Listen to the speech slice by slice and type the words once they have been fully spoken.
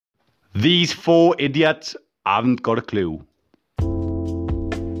These four idiots haven't got a clue.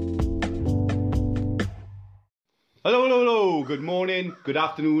 Hello. Good morning, good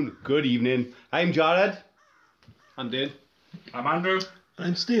afternoon, good evening. I'm Jared. I'm Dane. I'm Andrew.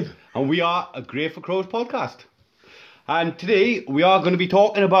 I'm Steve. And we are a Great for Crows podcast. And today we are going to be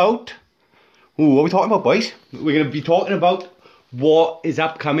talking about... what are we talking about, boys? We're going to be talking about what is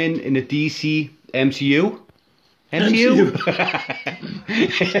upcoming in the DC MCU. MCU?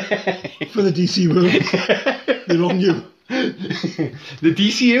 For the DC world. They're wrong you. The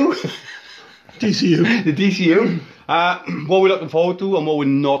DCU? DCU. The DCU. What we're looking forward to and what we're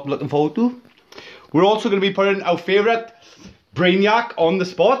not looking forward to. We're also going to be putting our favourite Brainiac on the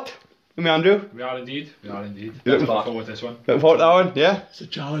spot. Am I, Andrew? We are indeed. Looking forward with this one. Looking forward to that one, yeah? It's a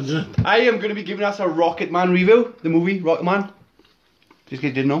challenge, isn't it? I am going to be giving us a Rocketman review, the movie Rocketman. Just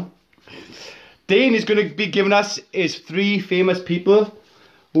in case you didn't know. Dane is going to be giving us his 3 famous people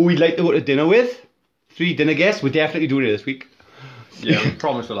who we'd like to go to dinner with. 3 dinner guests. We're definitely doing it this week. Yeah, we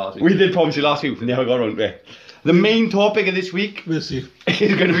promised for last week. We did promise you last week. Never got around to it. The main topic of this week We'll see.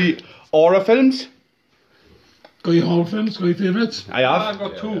 is going to be horror films. Got your horror films? Got your favourites? I have. I've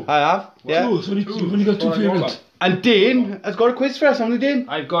got 2. I have. Yeah. Oh, so you've only got 2 favourites. And Dane has got a quiz for us, haven't you, Dane?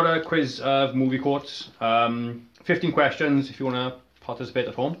 I've got a quiz of movie quotes. 15 questions if you want to participate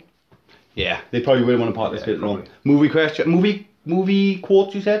at home. Yeah, they probably will want to participate. Yeah, probably. Movie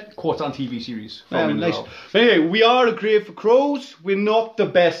quotes, you said? Quotes on TV series. Nice. But anyway, we are a Great for Crows. We're not the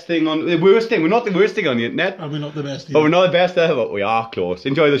best thing on the worst thing. We're not the worst thing on the internet. And we're not the best either. But we're not the best ever, but we are close.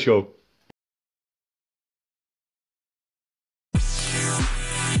 Enjoy the show.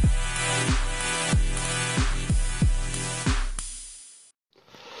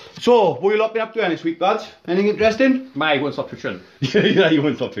 So, what are you lot been up to this week, lads? Anything interesting? My won't stop twitching. Yeah, you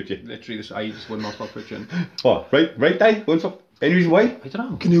won't stop twitching. Literally, I just will not stop twitching. Oh, right, Dave? Won't stop. Any reason why? I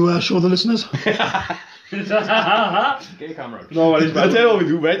don't know. Can you show the listeners? Get your camera out. No worries, I'll tell you what we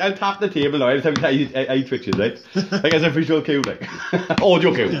do, right? I'll tap the table now every time I twitches, right? Like as a visual cue, like.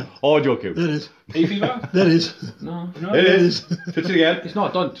 Audio cue. Yeah. Audio cue. There it is. Hay fever? There it is. No. It is. Twitch it again. It's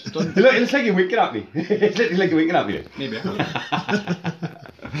not, don't. Look, it's like you're winking at me. It's literally like you're winking at me. Maybe.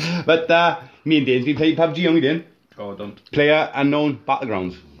 But me and Dane's been playing PUBG, haven't we, Dane? Oh, don't. Player Unknown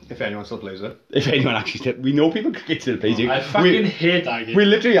Battlegrounds. If anyone still plays it. If anyone actually still... We know people can still play it. I fucking hate that game. We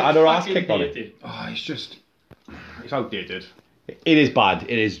literally had our ass Fucking kicked on hate it. Oh, it's just... It's outdated. It is bad.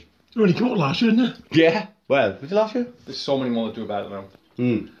 It is... It only came out last year, didn't it? Yeah. Well, was it last year? There's so many more to do about it now.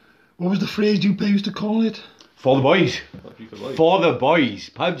 What was the phrase you used to call it? For the boys. For For the boys.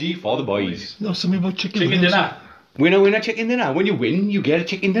 PUBG for the boys. No, something about chicken. Chicken wings. dinner. Winner, chicken dinner. When you win, you get a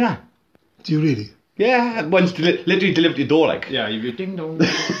chicken dinner. Do you really? Yeah, once literally delivered to your door, like. Yeah, you ding dong.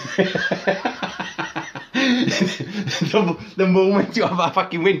 the moment you have a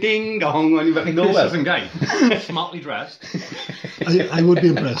fucking win, ding dong, on your fucking door. Some guy, smartly dressed. I would be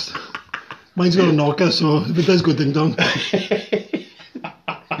impressed. Mine's got a knocker, so if it does go ding dong.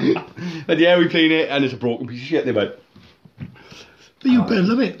 But yeah, we're playing it, and it's a broken piece of shit there, but. But you better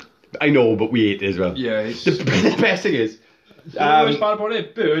love it. I know, but we hate it as well. Yeah, it's... The best thing is. The worst part about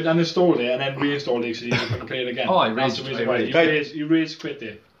it, Bird uninstalled it and then reinstalled it so you can play it again. Oh, I That's rage- the reason I why. rage. You rage quit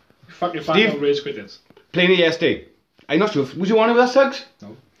it. You fucking Steve? fan out rage quit it. Playing it yesterday. I'm not sure. Was you on it with us, Suggs?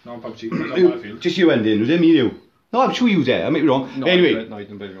 No, not PUBG. That's on Battlefield. Just you and in. Was it me and you? No, I'm sure you was there. I might be wrong. No, anyway, no, you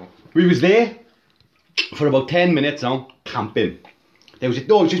didn't play it wrong. we was there for about 10 minutes now, camping. There was it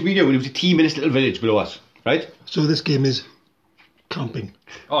was just me and you, and it was a 10-minute little village below us, right? So this game is camping.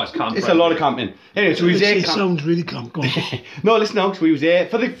 Oh, it's camp. It's a lot of camping. Anyway, so we was there. It sounds really camp. Go on. No, listen now, so we was there.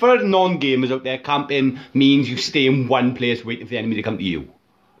 For the non-gamers out there, camping means you stay in one place waiting for the enemy to come to you.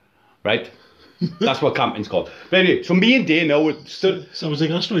 Right? That's what camping's called. But anyway, so me and Dane now stood... Sounds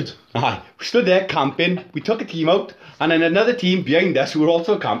like asteroid. Aye, we stood there camping, we took a team out, and then another team behind us who were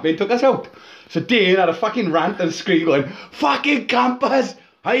also camping took us out. So Dane had a fucking rant and scream going, "Fucking campers!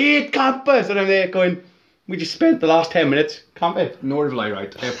 I hate campers!" And I'm there going, we just spent the last 10 minutes camping. Nor have I,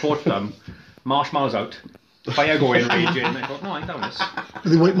 right? I approached them, marshmallows out, fire going, raging. I thought, no, I ain't down this. Are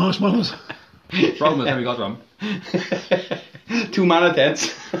they white marshmallows? Problem is, then we got them. 2 mana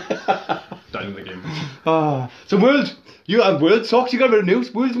tents. Down in the game. So World, you have World Socks, you got a bit of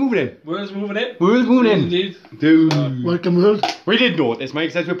news. World's moving in. World's moving in. World's moving in. Indeed. Dude. Welcome world. We did notice,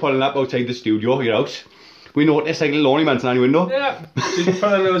 Mike, since we're pulling up outside the studio, your house, we noticed like a little ornament on your window. Yeah. So you can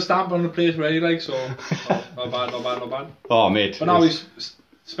put a little stamp on the place ready, like, so. Oh, not bad. Oh, mate. But now we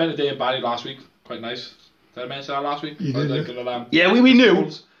spent a day in Bali last week. Quite nice. Did I mention that last week? You did, Like, yeah. little, Yeah, we knew.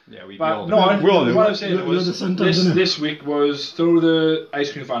 Yeah, we But all no, did. we all knew. what I'm saying You're was the sometimes, isn't it? this week was through the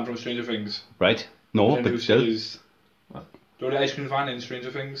ice cream fan from Stranger Things. Right? No, And but it still. is Do you know the ice cream van in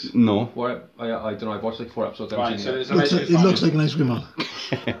Stranger Things? No. What? I don't know. I've watched like 4 episodes. Right, so there's an Looks ice like, cream it van. looks like an ice cream man.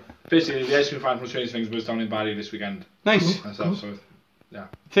 Basically, the ice cream fan from Stranger Things was down in Barry this weekend. Nice. And stuff, so yeah.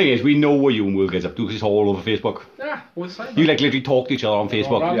 Thing is, we know what you and Will gets up to because it's all over Facebook. Yeah, what's that? You like literally talk to each other on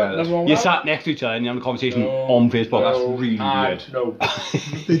Facebook. You sat next to each other and you're having a conversation on Facebook. That's really weird. No.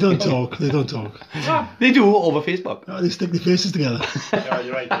 They don't talk. They don't talk. They do over Facebook. They stick their faces together. Yeah,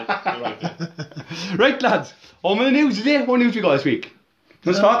 you're right. You're right. Right, lads. On with the news today. What news we got this week?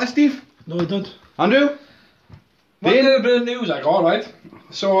 Let's start this, Steve. No, I don't. Andrew? One little bit of news I got, right?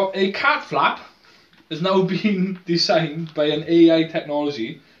 So, a cat flap is now being designed by an AI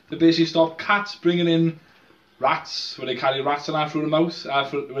technology to basically stop cats bringing in rats, where they carry rats and that through the mouth,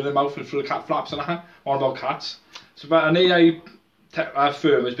 with the mouth and through the cat flaps and that, all about cats. So, but an AI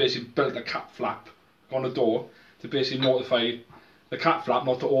firm has basically built a cat flap on the door to basically notify the cat flap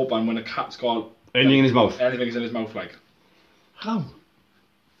not to open when a cat's got Anything in his mouth. anything's in his mouth, like. How?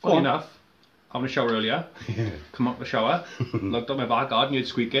 Funny enough, having a shower earlier, come up the shower, looked at my back garden, you'd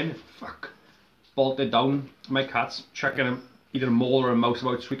squeaking, fuck, bolted down, my cat's checking him, either a mole or a mouse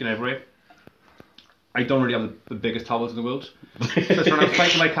about squeaking everywhere. I don't really have the biggest towels in the world, so I was trying to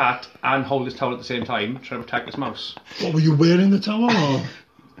fight my cat and hold this towel at the same time, trying to protect this mouse. What, were you wearing the towel or?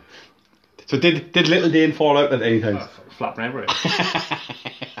 So did little Dane fall out at any time? Flapping everywhere.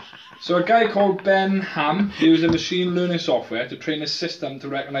 So a guy called Ben Ham used a machine learning software to train a system to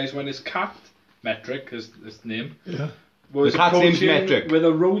recognise when his cat, Metric is his name, Yeah. was The cat's name's approaching Metric. with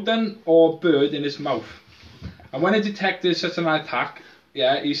a rodent or bird in his mouth. And when it detected such an attack,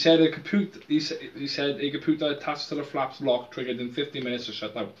 he said a computer attached to the flap's lock triggered in 15 minutes to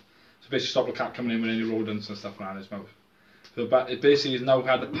shut out. So basically stop the cat coming in with any rodents and stuff around his mouth. So but it basically has now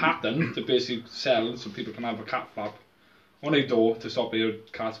had a pattern to basically sell so people can have a cat flap on a door to stop your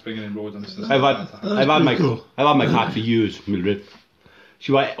cats bringing in rodents and stuff. I've had my cat for years, Mildred.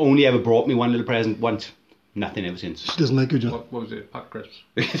 She only ever brought me one little present once. Nothing ever since. She doesn't like you, John. What was it? Pack crisps.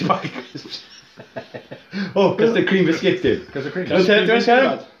 Oh, custard cream biscuits, did. Custard cream. Do you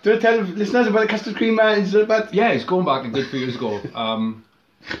want to tell listeners about the custard cream incident? But Yeah, it's going back a good few years ago.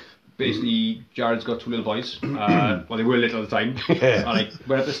 Basically, Jared's got 2 little boys. Well, they were little at the time. And I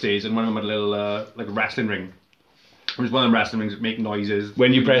went up the stairs and one of them had a little like a wrestling ring. It was one of them wrestling rings that make noises.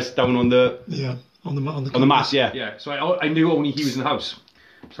 when you press down on the Yeah. On the mat, yeah. Yeah, so I knew only he was in the house.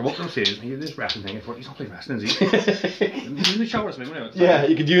 So I walked upstairs and I hear this wrestling thing. I thought, he's not playing wrestling, is he? He's in the shower or something, wasn't he? Yeah,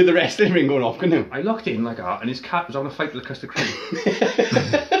 you could hear the wrestling ring going off, couldn't you? I looked in like that and his cat was having a fight with the custard cream.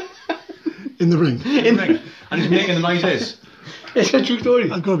 in the ring. And he's making the noises. It's a true story.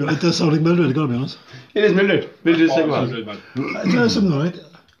 I've got to be honest. It does sound like Mildred, I've got to be honest. It is Mildred. Mildred's the Oh, one. good, man. I tell you something, right?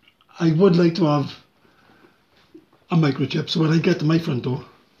 I would like to have a microchip, so when I get to my front door,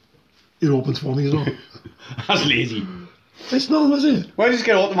 it opens for me as well. That's lazy. It's not, is it? Why don't you just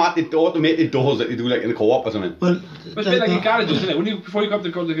get automated doors that you do like in the co-op or something? Well, But it's a bit like a garage, isn't it? Before you go up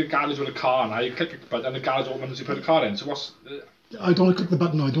to the garage with a car now, you click a button and the garage opens and you put the car in. So what's... I don't want to click the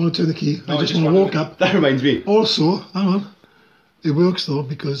button, no, I don't want to turn the key. No, I just just want to want walk up. That reminds me. Also, hang on, it works though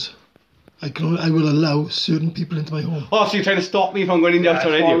because I will allow certain people into my home. Oh, so you're trying to stop me from going in the house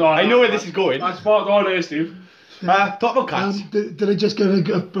already? spot on. I know where this is going. That's spot on there, Steve. Talk about cats. Did I just get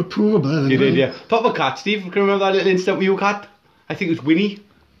a approval there? You did, yeah. Talk about cats, Steve. Can you remember that little incident with your cat? I think it was Winnie.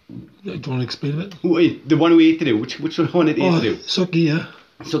 Do you want to explain it? The one who ate to do. Which one it ate Oh, to do? Sucky, yeah.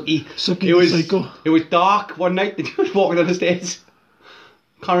 Sucky. Sucky It the was psycho. It was dark one night and he was walking down the stairs.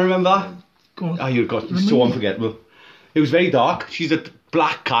 Can't remember that. Go on. Oh, you're so unforgettable. It was very dark. She's a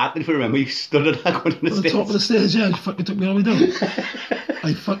black cat, and if you remember, he stood at that going down the At the top of the stairs. stairs, yeah. She fucking took me all the way down.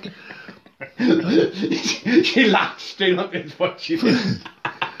 I fucking... She laughed straight up his butt. She did.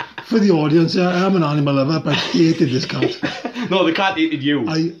 For the audience, yeah, I am an animal lover, but I hated this cat. No, the cat hated you.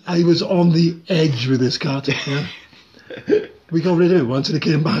 I was on the edge with this cat, yeah. We got rid of it once and it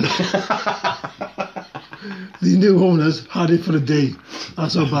came back. The new owners had it for a day.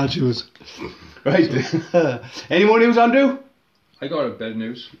 That's how bad she was. Right. Any more news, Andrew? I got a bit of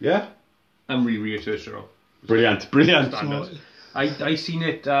news. Yeah. I'm really researched it all. Brilliant. So, I seen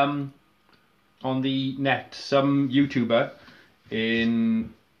it on the net. Some YouTuber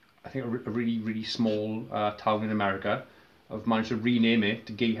in, I think, a really, really small town in America have managed to rename it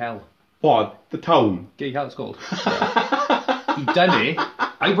to Gay Hell. What? The town? Gay Hell, it's called. He done it.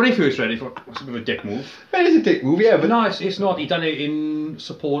 When I first read it, I thought, that's a bit of a dick move. It is a dick move, yeah, But but no, it's not. He done it in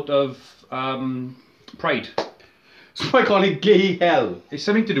support of Pride. so I call it gay hell. It's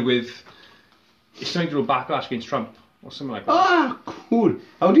something to do with backlash against Trump or something like that. Ah, cool.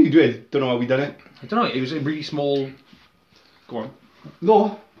 How do you do it? Don't know how we done it. I don't know. It was a really small. Go on.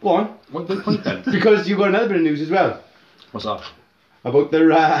 No, go on. What the point then? Because you've got another bit of news as well. What's that? About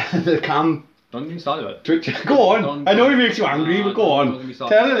the cam Don't get me started about it. Twitch. Go on. Don't- I know it makes you angry, but go don't get on. me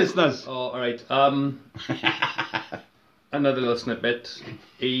started. Tell the listeners. Oh, alright. Another little snippet.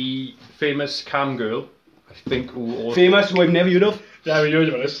 A famous cam girl, I think, who Famous, who I've never heard of. Yeah, we heard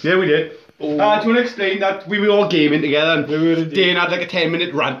about this. Yeah, we did. Do you want to explain that we were all gaming together and We were indeed. Dane had like a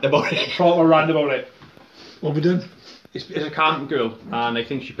 10-minute rant about it. Proper rant about it. What we did? It's a cam girl, and I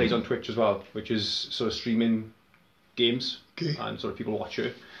think she plays on Twitch as well, which is sort of streaming games, Okay. and sort of people watch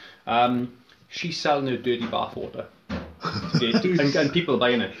her. She's selling her dirty bath water, and people are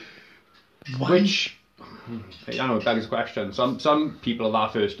buying it. Why? Which, I don't know, it begs the question. Some people are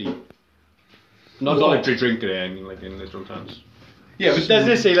that thirsty. Not like to drink it, I mean, like in literal terms. Yeah, but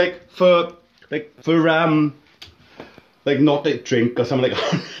doesn't it say for not to drink or something like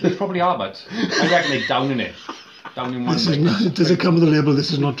that? They probably are, but I reckon they're downing it. Downing one. This is not, does it come with a label?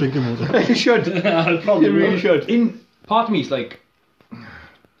 This is not drinking water. You should. Probably You really will. should. Part of me is like,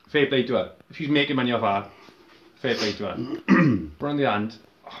 fair play to her. If she's making money off her, fair play to her. But on the other hand,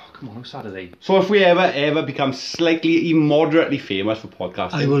 oh, come on, how sad are they? So if we ever become slightly, moderately famous for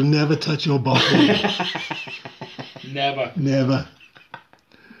podcasting, I will never touch your bottle. Never. Never.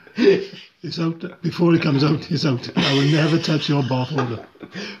 It's out. Before it comes out, it's out. I will never touch your bath water.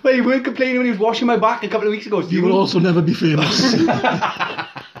 Well, you weren't complaining when he was washing my back a couple of weeks ago. You will also never be famous.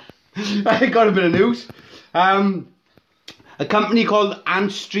 I got a bit of news. A company called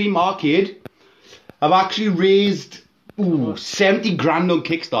Antstream Arcade have actually raised 70 grand on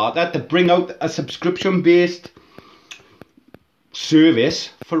Kickstarter to bring out a subscription-based service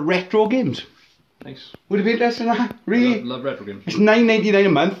for retro games. Nice. Would it be interesting in that? Really? Love retro games. It's $9.99 a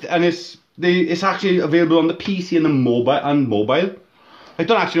month, and it's actually available on the PC and the mobile. I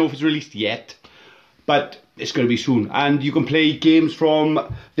don't actually know if it's released yet, but it's going to be soon. And you can play games from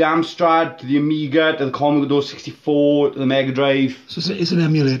the Amstrad to the Amiga to the Commodore 64 to the Mega Drive. So it's an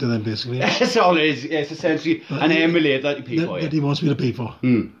emulator then, basically. That's all it is. It's essentially an emulator that you pay for. That he wants me to pay for.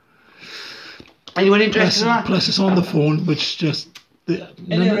 Anyone interested in that? Plus it's on the phone, which just... Any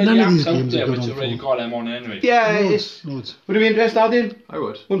None already of these apps out games are there good which on already phone. got them on anyway. Yeah, it's... Loads. Would it be interested, Aldin? I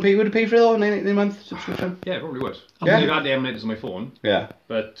would. Would it pay for it though? $9.99 a month subscription? Yeah, probably would. Yeah. I've had the emulators on my phone, Yeah.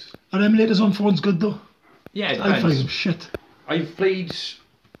 but Are emulators on phones good though? yeah, it I find them depends. shit. I've played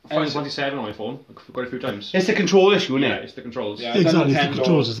Final Is it- Fantasy 7 on my phone quite a few times. It's a control issue, isn't Yeah, it? it's the controls. Yeah. Exactly, it's the Nintendo.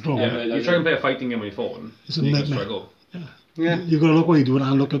 controls is the problem. Yeah, you try and play a fighting game on your phone, It's a you can nightmare. struggle. Yeah. You've got to look what you're doing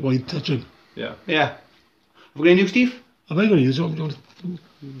and look at what you're touching. Yeah. Yeah. Have we got any news, Steve? Have I got to use it? Do you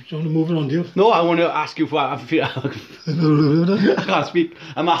want to move it on, do you? No, I want to ask you for... I The can't speak.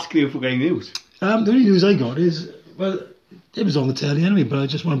 I'm asking you if we've got any news. only news I got is, well, it was on the telly anyway, but I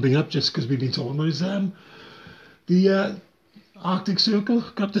just want to bring it up just because we've been talking about it, is the Arctic Circle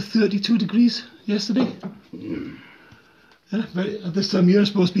got up to 32 degrees yesterday. Yeah, but at this time of year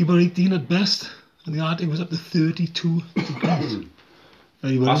it's supposed to be about 18 at best, and the Arctic was up to 32 degrees.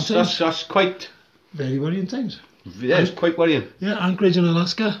 Very worrying times. That's quite... Very worrying times. Yeah, it's quite worrying. Yeah, Anchorage in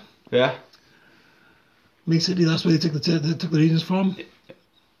Alaska. Yeah. Main City, that's where they took the regions from.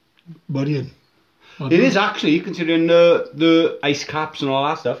 Worrying. It is actually, considering the ice caps and all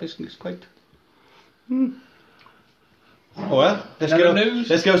that stuff, it's quite... Oh well, Another news?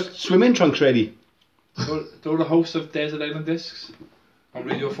 let's go swimming trunks ready. They're the host of Desert Island Discs on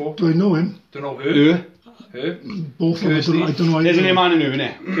Radio 4. Do I know him? Don't know who. Who? Both of them. I don't know. There's a man in who,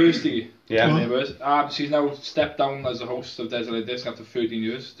 innit? Kirsty. Yeah. Her name is. She's now stepped down as the host of Desert Island Discs after 13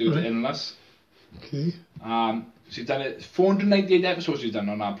 years due to Right. illness. Okay. She's done it. 498 episodes she's done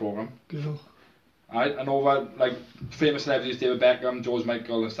on that program. Girl. Right, and over like famous celebrities, David Beckham, George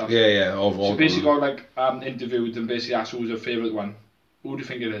Michael, and stuff. Yeah, of She basically got like interviewed and basically asked who's her favourite one. Who do you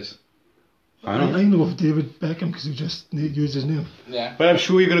think it is? I know. I know of David Beckham because he just used his name. Yeah. But I'm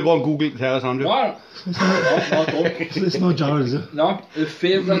sure you're going to go on Google to tell us, Andrew. No, not good. It's not Jared, is it? No, the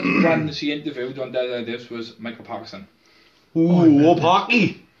favourite one she interviewed on Desert Island Discs was Michael Parkinson. Ooh, old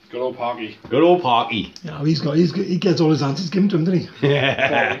Parky. Good old Parky. Good old Parky. Yeah, he gets all his answers given to him, doesn't he?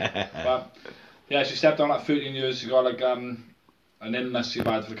 Yeah. But yeah, she stepped down at 13 years. She got like an illness she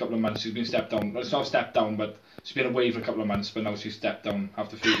had for a couple of months. She's been stepped down. Well, it's not stepped down, but she's been away for a couple of months. But now she's stepped down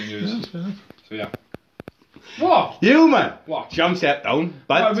after 13 years. Yeah, that's fair enough. So yeah. What? You, man. What? Jump step down.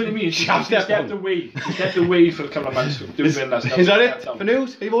 But What do you mean? She jump step stepped down. away. She stepped away for a couple of months due to illness. Now Is that she's it stepped down. for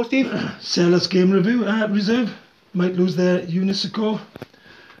news? Any more, Steve? Sellers Game Reserve might lose their UNESCO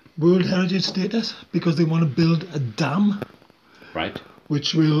World Heritage status because they want to build a dam Right.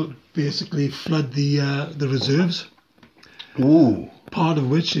 which will basically flood the reserves. Ooh. Part of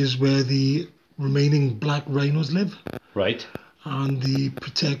which is where the remaining black rhinos live, Right. and the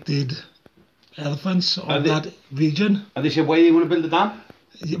protected elephants of that region. And they said, why do you want to build a dam?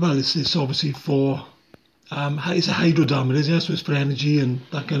 Yeah, well, it's obviously for it's a hydro dam, it is, yeah, so it's for energy and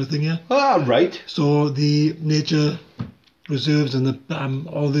that kind of thing, yeah. Ah, right. So the nature reserves and the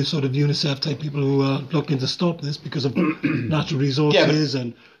all the sort of UNICEF type people who are looking to stop this because of natural resources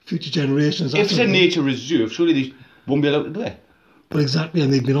and future generations. If it's a nature reserve, surely they won't be allowed to do it. But exactly,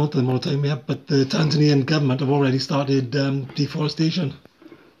 and they've been on to them all the time, yeah. But the Tanzanian government have already started deforestation.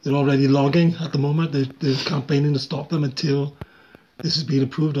 They're already logging at the moment. They're campaigning to stop them until this has been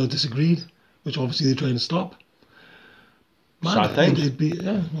approved or disagreed, which obviously they're trying to stop. Man, Sad times. It'd be,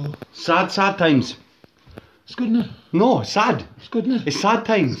 yeah, well, Sad times. it's good, isn't it? No, sad. It's good, isn't it? It's sad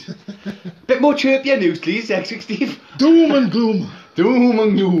times. Bit more chirpier news, please, X6 Steve. Doom and gloom. Doom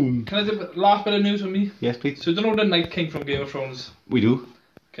and gloom. Can I do the last bit of news with me? Yes, please. So, do you know the Night King from Game of Thrones? We do.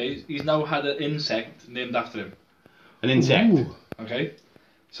 Okay, he's now had an insect named after him. An insect. Ooh. Okay,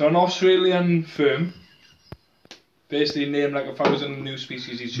 so an Australian firm basically named like 1,000 new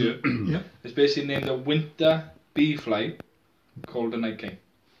species each year. Yeah. It's basically named a winter bee fly called the Night King.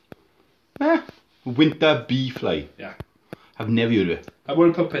 Winter bee fly. Yeah. I've never heard of it. I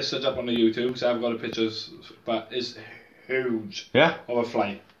will put pictures up on the YouTube because I've got the pictures, but it's huge Yeah? of a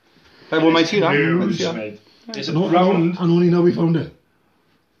fly. I might see that. Might Huge, see that. mate. It's And round, only now we found it.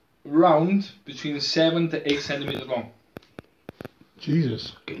 round between 7 to 8 centimeters long.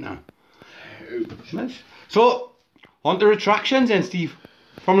 Jesus. Okay, now. Huge. Nice. So, on to retractions then, Steve.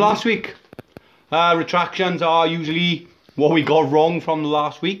 From last week. Retractions are usually what we got wrong from the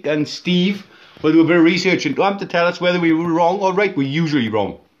last week, and Steve will do a bit of research into them to tell us whether we were wrong or right. We're usually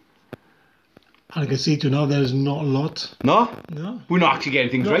wrong. And I can see to now there's not a lot. No? No. We're not actually getting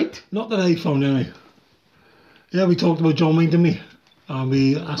things right. Not that I found anyway. Yeah, we talked about John Wayne, didn't we? And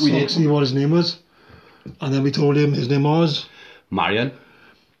we asked We did. Foxy what his name was. And then we told him his name was Marion.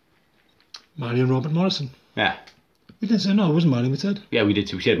 Marion Robert Morrison. Yeah. We didn't say no, it wasn't Marion, we said. Yeah, we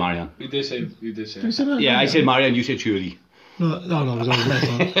did. We said Marion. You did say. Did we say that? Yeah, I said Marion, you said Shirley. No, it was always left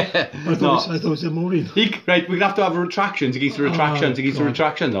on. I thought it said Maureen. Right, we're going to have to have retractions against the retractions against the God.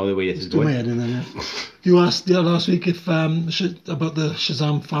 retractions. Oh, the way this is Do my going. head in there, yeah. You asked last week if about the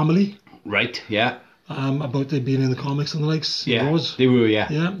Shazam family, Right, yeah. about they being in the comics and the likes. Yeah, It was. they were, yeah.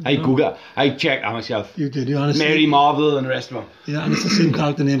 Yeah, I yeah. Googled, I checked that myself. You did, you honestly. Mary Marvel and the rest of them. Yeah, and it's the same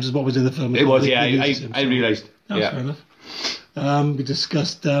character names as what was in the film. It was, They yeah, used the same, I so realised. That's Yeah. fair enough. We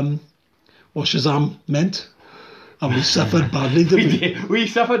discussed what Shazam meant, and we suffered badly, didn't we? We did. We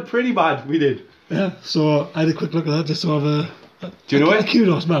suffered pretty bad, we did. Yeah, so I had a quick look at that just to have Do you know a it?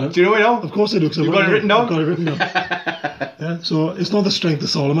 kudos, man. Do you know it now? Of course I do. 'Cause You I've got it written down? I've got it written down. Yeah, so it's not the strength of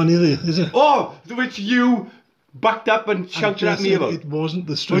Solomon either, is it? Oh, which you backed up and shouted at me about. It wasn't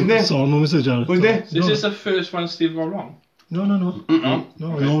the strength Wasn't of it? Solomon, was it, John? Wasn't it? This is the first one Steve got wrong. No. No. No?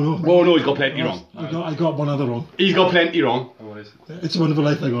 Oh no, he's got plenty wrong. I got one other wrong. He's got plenty wrong. Oh, what is it? It's a Wonderful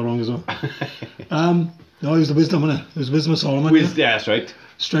Life I got wrong as well. No, it was the wisdom, wasn't it? It was wisdom of Solomon. With, Yeah. yeah, that's right.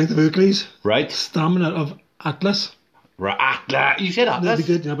 Strength of Hercules. Right. Stamina of Atlas. Right. Atlas. You said That Atlas? we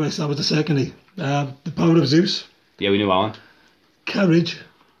did, yeah, but that was the second. The power of Zeus. Yeah, we knew that one. Courage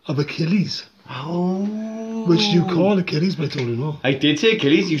of Achilles. Oh. Which you call Achilles, but I told you no. I did say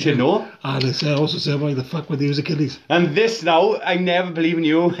Achilles, you said no. And I also said, why the fuck would they use Achilles? And this now, I never believe in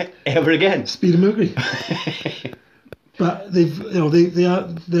you ever again. Speed of Mercury. But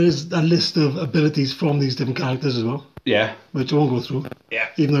there is a list of abilities from these different characters as well, Yeah. which I won't go through, Yeah.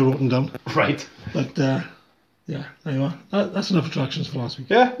 even though I wrote them down. Right. But yeah, there you are. That's enough attractions for last week.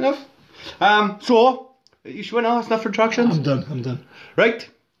 Yeah, enough. So, you sure now? That's enough for attractions? I'm done. Right.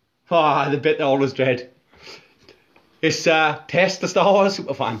 The bit that I always dread. It's Test the Star Wars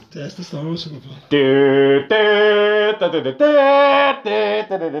Superfan. Test the Star Wars Superfan.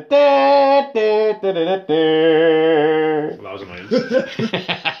 That was annoying.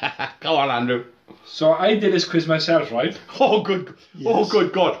 Come on, Andrew. So I did this quiz myself, right? Oh, good. Oh,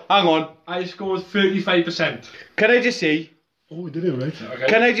 good God. Hang on. I scored 35%. Can I just say, Oh, we did it right.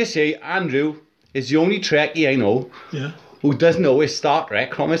 Okay. Andrew is the only Trekkie I know Yeah. who doesn't know his Star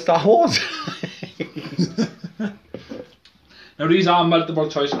Trek from his Star Wars. Now these are multiple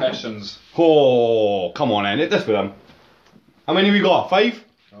choice questions. Oh, come on, Hit this for them. How many we got? 5?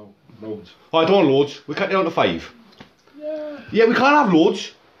 Oh, loads. Oh, I don't want loads. We cut it down to 5. Yeah, we can't have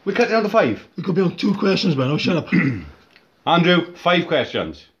loads. We cut it down to 5. We could be on 2 questions, man. Oh, shut up. Andrew, 5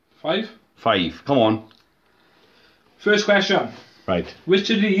 questions. 5. 5. Come on. First question. Right. Which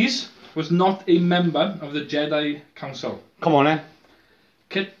of these was not a member of the Jedi Council? Come on,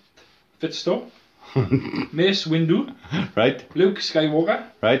 Kit Fisto, Mace Windu, Right. Luke Skywalker,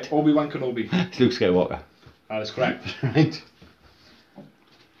 Right. Obi-Wan Kenobi. It's Luke Skywalker. That is correct. Right.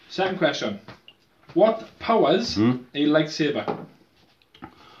 Second question. What powers a lightsaber?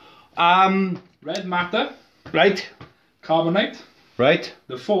 Red matter, Right. carbonite, Right.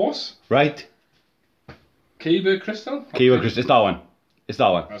 the force, Right. Kyber crystal. Kyber crystal. It's that one. It's that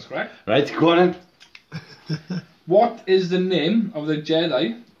one. That's correct. Right. Go on then. What is the name of the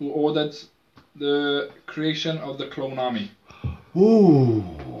Jedi who ordered the creation of the clone army? Ooh.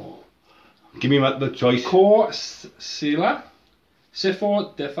 Give me the choice. Core Sela,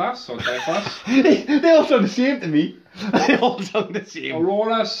 Sifo Defas or Defas, They all sound the same to me. They all sound the same.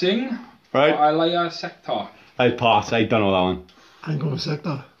 Aurora Singh, Right. or Alaya Sektar. I'll pass. I don't know that one. I'm going with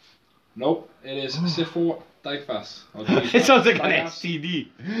sector. Nope, it is Sifo Defas. It sounds like an STD.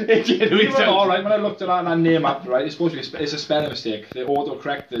 It genuinely You were sounds. alright when I looked at that name up, right? It's supposed to be it's a spelling mistake. They auto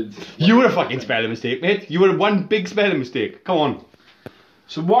corrected. You were a fucking spelling mistake, mate. You were one big spelling mistake. Come on.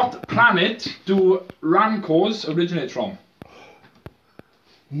 So, what planet do Rancors originate from?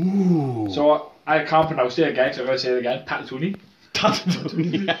 Ooh. So, I can't pronounce it again, so I'm going to say it again. Tatooine.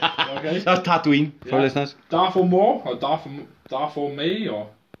 Tatooine. Okay. That's Tatooine for Yeah. listeners. Darfomor or Darfomay or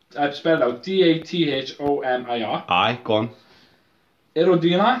I've spelled out Dathomir. Aye, go on.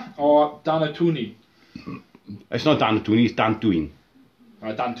 Erodina or Danatuni. It's not Danatooine, it's Dantooine.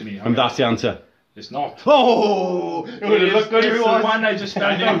 Dantuni. And that's the answer. It's not. Oh! It would have looked good if It's it the was. one I just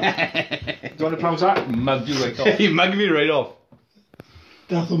spelled out. Do you want to pronounce that? Mugged you right off. He mugged me right off.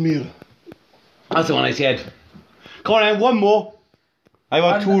 Dathomir. That's the one I said. Come on then, one more. I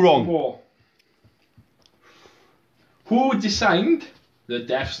got two wrong. More. Who designed the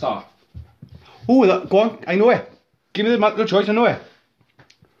Death Star? Oh, go on, I know it. Give me the multiple choice, I know it.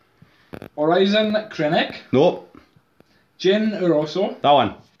 Horizon Krennic, No, Jin Urso, that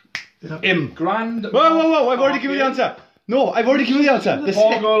one. Yeah. Him. Grand. Whoa, I've already given you the answer. No, I've already given you the answer. The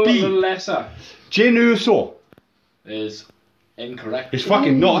Poggle the B. Lesser Jin Uso. is incorrect. It's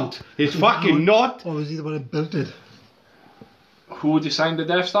fucking not. It's fucking not. Or was he the one that built it? Who designed the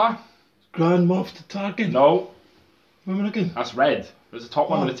Death Star? Grand Moff Tarkin. No, Where am I looking? that's red. There's the top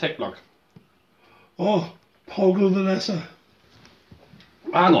one Oh. with a tick lock. Oh, Poggle the Lesser.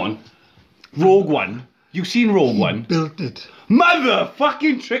 Hang on. Rogue One. You seen Rogue One? Built it.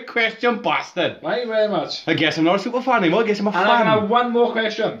 Motherfucking trick question bastard. Thank you very much. I guess I'm not a super fan anymore. I guess I'm a And I'm going to have fan. one more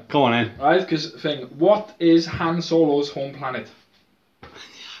question. Come on then. Right, because what is Han Solo's home planet?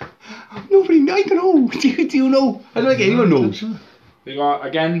 Nobody, I don't know. Do you know? I don't think anyone knows. We got,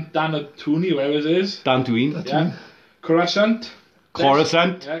 again, Danatuni, wherever it is. Dantooine. Yeah. Coruscant.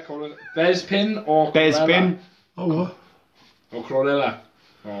 Coruscant. Yeah, Coruscant. Bespin or Bespin. Oh, what? Or Chlorella.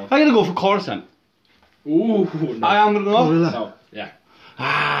 Or... I'm going to go for Coruscant. Ooh, no. I am going to go. Gorilla. No, yeah.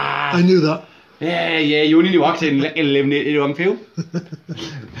 Ah. I knew that. Yeah, you only knew accident eliminated one few.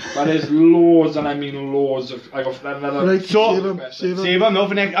 But there's loads, and I mean loads of... I got another... Right, So- save him, save him. Save him now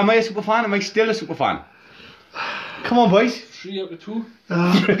for next. Am I a super fan? Am I still a super fan? Come on, boys. 3 out of 2.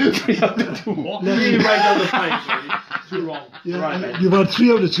 3 out of 2. What? Really right down the time, sorry. 2 wrong. Yeah, Right, mate. you've had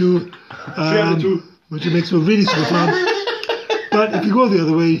 3 out of 2. 3 out of 2. Which makes me a really super fan. But if you go the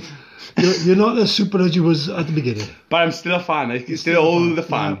other way, you're not as super as you was at the beginning. But I'm still a fan. I'm still all the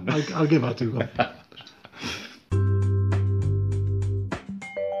fan. Yeah, I'll give that to you.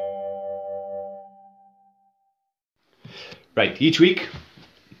 Right, each week,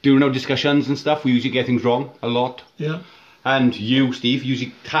 during our discussions and stuff, we usually get things wrong a lot. Yeah, And you, Steve,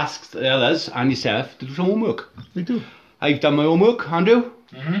 usually tasks the others and yourself to do some homework. we do. I've done my homework, Andrew.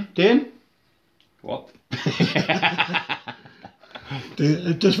 Dane? What?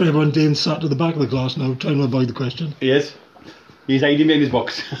 Just for everyone, Dane sat at the back of the class now, trying to avoid the question. Yes. He's hiding in his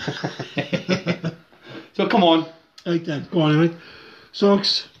box. So come on. Right then, go on anyway.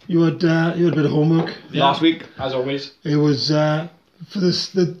 Socks, you had a bit of homework. Yeah. Last week, As always. It was for the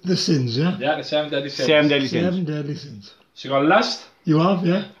sins, yeah? Yeah, the 7 deadly sins. 7 deadly sins. 7 deadly sins. So you got lust, You have,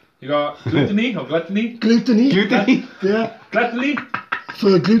 yeah? you got gluttony or gluttony. Gluttony. Gluttony. Yeah, Gluttony.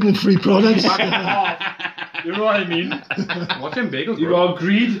 for gluten-free products. You know what I mean. Watching bagels, You bro. got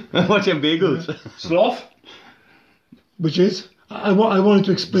greed, Watching bagels. sloth, Which is, I wanted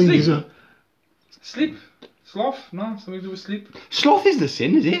to explain Sleep. these. sleep. Sloth? No, something to do with sleep. Sloth is the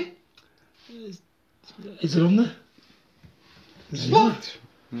sin, is it? Is it on there? Sloth.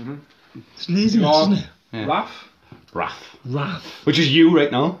 It's laziness, Yeah. isn't it? Yeah. Wrath. Wrath. Wrath. Which is you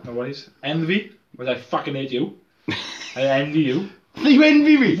right now. No worries. Envy. Because I fucking hate you. I envy you. You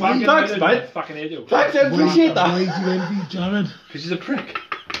envy me. Fucking Thanks, I man. fucking hate you. Thanks, I appreciate Why that. do you envy Jared? Because he's a prick.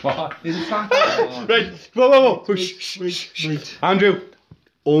 What? He's a fat. Right, whoa. Wait. Andrew,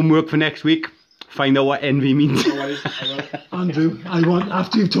 homework for next week. Find out what envy means. No worries. I will. Andrew, I want,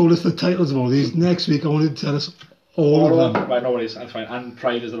 after you've told us the titles of all these, next week I want you to tell us all of them. Right, no worries. That's fine. And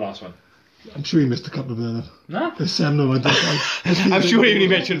pride is the last one. I'm sure you missed a couple of them. No. There's 7 of them. I'm sure he only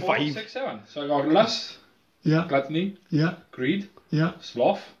mentioned 4, 5. 6, 7. So I got lust, Yeah, gluttony, yeah, greed, yeah.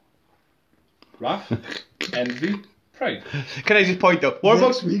 sloth, wrath, envy, pride. Can I just point out,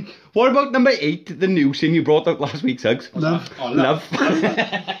 Next week, what about number 8, the new sin you brought up last week, Suggs? love. Oh, Love.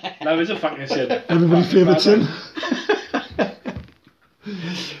 Love is a fucking sin. Everybody's favourite sin.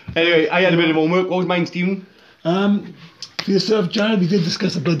 Anyway, I had a bit of homework. What was mine, Stephen? For yourself, Jared, we did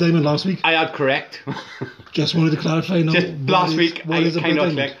discuss the blood diamond last week. I had correct. Just wanted to clarify now. Just last week, I kind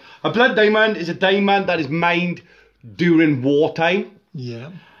of clicked. A blood diamond is a diamond that is mined during wartime. Yeah.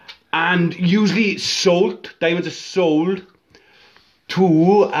 And usually it's sold, diamonds are sold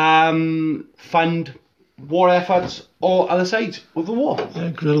to fund war efforts or other sides of the war. Yeah,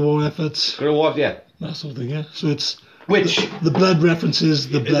 guerrilla war efforts. Guerrilla wars, yeah. That sort of thing, yeah. So it's... Which... The blood references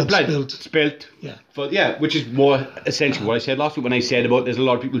the blood, spilt. Yeah. But yeah, which is more essentially what I said last week when I said about there's a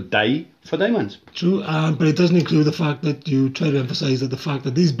lot of people die for diamonds. True, but it doesn't include the fact that you try to emphasise that the fact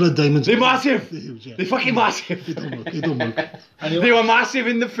that these blood diamonds... They're massive! They're huge, yeah. They're fucking massive! They don't work, they don't work. They were massive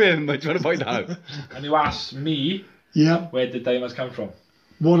in the film, I just want to point out. And you ask me, Yeah. where did diamonds come from?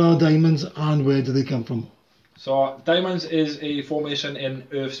 What are diamonds and where do they come from? So diamonds is a formation in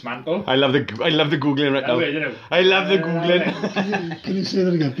Earth's mantle. I love the googling right now. I love the googling. Can you say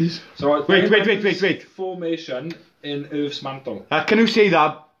that again, please? So Wait. Formation in Earth's mantle. Can you say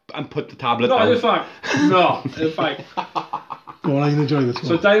that and put the tablet down? No, in fact. No, in fact. Go on, I can enjoy this one.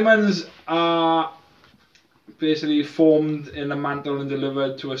 So diamonds are basically formed in the mantle and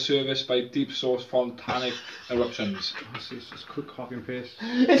delivered to a surface by deep source volcanic eruptions. It's just quick copy and paste.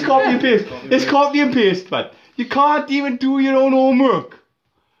 It's copy and paste. It's copy and paste, but you can't even do your own homework.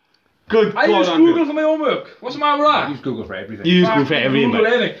 Good I God, use Andrew. Google for my homework. What's the matter with I that? use Google for everything. You use Google for everything, Google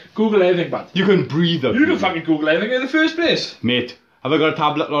mate. anything. Google anything, but You can breathe up. you don't fucking Google anything in the first place. Mate, have I got a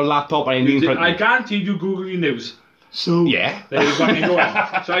tablet or a laptop or anything in front of I me? guarantee you Google your news. So, Yeah. There you fucking go.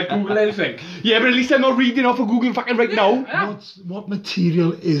 So I Google anything. Yeah, but at least I'm not reading off of Google fucking right now. Yeah. what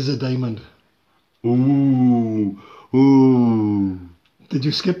material is a diamond? Ooh. Did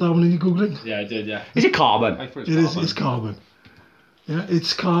you skip that one in your Googling? Yeah, I did, yeah. Is it carbon? It's carbon. Yeah,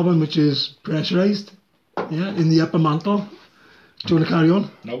 it's carbon which is pressurised. Yeah, in the upper mantle. Do you want to carry on?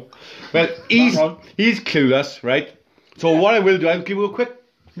 No. Well, he's clueless, right? So what I will do, I'll give you a quick...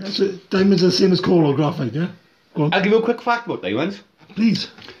 Yeah, so diamonds are the same as coal or graphite, yeah? Go on. I'll give you a quick fact about diamonds.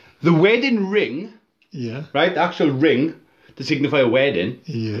 Please. The wedding ring, Yeah. right, the actual ring to signify a wedding,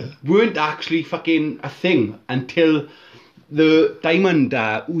 Yeah. weren't actually fucking a thing until the diamond,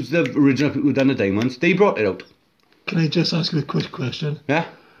 who's the original people who done the diamonds, they brought it out. Can I just ask you a quick question? Yeah?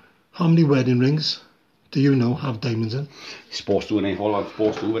 How many wedding rings do you know have diamonds in? Supposed to, and they all are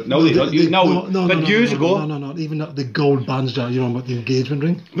supposed to, but no, they don't. But years ago... No, even the gold bands, Jack, you're on about the engagement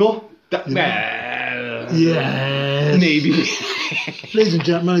ring? No, Yes. maybe. Ladies and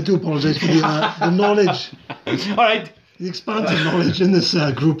gentlemen, I do apologise for the knowledge, Alright. the expansive knowledge in this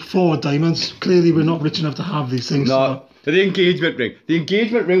group for diamonds. Clearly we're not rich enough to have these things. No, the engagement ring. The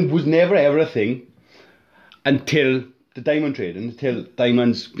engagement ring was never ever a thing until the diamond trade, until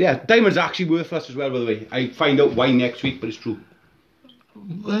diamonds... Yeah, diamonds are actually worthless as well, by the way. I find out why next week, but it's true.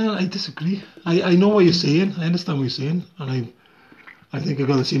 Well, I disagree. I know what you're saying. I understand what you're saying. And I think I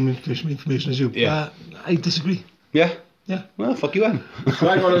got the same information as you. Yeah. I disagree. Yeah? Yeah. Well, fuck you, then. So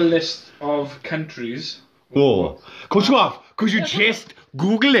I got a list of countries. Oh. Course you have, because you just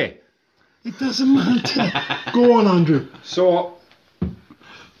Google it. It doesn't matter. Go on, Andrew. So...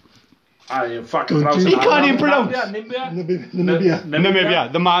 I fucking Don't you- He can't even pronounce. Namibia.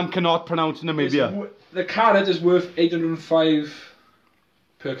 Namibia. The man cannot pronounce Namibia. The carat is worth 805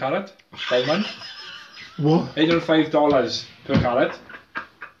 per carat. Diamond. What? $805 per carat.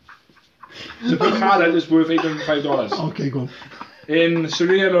 So per carat is worth $805. Okay, go on. In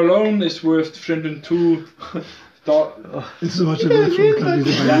Surreal alone, it's worth $302. It's so much away from the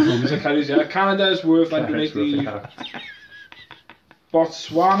countries they're buying from. Countries, yeah. Canada is worth 180.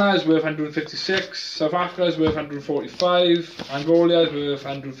 Botswana is worth 156. South Africa is worth 145. Angola is worth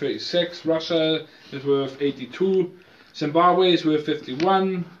 136. Russia is worth 82. Zimbabwe is worth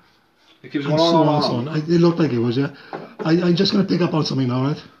 51. It keeps And going so on on and and so on. on. It looked like it was, yeah. I'm just going to pick up on something now,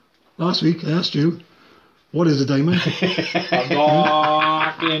 right? Last week I asked you, what is a diamond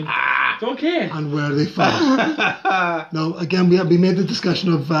Fucking don't care. and where are they found? Now, again, we made the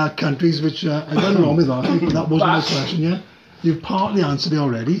discussion of countries, which I went wrong with that, but that wasn't the question, yeah? You've partly answered it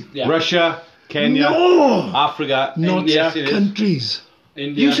already. Yeah. Russia, Kenya, No! Africa, Not India. countries.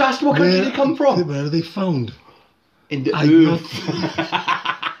 India. You just asked what country they come from. Where are they found? In the I earth.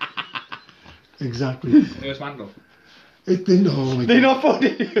 Exactly. Earth's mantle. Oh my They're God. not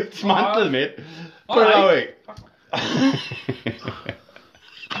funny. It's mental, mate. Put it Alright. that way.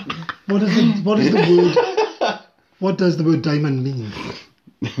 What is the word? What does the word diamond mean?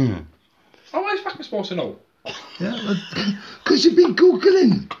 How am I fucking supposed to know? Yeah, because you've been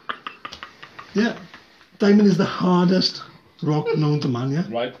Googling. Yeah, diamond is the hardest rock known to man, yeah?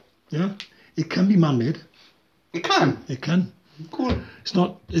 Right. Yeah. It can be man-made. You can. It can. Cool.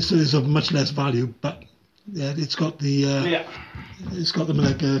 It's of much less value, but yeah, it's got the it's got the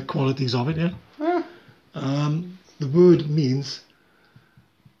molecular qualities of it, yeah. The word means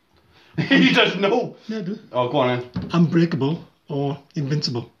He doesn't know. yeah, I do. Oh, go on then. Unbreakable or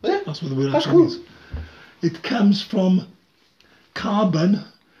invincible. Yeah, That's what the word that's actually cool. means. It comes from carbon,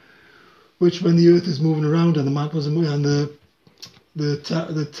 which when the Earth is moving around and the mantles are moving and the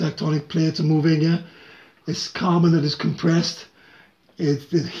tectonic plates are moving, yeah, it's carbon that is compressed. It's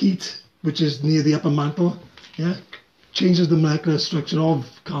the heat, which is near the upper mantle, yeah, changes the molecular structure of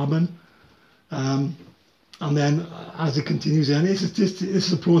carbon, and then as it continues, and this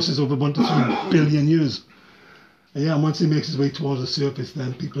is a process over 1 to 3 billion years. And yeah, and once it makes its way towards the surface,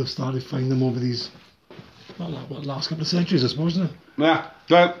 then people have started finding them over these last couple of centuries, I suppose, isn't it? Yeah.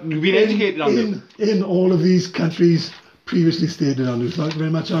 Well, you've been educated on this. In all of these countries previously stated, Andrew. Thank you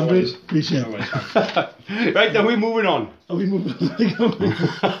very much, Andrew. worries. Appreciate No it. worries. Right, then we're moving on. Are we moving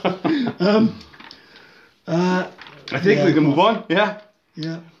on? I think we can move on. Yeah.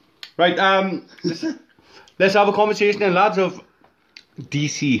 Yeah. Right. Let's have a conversation then, lads, of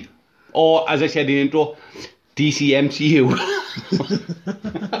DC, or as I said in the intro, DCMCU.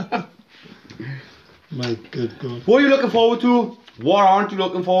 My good God. What are you looking forward to? What aren't you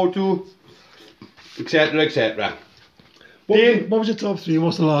looking forward to? Etc. etc. Dane? What was your top 3?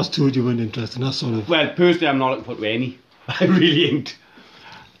 What's the last 2 you weren't interested in? That sort of. Well, personally, I'm not looking forward to any. I really ain't.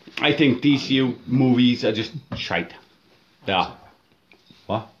 I think DCU movies are just shite. Yeah.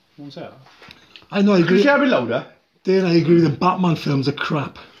 What? What's that? I know, I Could you agree. say a bit louder? Dane, I agree. The Batman films are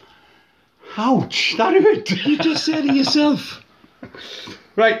crap. Ouch, that hurt. You just said it yourself.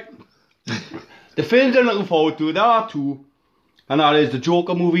 Right. The films I'm looking forward to, there are 2. And that is the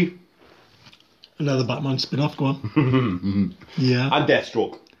Joker movie Another Batman spin-off, go on. Yeah. and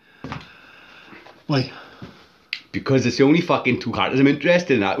Deathstroke. Why? Because it's the only fucking 2 characters I'm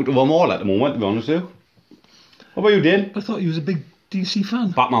interested in out of them all at the moment, to be honest with you. What about you, Dane? I thought you was a big DC fan.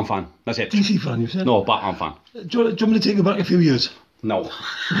 Batman fan. That's it. DC fan, you said? No, Batman fan. Do you want me to take you back a few years? No.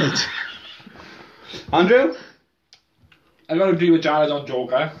 Right. Andrew? I gotta agree with Jared on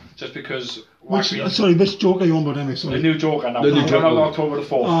Joker, just because Which Joker are you on about anyway? the Sorry. new Joker now. The new Coming out Joker. October the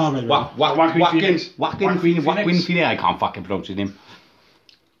 4th. Ah, right. Joaquin Phoenix. Phoenix. I can't fucking pronounce his name.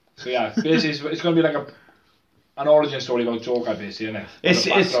 So yeah, basically it's gonna be like an origin story about Joker, basically, isn't it? It's- The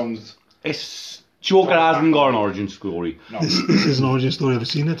it's- background. It's Joker hasn't got an origin story. No. This is an origin story. I've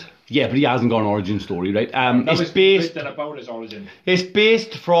seen it. Yeah, but he hasn't got an origin story, right? No, It's based. written about his origin. It's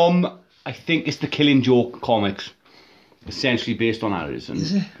based from, I think it's the Killing Joke comics. Essentially based on that, isn't it?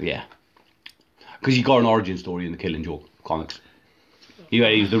 Is it? Yeah. Because he got an origin story in the Killing Joke comics. He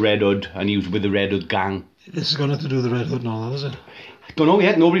was the Red Hood, and he was with the Red Hood gang. This is going to have to do with the Red Hood and all that, is it? Don't know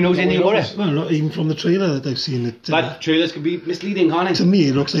yet. Nobody knows anything about it. Well, not even from the trailer that I've seen it. But trailers can be misleading, can't To they? me,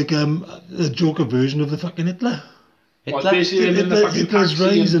 it looks like a Joker version of the fucking Hitler. Well, it's basically him in the fucking Hitler's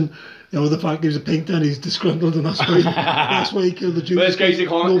taxi rise and- and the fact he was a painter and he's disgruntled and that's why he killed the Jews. Well, this guy's the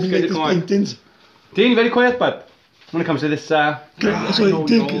comic- Nobody this liked guy's his the comic. paintings. Dane, very quiet, but when it comes to this,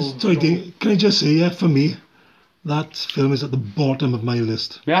 Sorry, Dave, can I just say, yeah, for me, that film is at the bottom of my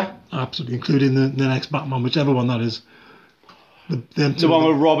list. yeah, Absolutely, including the next Batman, whichever one that is. Them the two, one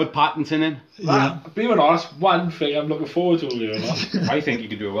with Robert Pattinson in. yeah. Being honest, one thing I'm looking forward to, believe it or not. I think you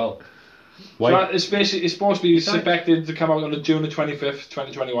could do it well. Why? So it's basically it's supposed to be expected to come out on June the 25th,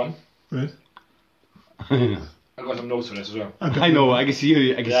 2021. Right. I've got some notes for this as well. I know. I can see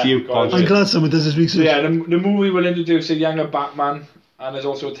you. I can Yeah, see you. go on. I'm glad someone does this So research. yeah, the movie will introduce a younger Batman, and is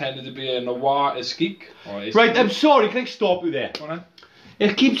also intended to be a noir esque. Right, I'm sorry. Can I stop you there? Go on then.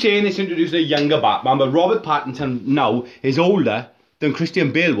 It keeps saying it's introducing a younger Batman, but Robert Pattinson now is older than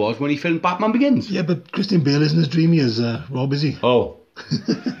Christian Bale was when he filmed Batman Begins. Yeah, but Christian Bale isn't as dreamy as Rob, is he? Oh.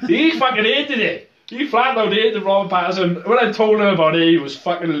 He fucking hated it. He flat out hated Robert Pattinson. When I told him about it, he was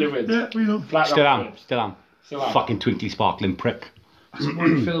fucking livid. Yeah, we know. Flat Still out. am. Still am. Still am. Fucking twinkly sparkling prick. It's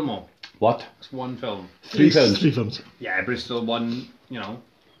one film, or What? it's one film. 3 It's films. 3 films. Yeah, but it's still one,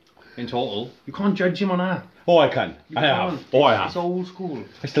 in total. You can't judge him on that. Oh, I can. You I have. can't. Oh, I It's have. old school.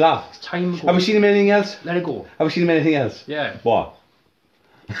 I still have. It's time ago. Have we seen him in anything else? Let it go. Have we seen him in anything else? Yeah. What?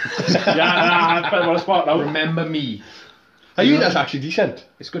 Yeah, I put him on the spot now. Remember me. Are you? That's actually decent.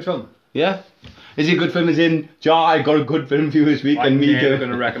 It's a good film. Yeah. Is it a good film as in, Jar, I got a good film for you this week I'm and me never too.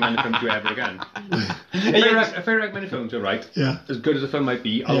 going to recommend a film to you ever again. If I recommend a film to you, right, Yeah. as good as the film might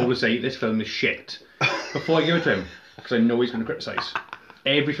be, I'll Yeah. always say this film is shit before I give it to him, because I know he's going to criticise.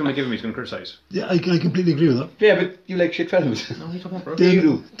 Every film I give him, he's going to criticise. Yeah, I completely agree with that. Yeah, but you like shit films. No, he's talking about, bro. You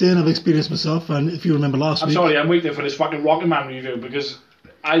do. Dan, I've experienced myself, and if you remember last I'm week... sorry, I'm waiting for this fucking Rocketman review because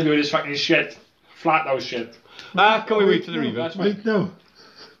I do this fucking shit. Flat out shit. Can we wait for the review? That's fine. Wait, no.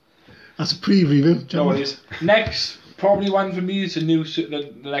 That's a pre-review. No gentlemen. worries. Next, probably one for me is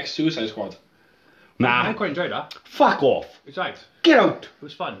the next Suicide Squad. I Nah. quite enjoyed that. Fuck off. It's right. Get out. It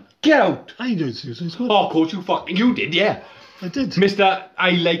was fun. Get out. I enjoyed Suicide Squad. Oh, of course you did, yeah. I did. Mister,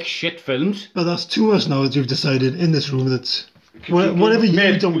 I like shit films. But that's 2 of us now that you've decided in this room that whatever you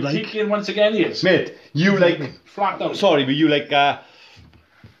Mate, don't Keep like... in once again, yes. Mate, you like... Flat out. Sorry, but you like...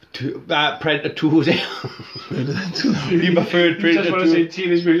 Predator 2, was it? You preferred You just Predator want to say 2.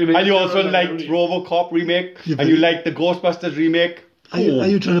 Teenage Mutant Ninja And you also Turtles, liked really. RoboCop remake. Yeah, And you liked the Ghostbusters remake. Are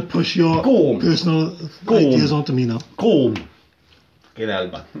you trying to push your Go on. personal Go on. ideas onto me now? Comb. Get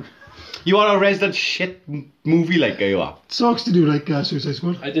out, man. You are a resident shit movie like you are. Sucks to do like Suicide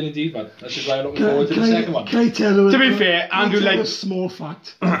Squad. I did indeed, man. That's just why I'm looking forward to the second one. Can I tell you... To be fair, can I Andrew tell you a likes- small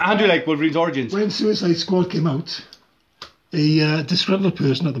fact. Andrew like Wolverine's Origins. When Suicide Squad came out, a disgruntled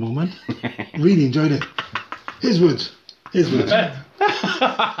person at the moment really enjoyed it. His words.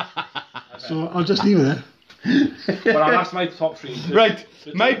 So I'll just leave it there. But that's my top 3. Right,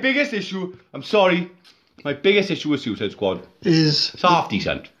 my biggest issue, I'm sorry, my biggest issue with Suicide Squad, Is it's half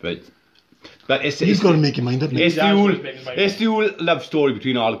decent, but it's you've got to make your mind up. Nick. it's the Yeah, whole, it's making my- it's the whole love story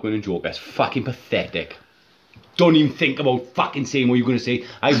between Harlequin and Joker. It's fucking pathetic. Don't even think about fucking saying what you're going to say.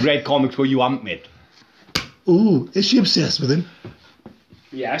 I've read comics where you haven't, mate. Ooh, is she obsessed with him?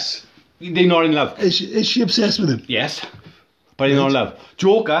 Yes. They're not in love. Is she obsessed with him? Yes, but they're not in love.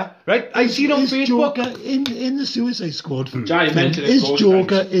 Joker, right? I see it on Is Facebook. Joker in the Suicide Squad? Jai mentioned it. Is both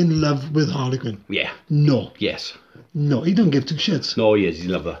Joker times. in love with Harlequin? Yeah, No, yes. no, he don't give 2 shits. No, he is. He's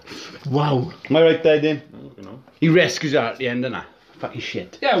in love with her. Wow. Am I right there, Dan? You know. He rescues her at the end, doesn't he? Fucking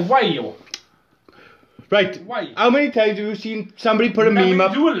shit. Yeah, why yo? Right. Why? How many times have you seen somebody put a Nothing meme to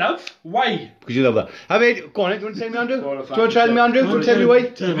up? do with love? Why? Because you love her. Have you, go on, do you want to tell me, Andrew? Go on, Do you want to tell me, Andrew? Do you want to tell me why?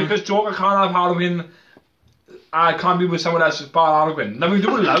 Tell me. Because Joker can't have Halloween. I can't be with someone else's bar Halloween. Nothing to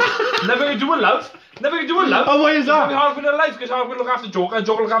do with love. Nothing to do with love. Nothing to do with love. Oh, why is that? Harlequin in life because Harlequin look after Joker and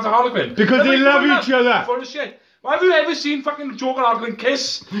Joker look after Harlequin. Because Nothing they to do love with each other. Full of shit. Well, have you ever seen fucking Joker and Harlequin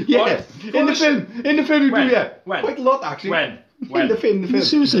kiss? Yeah, What? in Full the of shit. film. In the film you When? do, yeah. When? Quite a lot, actually. When? In the film. In the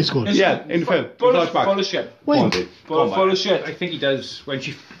Suicide Squad. Yeah, in the film. Full of, Flashback. full of shit. Go on, When? dude. Go on, Full man. of shit. I think he does when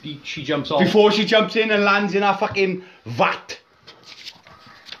she jumps off. Before she jumps in and lands in her fucking vat.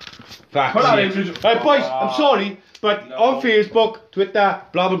 Fuck. Put that shit. in. Right, boys, I'm sorry, but No. on Facebook, Twitter,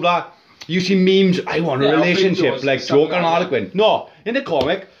 blah, blah, blah, you see memes, I want a Yeah, on relationship videos, like stuff Joker like and that. Harlequin. No, in the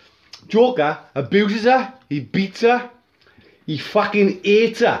comic, Joker abuses her, he beats her, he fucking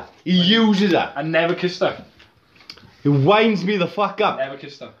hates her, he uses her, I never kissed her. he winds me the fuck up. Never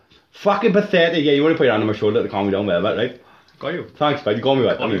kissed her. Fucking pathetic. Yeah, you want to put your hand on my shoulder to calm me down, whatever, right? Got you. Thanks, bud, you got me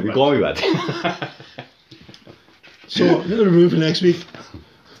wet. I mean, you got me wet. So, little review for next week.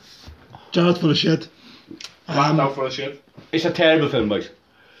 Jared full of shit. Flat out full of shit. It's a terrible film, boys.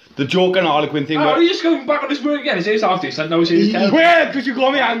 The Joker and Harlequin thing. Oh, are you just going back on this word again? It says half decent. No, it says He- terrible. Well, because you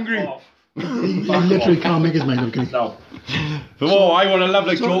got me angry. Off. He literally can't make his mind up, can he? No. Oh, I want to love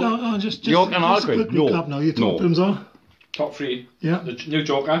like So, Joker. no, just Joker and a Harlequin. quick No. recap now. Your top No. films are? Top 3. Yeah, The new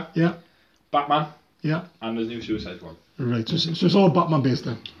Joker, yeah, Batman, yeah. and the new Suicide Squad. Right, so it's all Batman based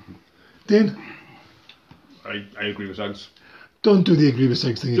then. Dan, I agree with Suggs. don't do the agree with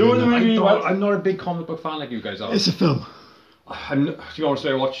sex thing Do again. the now. movie. I'm not a big comic book fan like you guys are. It's a film. To be honest,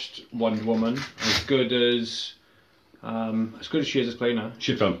 I watched Wonder Woman. As good as she is as Plana.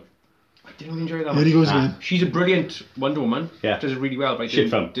 Shit film. I didn't really enjoy that There much. he goes Nah. again. She's a brilliant Wonder Woman. Yeah. Does it really well, but I Shit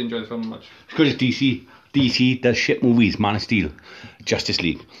film. didn't enjoy the film much. It's because it's DC. DC does shit movies. Man of Steel, Justice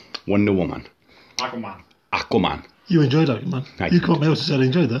League, Wonder Woman, Aquaman. Aquaman. You enjoyed that, man. I You did. caught me out and said I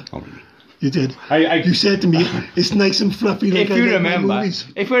enjoyed that. Oh, really? You did. I You said to me, it's nice and fluffy like if I you like my remember, movies.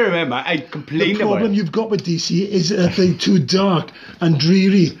 I The complained about problem it. you've got with DC is that they're too dark and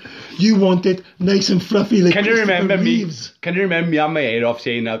dreary. You want it nice and fluffy like Can you Christopher remember me? Reeves. Can you remember me on my head off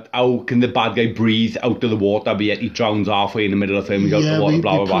saying that? How can the bad guy breathe out of the water, but yet he drowns halfway in the middle of the film? He's out Yeah, the water, we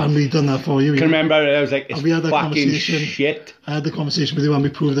blah blah blah. planned, we've done that for you. Can you remember? I was like, it's we had that fucking conversation. shit. I had the conversation with you and we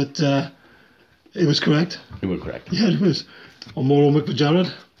proved that it was correct. You were correct. Yeah, it was. Or more homework for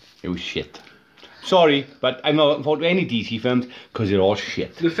Jared. It was shit. Sorry, but I'm not looking forward to any DC films because they're all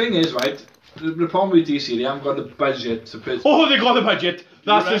shit. The thing is, right, The problem with DC, they haven't got the budget to put. Oh, they got the budget.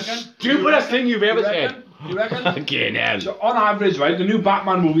 That's the reckon? stupidest thing you've ever said. You reckon? Again, hell. So on average, right, the new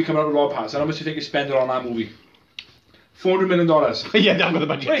Batman movie coming out with Robert Pattinson, how much do you think he spent on that movie? $400 million. Yeah, they haven't got the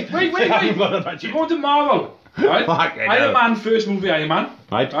budget. Wait. They haven't got the You're budget. going to Marvel, right? Fucking Iron hell. Man, first movie, Iron Man.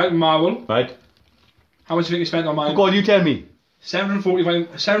 Right. Right, Marvel. Right. How much do you think he spent on mine? Go on, you tell me.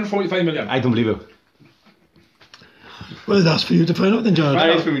 745 million. I don't believe it. Well, that's for you to find out then, Jared. That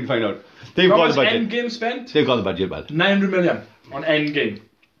is for me to find out. They've How got much the budget. Endgame spent? They've got the budget, well. 900 million on Endgame.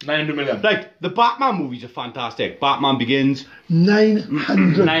 900 million. Like, the Batman movies are fantastic. Batman Begins.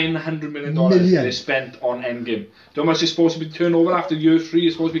 900 $900 million Million. they spent on Endgame. Do you know how much is supposed to be turnover after year 3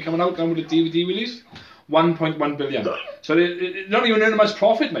 is supposed to be coming out now with the DVD release? 1.1 billion. So they're not even earning much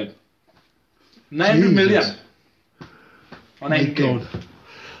profit, mate. 900 Jesus. million on My Endgame. God.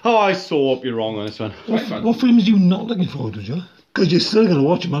 Oh, I so hope you're wrong on this one. Right, man. What films are you not looking forward to, Joe? Because you're still going to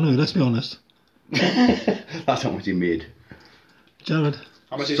watch them anyway, let's be honest. That's how much he made. Jared.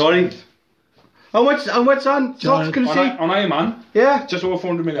 How much is Sorry? spent? How much on? Jared. Can you On, see? on Iron Man, Yeah. just over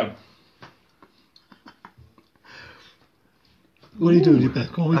 400 million. What are you doing, you bet?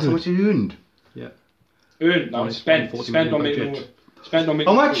 What are we That's how doing? much he earned. Earned, no, spent. 40 Spent on million making. budget. Spent on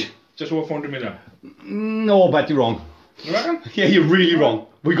making. How much? Just over 400 million. No, but you're wrong. You reckon? Yeah, you're really wrong.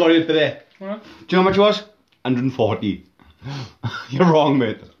 We got it for there. Alright. Do you know how much it was? 140. You're wrong,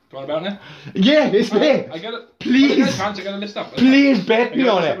 mate. Do you want about it? Yeah, it's there. I get it. Please. I get a chance, I get a list up. Please bet I me get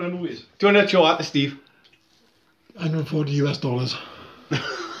a on list it. up of the movies. Do you want to show that to Steve? 140 US dollars.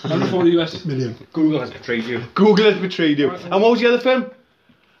 140 US. Million. Google has betrayed you. Google has betrayed you. Right. And what was the other film?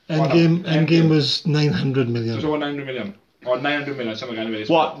 Endgame was 900 Just million. over 900 million. Or 900 million, something anyway.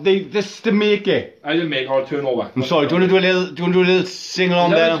 What? This to make it. I didn't make or turnover. I'm sorry. Do you want to do a little sing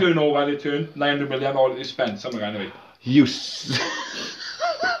along there? Turnover, they turned 900 million or they spent, something anyway. You.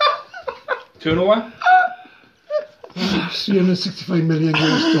 Turnover? 365 million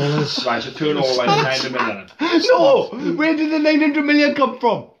US dollars. Right, so turnover by 900 million. No. Where did the 900 million come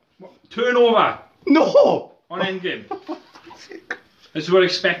from? Turnover No. on Endgame. This is what we're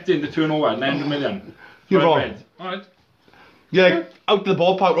expecting, the turnover, 900 million. You're wrong. Right. Alright. You're like out the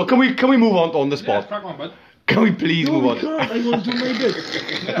ballpark. Well, can we move on the Yeah, spot? crack on, bud. Can we please No, move we on? can't. I want to do my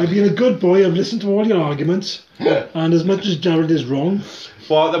bit. I've been a good boy. I've listened to all your arguments. And as much as Jared is wrong,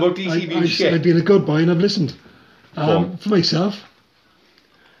 What about DC being I've shit? been a good boy and I've listened. on. For myself,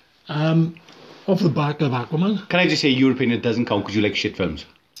 off the back of Aquaman, Can I just say your opinion doesn't count because you like shit films?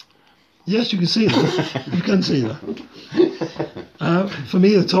 yes, you can say that. You can say that. For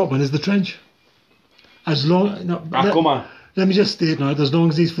me, the top one is The Trench. As long... No, Aquaman. let me just state now, as long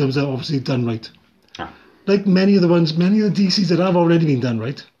as these films are obviously done right. Ah. Like many of the DCs that have already been done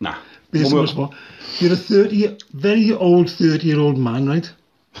right. Nah. Based on what you're a very old 30-year-old man, right?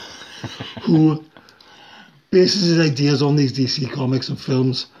 Who bases his ideas on these DC comics and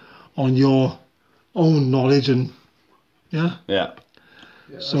films on your own knowledge and yeah. Yeah.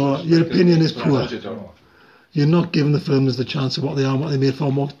 So your opinion is poor. Budget, don't know. You're not giving the films the chance of what they are, what they're made for,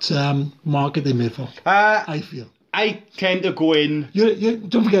 and what market they're made for. I feel. I tend to go in.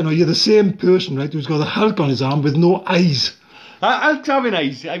 Don't forget, no, you're the same person, right? Who's got the Hulk on his arm with no eyes. Hulk's having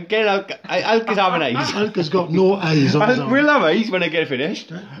eyes. I'm getting Hulk. Hulk is having eyes. Hulk has got no eyes on his Hulk arm. will have eyes when I get finished.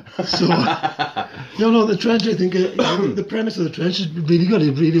 So, no, the Trench, I think, the premise of the Trench is really good.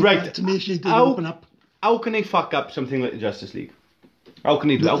 It really, Right. to me, she did How- open up. How can they fuck up something like the Justice League? How can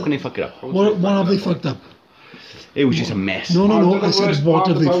they fuck it up? What have they fucked up? It was just a mess. No, The I said worst what part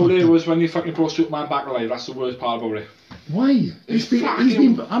have they about fucked it up? was when you fucking brought Superman back alive. That's the worst part about it. Why? He's been,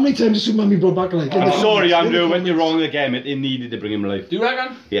 how many times has Superman been brought back alive? I'm sorry, Andrew, when you're wrong again, mate. They needed to bring him alive. Do you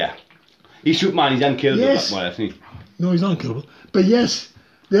reckon? Yeah. He's Superman, he's unkillable. Yes. That well, isn't he? No, he's not unkillable. But yes,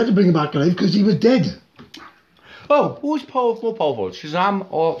 they had to bring him back alive because he was dead. Oh, who's more powerful, Shazam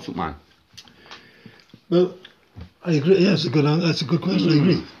or Superman? Well, I agree. Yeah, that's a good question. I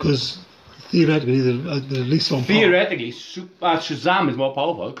agree because theoretically, they're at least on par. Theoretically, Shazam is more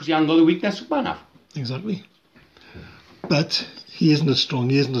powerful because he hasn't got the weakness Superman have. Exactly. But he isn't as strong.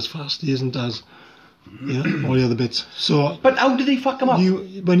 He isn't as fast. He isn't as all the other bits. So. But how do they fuck him up?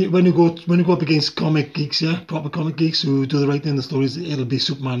 When you go up against comic geeks, proper comic geeks who do the right thing in the stories, it'll be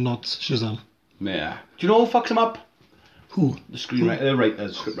Superman, not Shazam. Yeah. Do you know who fucks him up? Who? The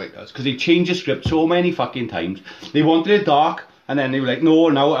screenwriters, script writers. Because they changed the script so many fucking times. They wanted it dark, and then they were like, no,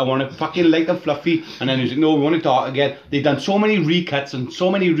 I want it fucking light and fluffy. And then he was like, no, we want it dark again. They've done so many recuts and so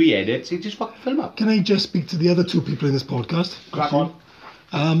many re-edits, they just fucking film up. Can I just speak to the other two people in this podcast? Crack on.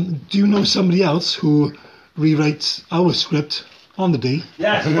 Do you know somebody else who rewrites our script on the day?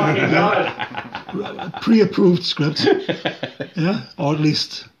 Yes, fucking God. Pre-approved script, or at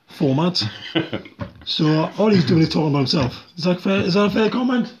least formats. So all he's doing is talking about himself. Is that fair? Is that a fair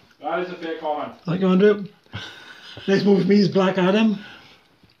comment? That is a fair comment. Thank you, Andrew. Next movie for me is Black Adam.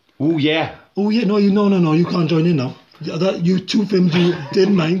 Oh yeah. Oh yeah, no, you can't join in now. You two films you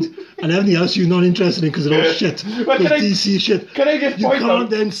didn't mind, and everything else you're not interested in because they're all shit. Well, Because DC shit. Can I just You point can't out?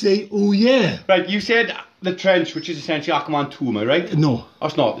 then say, oh yeah. Right, you said The Trench, which is essentially Aquaman 2, am I right? No, Oh,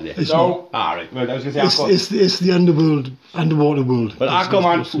 it's not, is it? it's No. not. Ah, right. Well, I was going to say It's the underwater world. But That's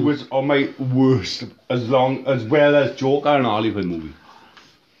Aquaman what's 2 was on my worst, as well as Joker and Harley Quinn movie.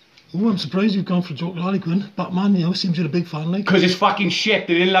 Oh, I'm surprised you've gone for Joker Harley Quinn. Batman, seems you're a big fan, like. Because it's fucking shit.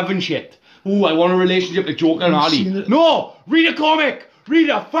 They didn't loving shit. Ooh, I want a relationship with Joker and I've seen Harley. it. No! Read a comic! Read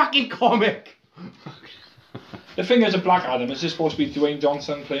a fucking comic! The thing is, a Black Adam, is this supposed to be Dwayne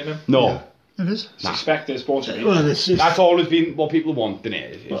Johnson playing him? No. It is. Suspect it's supposed to be. Well, it's just. That's always been what people want, isn't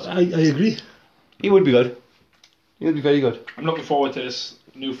it? Well, I agree. He would be good. He would be very good. I'm looking forward to this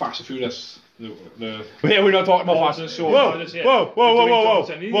new Fast and Furious. The Yeah, we're not talking about Fast fast. and Whoa, Furious. whoa, whoa, whoa, whoa,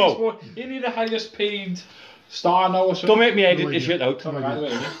 whoa, whoa. He need the highest paid star now or something. Don't make me edit No this idea. shit out. Something like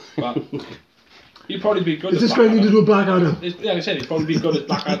that, but he'd probably be good Is as this Black going to Adam. do a Black Adam? Yeah, like I said, he'd probably be good as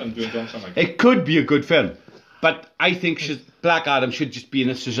Black Adam doing Johnson like that. It could be a good film. But I think Black Adam should just be in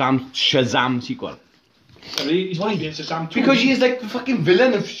a Shazam sequel. He's supposed to be in Shazam 2. Because he is like the fucking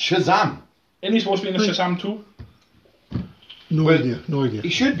villain of Shazam. Isn't he supposed to be in Shazam 2? No Well, idea. No idea. He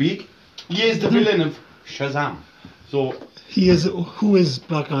should be. He is the villain of Shazam. So, He is. Who is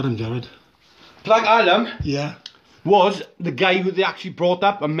Black Adam, Jared? Black Adam Yeah. was the guy who they actually brought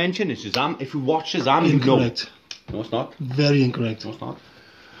up and mentioned in Shazam. If you watch Shazam, you know. Incorrect. No, it's not. Very incorrect. No, it's not.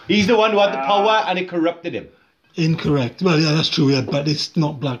 He's the one who had the power and it corrupted him. Incorrect. Well, yeah, that's true. Yeah, but it's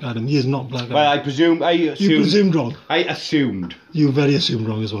not Black Adam. He is not Black Adam. Well, I assumed. You presumed wrong. I assumed. You very assumed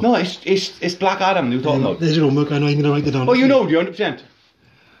wrong as well. No, it's Black Adam they were talking about. There's your homework. I know you're going to write it down. Oh, you know, 100%.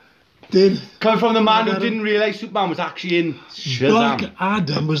 Dave, Coming from the man Black who Adam. didn't realise Superman was actually in Shazam. Black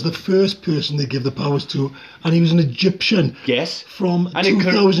Adam was the first person they gave the powers to, and he was an Egyptian Yes. from And it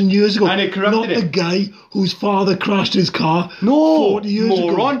 2,000 years ago. and it corrupted not the him. guy whose father crashed his car No, 40 years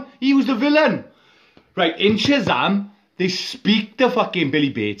moron. ago. He was the villain. Right, in Shazam, they speak to fucking Billy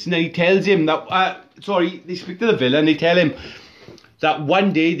Bates, and then he tells him that, they speak to the villain, they tell him that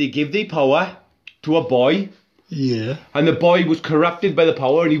one day they give the power to a boy, Yeah. and the boy was corrupted by the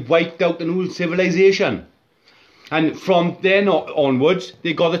power, and he wiped out the whole civilization. And from then onwards,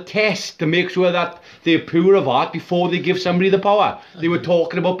 they got a test to make sure that they're pure of heart before they give somebody the power. They were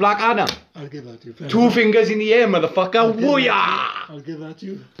talking about Black Adam. I'll give that to you. Fair 2 enough. fingers in the air, motherfucker. I'll give Whoa-ya! that to you. I'll give that to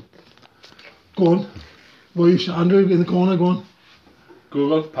you. Go on. Well, Andrew in the corner, go on.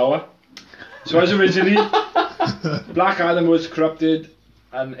 Google, power. So as originally, Black Adam was corrupted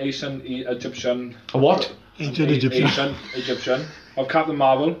an ancient Egyptian... A what? Ancient Egyptian. Egyptian of Captain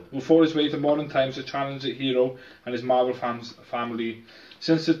Marvel, who fought his way to modern times to challenge the hero and his Marvel family.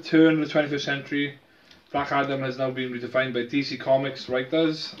 Since the turn of the 21st century, Black Adam has now been redefined by DC Comics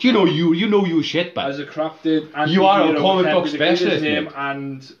writers You know you shit, but as a corrupted You are a anti-hero comic who book attempted to clear his specialist, name mate.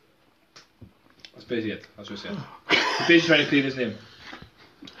 and that's basically it. That's what I said. He's basically trying to clear his name.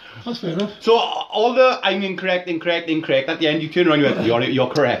 That's fair enough. So all the I'm incorrect, at the end you turn around and you went, you're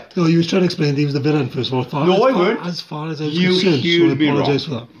correct. No, you was trying to explain that he was the villain first of all. No, I weren't. As far as I was You concerned, so I heard me apologise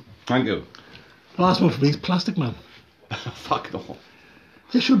wrong. for that. Thank you. Last one for me is Plastic Man. Fuck no.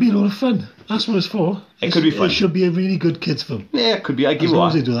 It should be a lot of fun. That's what it's for. It could be fun. It should be a really good kids film. Yeah, it could be. I give As you long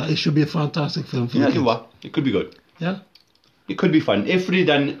as they what. do that, it should be a fantastic film for Yeah, I the give you kids. what. It could be good. Yeah. It could be fun if they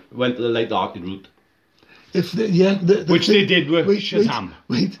then went to the light-hearted route. If the, yeah, the Which thing, they did with wait, Shazam.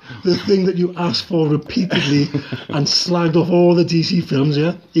 Wait, the thing that you asked for repeatedly and slagged off all the DC films,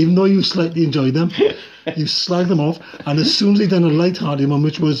 yeah, even though you slightly enjoyed them, you slagged them off. And as soon as they done a light-hearted one,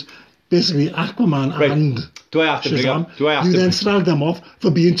 which was basically Aquaman Right. and Do I have to bring Shazam, up? Do I have you to? then slagged them off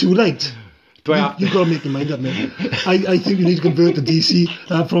for being too late. Do I have You've to? got to make your mind up, mate. I think you need to convert to DC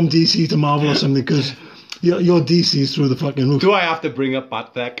from DC to Marvel or something because your DC is through the fucking roof. Do I have to bring up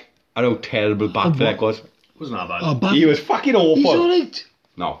Batfleck? I know how terrible Batfleck what? was. Wasn't that bad? Oh, but He was fucking he's awful. alright.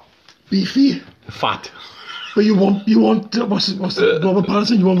 No, Beefy. fat. But you want what's Robert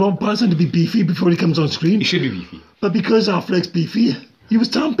Pattinson? You want Robert Pattinson to be beefy before he comes on He screen? should be beefy. But because Affleck's beefy, he was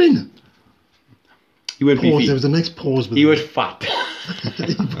tamping. He went Pause. There beefy. was a next pause. With He him. was fat.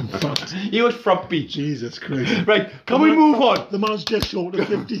 Even fat. He was frumpy. Jesus Christ. Right, can we move on? The man's just short of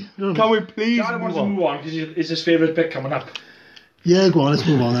 50. You know what I Can mean? we please Darren wants move to on? move on because it's his favourite bit coming up. Yeah, go on. Let's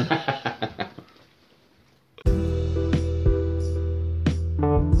move on then.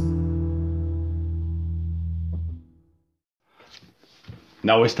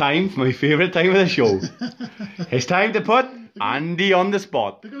 Now it's time for my favourite time of the show. It's time to put Andy on the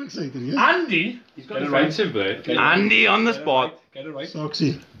spot. I got excited again. Andy. He's got defensive there. Andy on the spot. Get it right.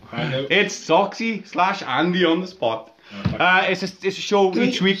 Soxy. It's Soxy / Andy on the spot. It's a show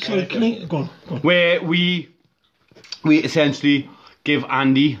each week Go on. where we essentially give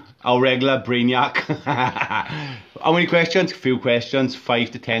Andy our regular brainiac. How many questions? Few questions,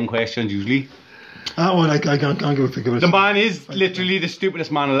 5 to 10 questions usually. I can't give a figure. The man is literally the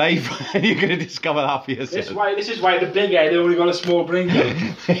stupidest man alive, and you're going to discover that for yourself. This is why the big head only got a small brain.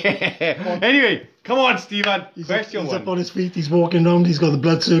 Anyway, come on, Stephen. Question He's one. up on his feet, he's walking around, he's got the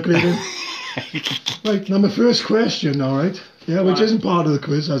blood circulating. Right, now my first question, alright? Yeah, which isn't part of the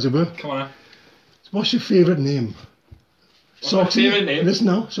quiz, as it were. Come on now. What's your favourite name? What's my favourite name? Listen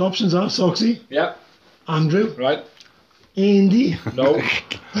now, so options are Soxy, Yeah. Andrew, Right. Andy, No.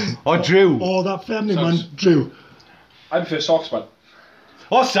 Or Drew. or that family Suggs. man, Drew. I prefer socks, man.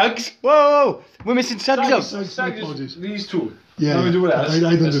 Or Suggs. Whoa, we're missing Suggs out. Suggs, Socks is apologies. these two. Yeah, Nothing to do with us. I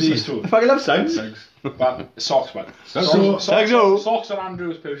don't It's do these Suggs. two. I fucking love Suggs. But socks, man. So- Socks and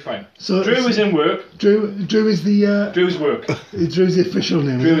Andrew is perfectly fine. So, Drew is in work. Drew is the Drew's work. Drew's the official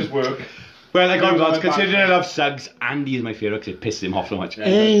name. Drew's work. Well, I got Drew's gods. my Considering I back. love Suggs, Andy is my favourite because it pisses him off so much.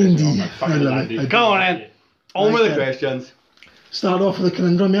 Andy. Fucking I love Andy. it. Come on then. On with the Right, questions. Start off with a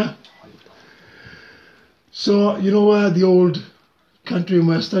conundrum, yeah? So, you know the old country and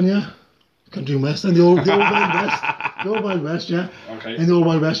western, yeah? Country and western, the old Wild West. The old Wild West, yeah? Okay. In the old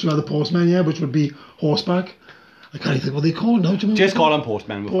Wild West, you have the postman, yeah, which would be horseback. I can't even think what they call it now. Do you remember Just what call him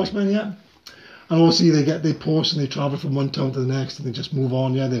Postman. we're fine. Postman, yeah. And obviously they post and they travel from one town to the next and they just move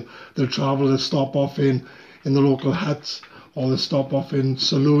on, yeah. They'll travel, they'll stop off in the local huts or they'll stop off in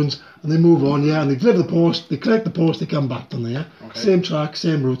saloons and they move on, yeah. And they deliver the post, they collect the post, they come back, don't they, yeah? Okay. Same track,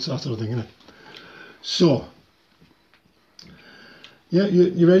 same routes, that sort of thing, innit? So, yeah,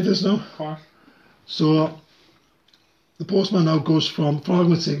 you ready for this now? Come on. So, the postman now goes from, for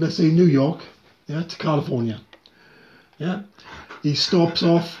argument's sake, let's say New York, yeah, to California. Yeah? He stops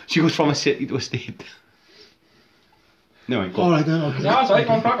off. She goes from a city to a state. No, go. Alright then, okay. Yeah, that's right.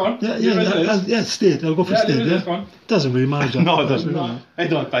 Come on, crack on. Yeah, state. I'll go for Yeah, state, leave it yeah? this one. Doesn't really matter, John. No, it doesn't. Really matter. I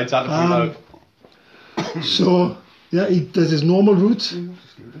don't find that to be So, yeah, he does his normal route.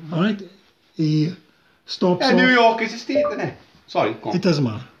 Alright? He stops off. New York is a state, isn't it? Sorry, go on. It doesn't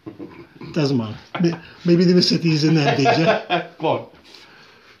matter. It doesn't matter. Maybe there were cities in them days, yeah? Go on.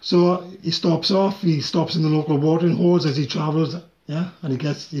 So he stops off, he stops in the local watering holes as he travels, yeah, and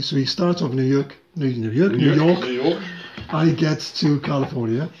he starts off New York, and he gets to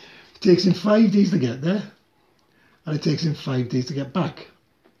California. It takes him 5 days to get there, and it takes him 5 days to get back.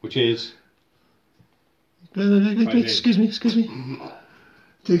 Which is? Excuse me.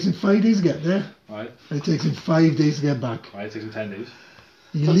 It takes him 5 days to get there, Right. and it takes him 5 days to get back. Right, it takes him 10 days.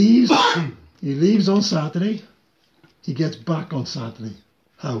 He leaves on Saturday, he gets back on Saturday.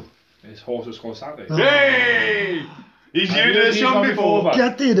 How? His horse was called Saturday. Oh. Hey! He's I used knew this these song on before. before,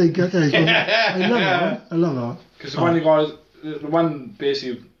 Get it. I love that. Because the one he got, the one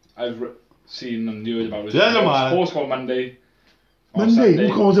basically I've seen and heard about was Doesn't matter. horse called Monday. or Monday, Sunday.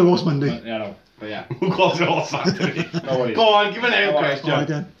 who calls it Horse Monday? Yeah, no, but yeah. Who calls it all Saturday? No worries. Go on, give an out Alright, question. Alright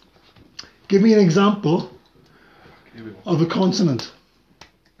then. Give me an example Here we go. of a consonant.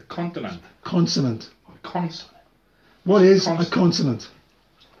 A continent. Consonant. A consonant. What is a Consonant. consonant?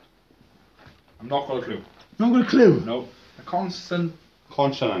 I'm not got a clue. You haven't got a clue. No. A constant.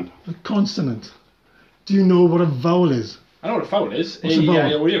 Consonant. A consonant. Do you know what a vowel is? I know what a vowel is. What's a vowel?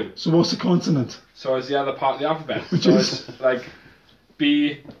 A-E-I-O-U. So what's a consonant? So it's the other part of the alphabet. Which so is? it's like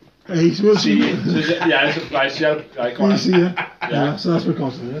B, A, so C. So it's, yeah, it's right. So yeah, right, go on. you see, yeah? Yeah. So that's what a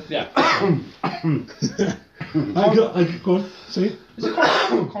consonant is. Yeah. Go on, say. Is it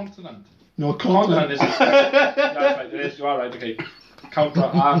called a consonant? No, Continent consonant. is it? Yeah, that's right. It is. You are right. Okay.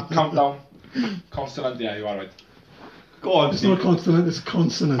 Countdown. Consonant. Yeah, you are right. Go on, It's not a Steve. consonant, it's a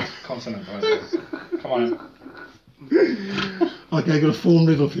consonant. Consonant. Right. Come on. Okay, I got a phone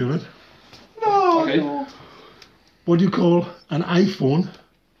riddle for you, right? No, Okay. no. What do you call an iPhone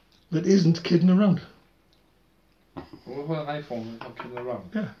that isn't kidding around? What about an iPhone? Not kidding around.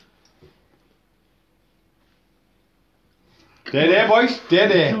 Yeah. There, boys.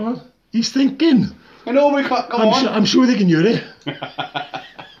 There. Come on. He's thinking. I know we can't. Go on. I'm sure they can hear it.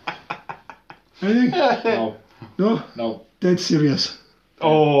 Anything? No. No? No. Dead serious.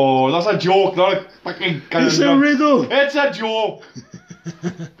 Oh, that's a joke, not a fucking It's a riddle. It's a joke.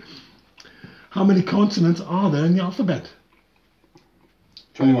 How many consonants are there in the alphabet?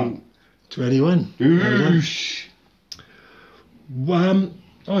 21. 21. Oosh.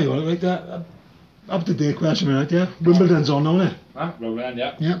 Oh, you want to like that? Up to date question, right? Yeah. Wimbledon's on, isn't it? Huh? Rolling,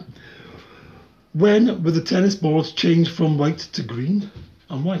 yeah. Yeah. When were the tennis balls changed from white to green,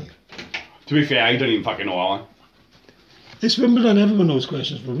 and why? To be fair, I don't even fucking know that one. It's Wimbledon. Everyone knows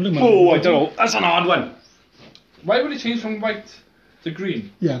questions from Wimbledon. Oh, I don't know. That's an hard one. Why would it change from white to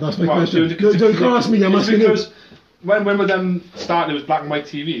green? Yeah, that's my Well, question. dude, Don't ask me. I'm it's asking you. because when Wimbledon started, it was black and white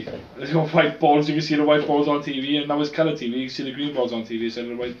TV. There's no white balls. You can see the white balls on TV, and now it's colour TV. You can see the green balls on TV instead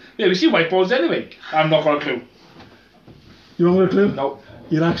of the white. Yeah, we see white balls anyway. I've not got a clue. You want a clue? No.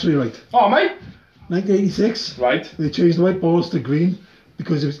 You're actually right. Oh, mate. 1986. Right. They changed the white balls to green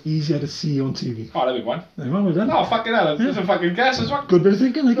because it was easier to see on TV. Oh, there we go. There you are, well done. Oh, fucking hell. That's a fucking guess as well. Good bit of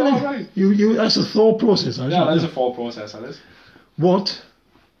thinking. Like, Oh, right. You. That's a thought process. Isn't Yeah, it? that's a full process, that is. What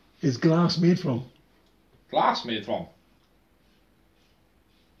is glass made from? Glass made from.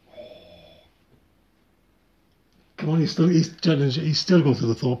 Come on, he's still going through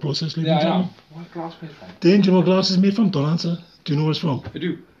the thought process. ladies Yeah, and I am. gentlemen. What glass made from? Dane, do you know what glass is made from? Don't answer. Do you know what it's from? I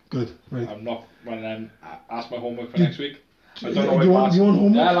do. Good, right. I'm not when I ask my homework for next week. I don't know Do what you glass. want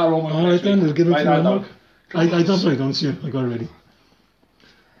homework? Yeah, I'll have homework for All right next then, week. we'll give it Write to that you down. homework. I don't write down, see, I got it ready.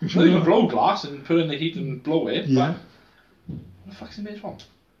 You sure? Well, you can blow glass and put it in the heat and blow it. Yeah. But what the fuck is it made from?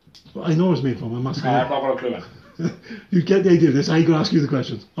 Well, I know what it's made from, I'm asking I've not got a clue. you. You get the idea of this, I got to ask you the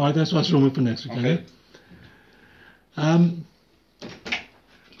questions. Alright, that's what's homework for next week, Okay.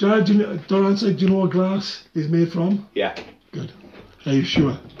 Jared, don't answer, do you know what glass is made from? Yeah. Good. Are you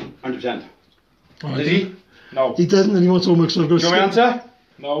sure? 100%. All right, Does he? No. He doesn't and he wants homework, so I've got Do to you want me to answer?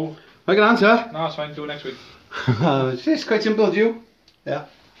 No. I can answer. No, it's fine. Do it next week. It's quite simple, do you? Yeah.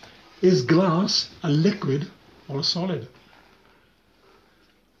 Is glass a liquid or a solid?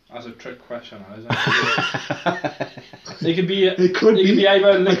 That's a trick question, isn't it? It could be. It could It be. could be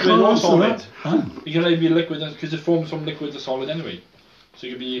either I liquid can't or answer solid. that. Huh? It can either be liquid because it forms from liquid to solid anyway. So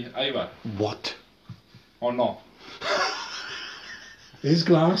it could be either What? or not. Is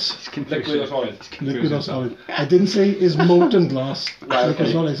glass Liquid or solid. liquid or solid? I didn't say is molten glass Right, liquid or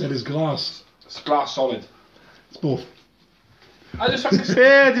okay. solid, I said is glass. It's glass solid. It's both. I just fucking said.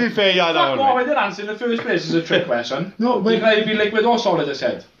 Yeah, to be fair, yeah, that Fuck one. off, I Right. did answer in the first place. It's a trick question. No, It when, can either be liquid or solid, I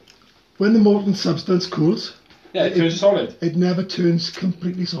said. when the molten substance cools, Yeah, it turns solid. it never turns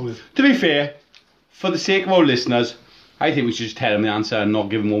completely solid. To be fair, for the sake of our listeners, I think we should just tell them the answer and not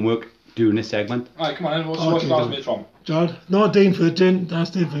give them homework during this segment. Alright, come on then. What's Okay, glass done. made from? Jared? No, Dane first. Dane, that's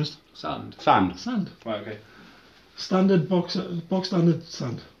Dane first. Sand. Sand. Sand. Right, okay. Standard box standard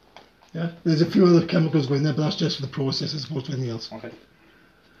sand. Yeah? There's a few other chemicals going there, but that's just for the process as opposed to anything else. Okay.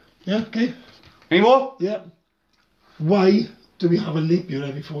 Yeah, okay. Any more? Yeah. Why do we have a leap year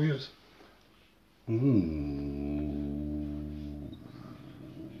every 4 years?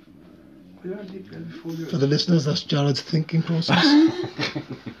 For the listeners, that's Jared's thinking process.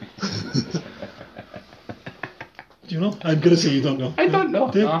 Do you know? I'm going to say you don't know. I don't know.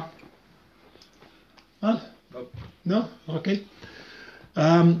 Dave? Nah. Huh? Nope. No? Okay.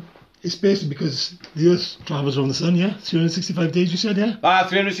 It's basically because the Earth travels around the Sun, yeah? 365 days, you said, yeah?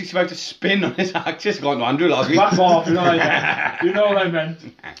 365 to spin on his axis. Got to Andrew last week. Fuck off, you know what I meant. You know what I meant.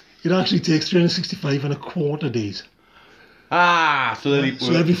 It actually takes 365 and a quarter days. So the leap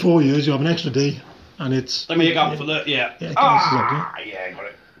So every 4 years you have an extra day, and it's... Let me make up for the, yeah. Yeah, it cancels out, Yeah, I got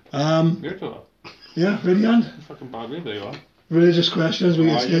it. You're to yeah, ready, Anne? fucking bad read, there you are. Religious questions. Oh,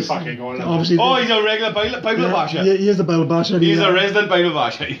 you're fucking going on. Obviously, Oh, he's a regular Bible basher. yeah, he is the Bible basher. He's a resident Bible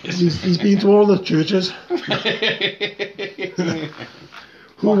basher. He's been to all the churches.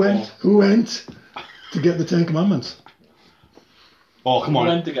 Who went to get the Ten Commandments? Oh, come on.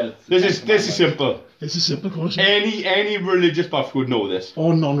 Went to get This is simple. It's a simple question. Any religious buff would know this.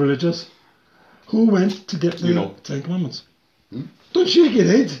 Or non-religious. Who went to get the You know. Ten Commandments? Don't shake your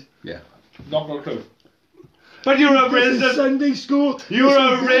head. Yeah. Not got a clue. But you're a This is resident. Sunday school. You're This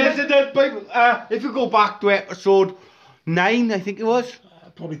a is- resident Bible. If you go back to episode 9, I think it was.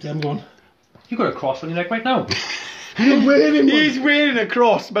 Probably 10 gone. You got a cross on your neck right now. You're wearing one. He's wearing a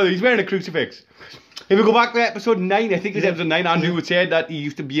cross, by the way. He's wearing a crucifix. If you go back to episode 9, I think it's episode 9, Andrew would said that he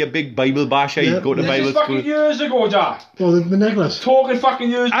used to be a big Bible basher. Yeah. He'd go to This Bible is fucking school. years ago, Jack. Oh, the necklace. Talking fucking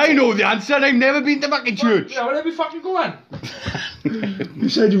years. I know the answer. I've never been to fucking church. Yeah, where did we fucking go in? You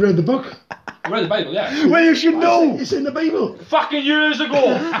said you read the book. I read the Bible, yeah. Well, you should know. It's in the Bible. Fucking years ago.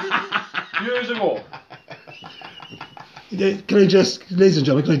 Years ago. Yeah, can I just, ladies and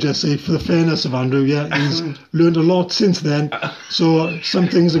gentlemen, can I just say, for the fairness of Andrew, yeah, he's learned a lot since then, so some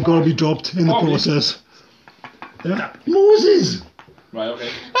things have got to be dropped in the Probably. process. Yeah. Moses! Right, okay.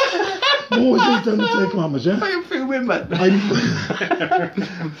 Moses done the Ten Commandments, yeah? I'm fuming, man.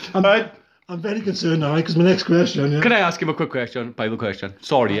 I'm very concerned now, because my next question, yeah? Can I ask him a quick question? Bible question.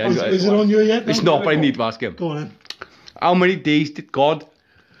 Sorry. Is it on you yet? It's not, but I need to ask him. Go on then. How many days did God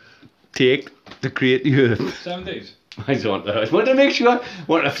take to create the earth? 7 days. I don't know. I just wanted to make sure.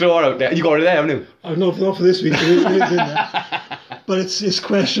 Want to throw it out there. You got it there, haven't you? Not for this week, but it is in there. But it's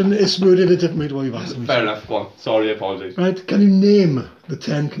question, it's worded a different way to what you've asked me. Fair enough. Go on. Sorry, I apologise. Right, can you name the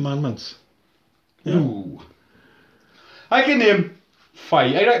 10 commandments? Yeah. Ooh. I can name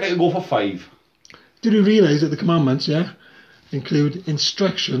 5. I reckon I can go for 5. Did you realise that the commandments, include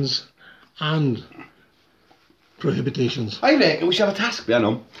instructions and prohibitions? I reckon we should have a task there,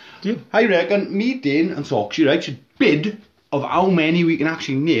 no? Do you? I reckon me, Dane and Soxy, right, should bid of how many we can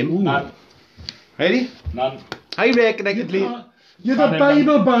actually name. None. Ready? None. I reckon I could leave. You're the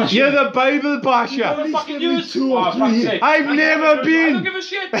Bible basher. You're the Bible basher. What fucking years? 2 or 3. fuck's sake. I've never I don't been. give a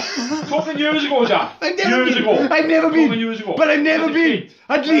shit. Talking years ago, Jack. I've never Years been. ago. I've never Talking been. years ago. But I've never When I was a been. kid.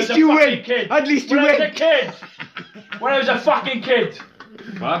 At When least I was a you fucking win. kid. At least you When I was a win. kid. When I was a fucking kid.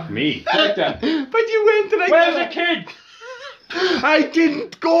 Fuck me. Like that. But you went and When I was a kid. I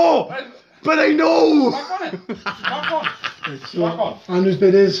didn't go. But I know. Back on it. Back on. So, Back on. Andrew's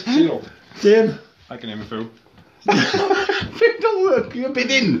bid is 0. Dane. I can name a few. It don't work. You're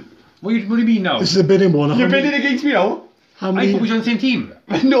bidding. What do you mean now? This is a bidding one. You're bidding against me now. How I many? thought we were on the same team.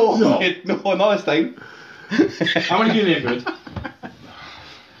 No, not this time. How many do you name, good?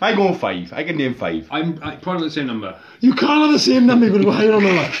 I go 5. I can name 5. I'm probably the same number. You can't have the same number. You're going to go higher on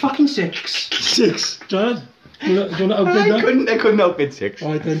the left. Fucking 6. 6. Jared, do you want to outbid that? I couldn't outbid 6.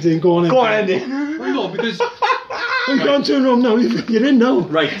 Alright then, Dane, go on in. Go on, Andy. Well, no, because You can't turn around now. You're in now.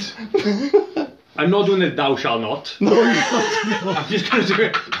 right. I'm not doing the thou shall not. No, you can't. I'm just gonna do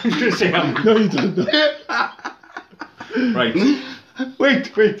it. I'm just gonna say I'm No, you don't. No. right.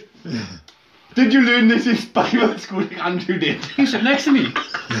 Wait. Did you learn this in Bible school like Andrew did? You sit next to me.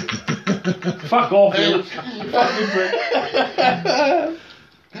 Fuck off, you fucking prick.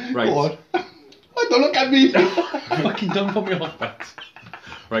 Right. Go on. Oh, don't look at me. Fucking don't put me off that.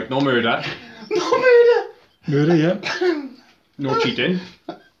 Right. No murder. No murder. Murder, yeah. No cheating.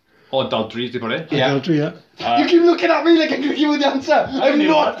 Or adultery, as they put it. Yeah. Adultery, yeah. You keep looking at me like I can give you the answer. I'm name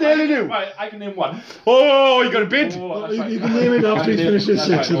not one. telling you. Right, I can name 1. Oh, you got a bid. Oh, that's You fine. can name it after he finishes That's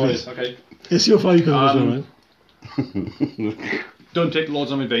 6 fine, no of worries, this. okay. It's your 5 colours, right? Don't take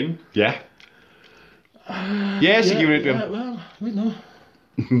Lords on my vein. Yeah. Yes, you give it to him. Well, wait, no.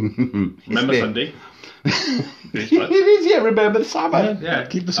 Remember there. Sunday. It is, yeah, remember the Sabbath. Yeah.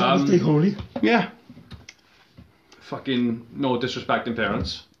 Keep the Sabbath day holy. Yeah. Fucking no disrespecting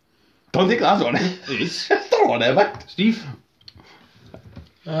parents. Don't think that's on it. It is. Throw on it, but. Steve.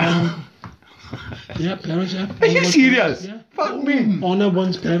 Yeah, parents, yeah. Are you serious? Yeah. Fuck me. Honour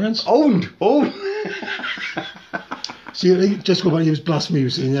one's parents. Owned. See, just go back, he was blasphemy, he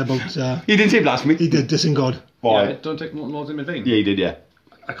was saying about, He didn't say blasphemy. he did dissing God. Oh, Yeah, don't take Lords on my vein. yeah, he did, yeah.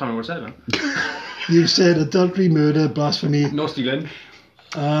 I can't remember what I said now. You said adultery, murder, blasphemy, No stealing.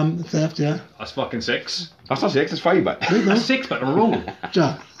 theft, yeah. That's fucking 6. That's not 6, it's 5, but. Wait, no. That's 6, but I'm wrong.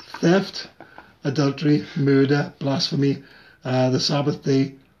 Ja, theft, adultery, murder, blasphemy, the Sabbath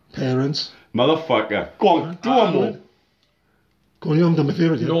day, parents. Motherfucker. Go on, do one more. Go on, you haven't done my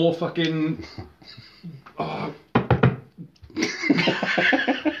favourite yet. No fucking. Oh.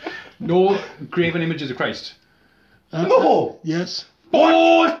 No graven images of Christ. No. Yes.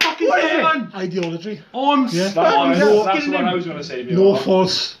 Oh, it's fucking What is it? man. Idolatry. Oh, I'm Yeah. That's what I No. was going to say. No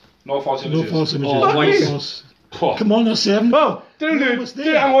false, No false no images. false images. Oh, wait. False. Oh, Come on, now 7. Oh, didn't You do almost it.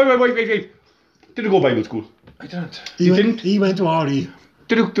 there. Wait. Didn't go Bible school. I don't. He went, didn't? He went to RE.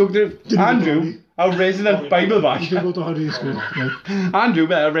 Did Andrew, our resident Bible He basher. didn't go to RE school. Right. Andrew,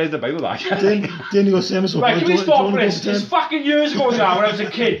 our resident Bible basher. Then you got 7 so far. Right, can we stop this? It's fucking years ago now when I was a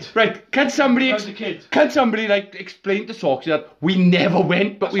kid. Right, can somebody When I was a kid. like explain to Soxy that we never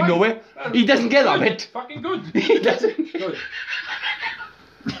went, but That's we fine. know it? He doesn't get that Good. bit. Fucking good. He doesn't. Good.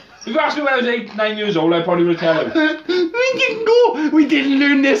 If you asked me when I was 8, 9 years old, I probably would tell him. We didn't go. We didn't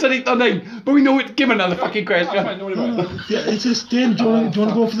learn this at 8 or 9, but we know it. Give him another fucking That's question. fine, don't worry about it. Yeah, it's just, Dan, do you want to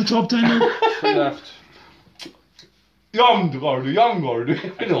go for the top 10 now? Three left. Young Gordy.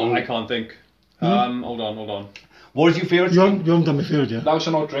 I can't think. Hold on. What is your favourite? You haven't done my favourite yet. Thou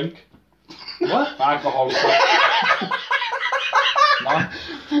shalt not drink. What? Alcohol stuff. No.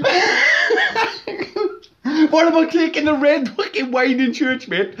 What about taking the red fucking wine in church,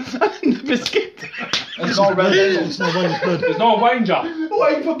 mate? And the biscuit. It's not red. It's not wine, it's blood. It's not wine, Jack.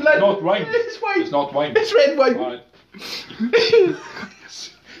 Wine for blood. It's not wine. It's wine. It's not wine. It's red wine. Alright.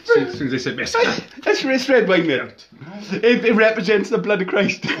 As soon as they said biscuit. It's red wine, mate. It represents the blood of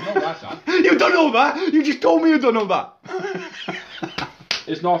Christ. No, that's that. You don't know that. You just told me you don't know that.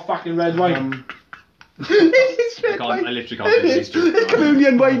 It's not fucking red wine. It's red I wine. literally can't think of these two. It's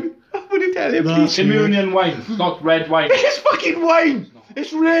communion wine. What would you tell him, No. please? Communion wine, not red wine. It's fucking wine.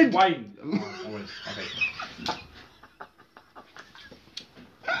 It's red. Wine. Oh, orange. Okay.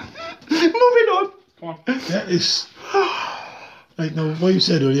 Moving on. Come on. Yeah, it's like now what you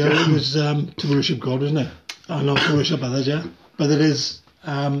said earlier. It was to worship God, wasn't it? And not to worship others, yeah. But it is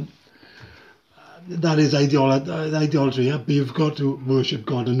that is idolatry, yeah. But you've got to worship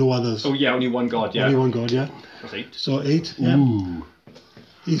God and no others. Oh yeah, only one God, yeah. Only one God, yeah. That's 8. So 8, yeah. Ooh.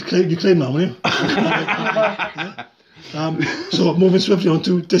 You claim that, won't you? Yeah. So moving swiftly on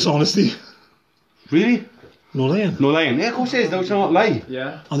to dishonesty. Really? No lying. No lying. Yeah, of course it is. Thou shalt not lie.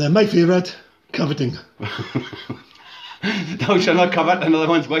 Yeah. And then my favourite, coveting. Thou shalt not covet another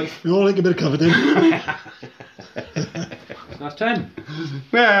one's wife. We all like a bit of coveting. That's 10.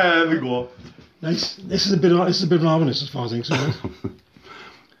 Yeah, there we go. Nice. This is a bit marvellous as far as I'm concerned.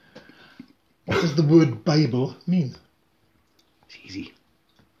 What does the word Bible mean? It's easy.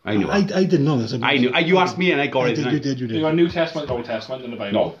 I knew I it. didn't know this. I knew. You asked me and I got it, You didn't I? did. You got New Testament, Old Testament, and the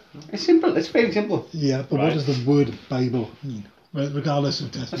Bible. No. It's simple. It's very simple. Yeah, but Right. what does the word Bible mean? Well, regardless of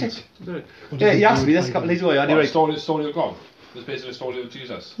testaments. That's What does Yeah, the you asked word me this a Bible couple of days mean? ago. I What, did right. story of God. It's basically the story of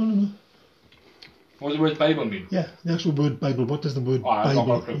Jesus. I don't know. What does the word Bible mean? Yeah, the actual word Bible. What does the word I've not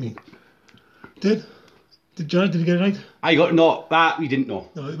got a Bible clue. mean? Did Jared, did you get it right? I got no. That we didn't know.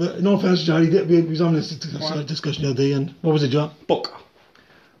 No, but no offense, Jared. We was having this discussion the other day, and what was it, Jared? Book.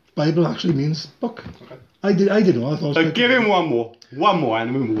 Bible actually means book. Okay. I did know. I thought. So give him one more,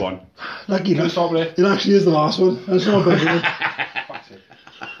 and we move on. Lucky enough, Stop it. it actually is the last one. It's not a Bible. Fuck's sake.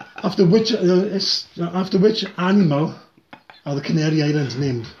 After which animal are the Canary Islands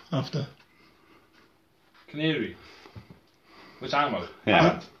named after? Canary. Which animal?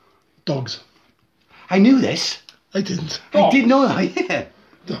 Yeah. Dogs. I knew this. I didn't. I did know that. Yeah.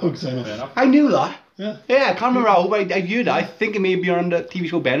 Dogs, I Fair know. enough. I knew that. Yeah. Yeah, I can't remember how, but I heard that. I think it may be on the TV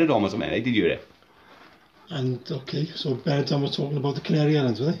show Benidorm or something. I did hear it. And okay, so Benetton was talking about the Canary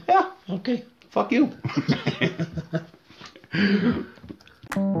Islands, were they? Yeah. Okay. Fuck you.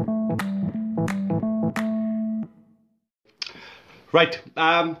 Right,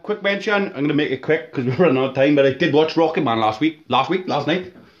 quick mention. I'm going to make it quick because we're running out of time, but I did watch Rocketman last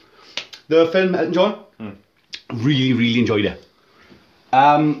night. The film, Elton John. Really, really enjoyed it.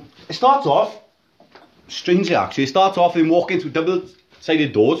 It starts off, strangely actually, him walking through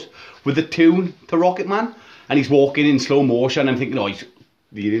double-sided doors with a tune to Rocketman, and he's walking in slow motion. I'm thinking, oh, he's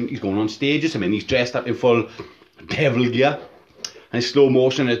going on stage or something. He's dressed up in full devil gear, and it's slow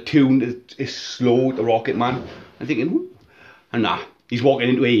motion, and the tune is slow to Rocketman. I'm thinking, ooh. And nah, he's walking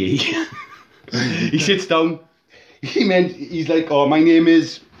into AE. He sits down. He's like, oh, my name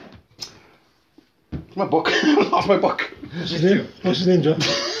is... My book. I lost my book. What's his name, John?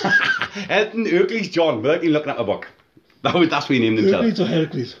 Elton Hercules John, without even looking at my book. That's what he named himself. Hercules or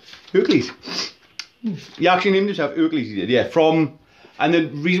Hercules? Hercules. He actually named himself Hercules, he did, yeah. And the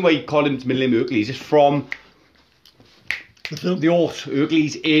reason why he called his middle name Hercules is from The film? the horse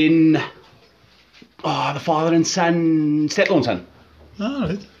Hercules in The Father and Son, Steptoe Son. Ah,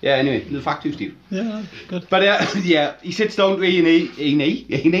 right. Yeah, anyway, little fact too, Steve. Yeah, good. But yeah, he sits down to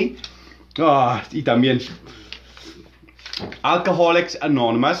A&E. Oh, he done me in. Alcoholics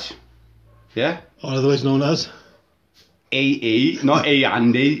Anonymous. Yeah. Or otherwise known as? AA, not A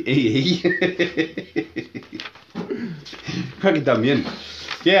and A, Fucking done me in.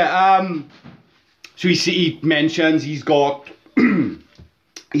 Yeah, so he mentions he's got,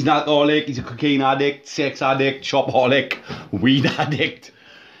 he's an alcoholic, he's a cocaine addict, sex addict, shopaholic, weed addict,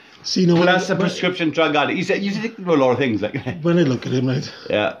 See, no, plus a prescription drug addict. He's addicted to a lot of things, like. when I look at him, right,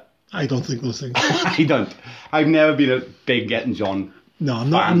 Yeah. I don't think those things. I don't. I've never been a big Elton John. No, I'm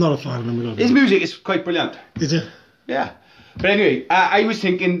not a fan of him. His music is quite brilliant. Is it? Yeah. But anyway, I was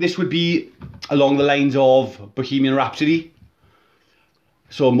thinking this would be along the lines of Bohemian Rhapsody.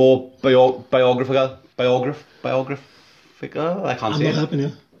 So more biographical. I can't I'm say not it. helping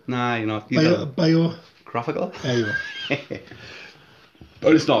you. Nah, you're not. Graphical. There you go.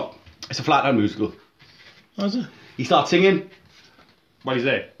 But it's not. It's a flat-out musical. Was it? He starts singing. While he's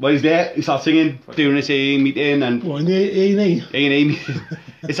there. While he's there, he starts singing during his AA meeting and What, in the A&E? A&A meeting.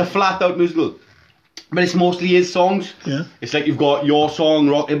 It's a flat-out musical. But it's mostly his songs. Yeah. It's like you've got your song,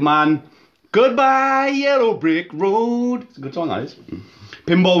 Rocketman, Goodbye Yellow Brick Road. It's a good song, that is.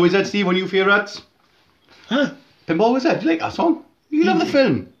 Pinball Wizard, Steve, one of your favourites? Huh? Pinball Wizard, do you like that song? You love the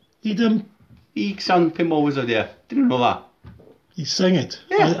film. He Sang Pinball Wizard, yeah. Didn't know that. sang it.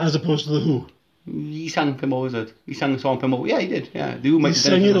 Yeah. As opposed to the Who. He sang Pinball Wizard. He sang the song Pinball. Yeah, he did. Yeah. He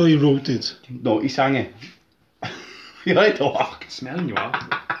sang it or he wrote it? No, he sang it. You like to walk. Smelling you are.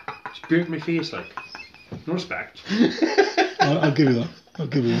 Just burnt my face like. No respect. I'll give you that. I'll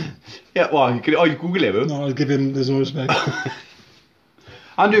give you that. Yeah, well, you Google it, bro. No, I'll give him, there's no respect.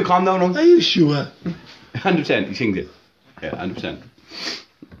 Andrew, calm down now. Are you sure? 100%, he sings it. Yeah, 100%.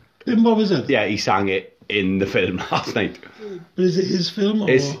 Then what was it? Yeah, he sang it in the film last night. But is it his film? Or?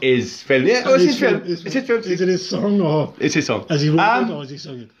 It's his film. Yeah, it's his film. It's his film. Is it his song or? It's his song. Has he wrote it or has he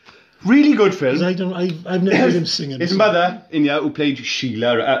sung it? Really good 'Cause film. I've never heard him singing. His mother, in here, who played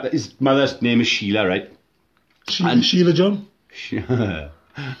Sheila, his mother's name is Sheila, right? Sheila John?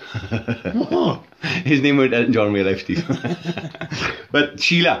 What? His name was Elton John in real life, Steve. But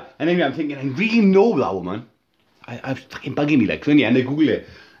Sheila. And anyway, I'm thinking, I really know that woman. I was fucking bugging me, like, so in the end, I Googled it.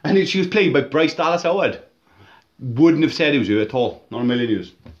 And she was played by Bryce Dallas Howard. Wouldn't have said it was her at all. Not a million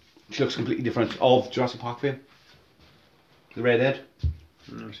years. She looks completely different. Of Jurassic Park fame. The redhead.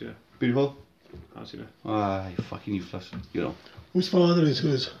 I've seen it. Beautiful. I've seen it. Ah, you fucking useless. You know. Whose father is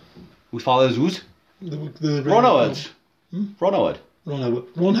whose? Whose father is whose? The Ron Howard's. Ron Howard. Ron Howard.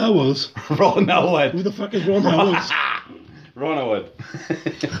 Ron Howard's? Ron Howard. Who the fuck is Ron Howard's? Ron Howard.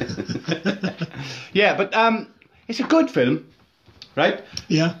 Yeah, but it's a good film, right?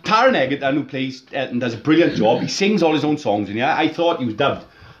 Yeah. Taron Egerton, who plays Elton, does a brilliant job. He sings all his own songs in here. I thought he was dubbed.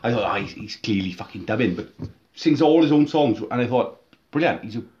 I thought, he's clearly fucking dubbing, but sings all his own songs. And I thought, brilliant,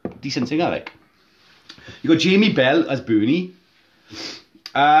 he's a decent singer, like. You got Jamie Bell as Bernie.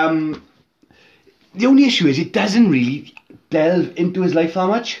 The only issue is it doesn't really delve into his life that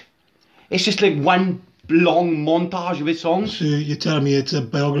much. It's just like one long montage of his songs. So you're telling me it's a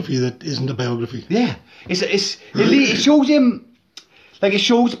biography that isn't a biography? Yeah, it shows him, like, it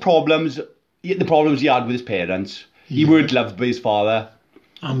shows the problems he had with his parents. He weren't loved by his father.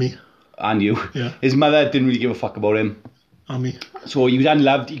 And me. And you. Yeah. His mother didn't really give a fuck about him. And me. So he was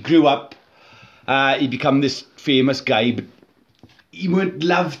unloved. He grew up. He became this famous guy, but he weren't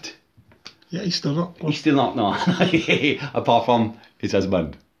loved. Yeah, he's still not. He's still not, no. Apart from his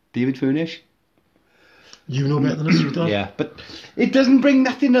husband, David Furnish. You know better than us, you don't. Yeah, but it doesn't bring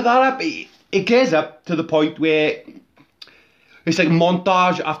nothing of that up. It gets up to the point where it's like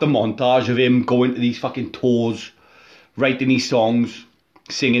montage after montage of him going to these fucking tours, writing these songs,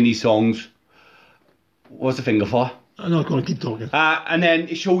 singing these songs. What's the finger for? I'm not going to keep talking. And then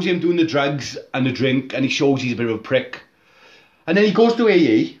it shows him doing the drugs and the drink, and he shows he's a bit of a prick. And then he goes to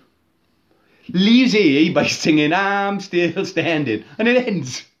AA, leaves AA by singing, I'm still standing. And it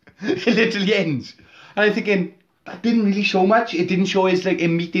ends. It literally ends. And I'm thinking, that didn't really show much. It didn't show his, like,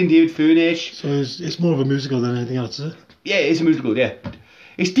 him meeting David Furnish. So it's more of a musical than anything else, is it? Yeah, it's a musical, yeah.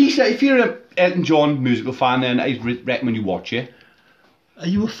 It's decent. If you're an Elton John musical fan, then I recommend you watch it. Are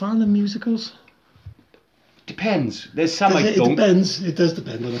you a fan of musicals? Depends. There's some I It don't. depends. It does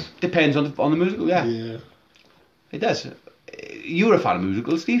depend on it. Depends on the musical, yeah. Yeah. It does. You're a fan of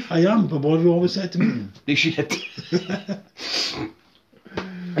musicals, Steve? I am, but what have you always said to me? They should.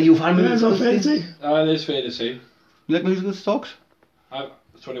 Are you a fan of That's not musicals, fair to Steve? say. It is fair to say. You like musical talks?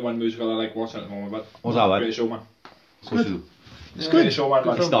 It's only one musical I like watching at the moment, but What's that, Great Showman. Of course you do. It's Great good. Showman,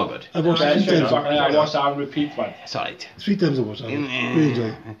 man. It's not good. I watched Yeah, it 3 times. I watched that on repeat, man. It's alright. 3 times I watched it. Really enjoy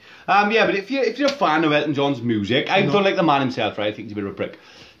it. Yeah, but if you're a fan of Elton John's music, I don't like the man himself, right? I think he's a bit of a prick.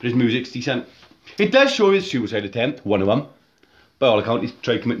 But his music's decent. It does show his suicide attempt, one of them. By all accounts, he's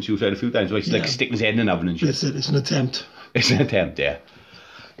tried committing suicide a few times, so he's like Yeah. sticking his head in an oven and shit. It's an attempt. It's an attempt, yeah.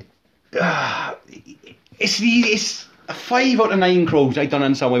 It's a 5 out of 9 crows. I don't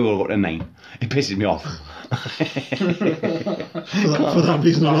understand why we all got a 9. It pisses me off. For that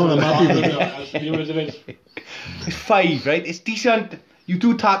reason alone, I'm happy with it. As new as it is. It's 5, right? It's decent. You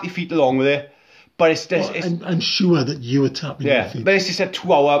do tap your feet along with it, but it's just, Well, I'm sure that you were tapping your yeah. feet. But it's just a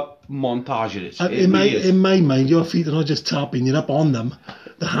 2-hour montage of it. In my mind, your feet are not just tapping, you're up on them.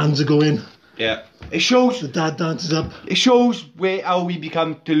 The hands are going. Yeah. It shows. The dad dances up. It shows how he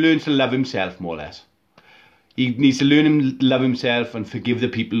learns to love himself, more or less. He needs to learn to love himself and forgive the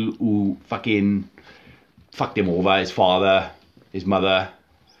people who fucking fucked him over. His father, his mother.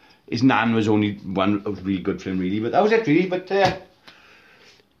 His nan was only one really good film, really. But that was it, really. But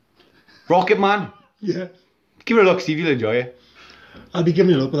Rocketman, Yeah. give it a look, Steve. You'll enjoy it. I'll be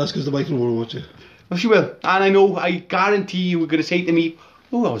giving it up, but that's because the wife will want to watch it. Well, she will. And I guarantee you were going to say to me,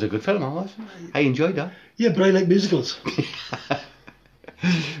 oh, that was a good film, that was. I enjoyed that. Yeah, but I like musicals.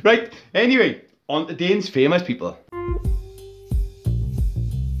 Right, anyway, on to Dane's famous people.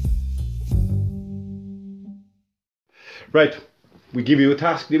 Right, we gave you a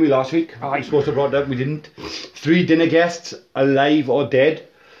task, didn't we, last week? I was supposed to have brought that, we didn't. 3 dinner guests, alive or dead.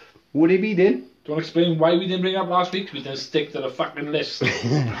 Who would they be, Dane? Do you want to explain why we didn't bring it up last week? We didn't stick to the fucking list.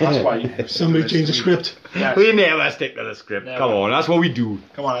 That's why. Somebody changed the script. Yes. We never stick to the script. Never. Come on, that's what we do.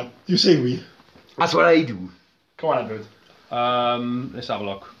 Come on, Ed. You say we. That's what I do. Come on, Edward. Let's have a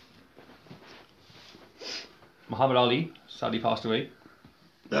look. Muhammad Ali sadly passed away.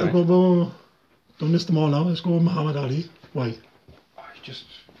 Well, don't list them all now. Let's go with Muhammad Ali. Why? I just,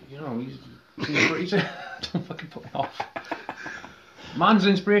 he's don't fucking put me off. Man's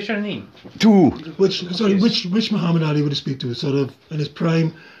an inspiration, isn't he? Two. Which Muhammad Ali would you speak to? Sort of in his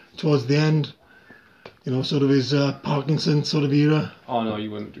prime, towards the end, sort of his Parkinson sort of era. Oh no,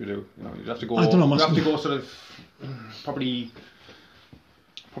 you wouldn't. You'd have to go. I don't know. You have to go sort of probably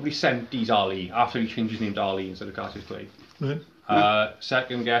 70s Ali after he changed his name to Ali instead of Cassius Clay. Right.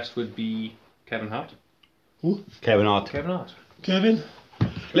 Second guest would be Kevin Hart. Who? Kevin Hart. Kevin.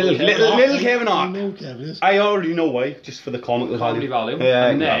 Little Kevin I Hart. know Kevin is. I already know why, just for the comical Comedy value. Yeah,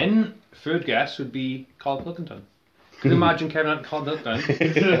 And then third guest would be Carl Pilkington. Can you imagine Kevin Hart and Carl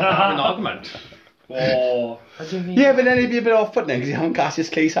Pilkington having an argument? Oh, Yeah, but then he'd be a bit off putting because you haven't Cassius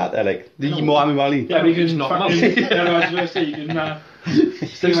Clay sat there like the Muhammad Ali. Yeah, because knock him fucking, out. I was going to say, you can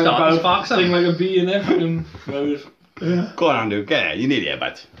Sting sting like a bee in there. Fucking, Yeah. Go on, Andrew. Get it. You need it,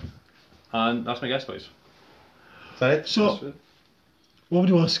 but. And that's my guess, boys. Is that it? So, what would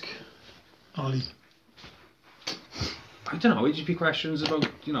you ask Ali? I don't know. It'd just be questions about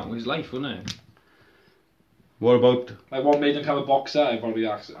his life, wouldn't it? What about? like what made him become a boxer, I'd probably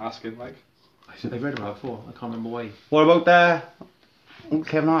ask him, like. I've read about it before. I can't remember why. What about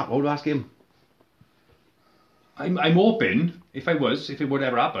Kevin Hart? What would I ask him? I'm hoping if it would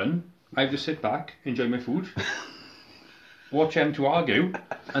ever happen, I'd just sit back, enjoy my food, watch them two argue,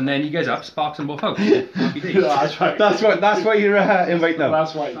 and then he gets up, sparks them both out. Happy days. That's right. That's what you're inviting them.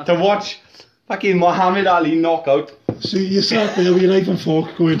 That's right. To watch fucking Muhammad Ali knock out. So you sat there with your knife and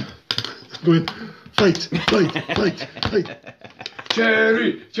fork going, fight.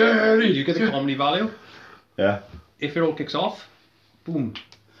 Jerry! You get the comedy value. Yeah. If it all kicks off, boom,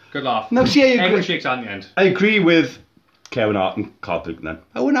 good laugh. No, see, I Everyone agree. shakes hand in the end. I agree with Kevin Hart and Carl Pilkington.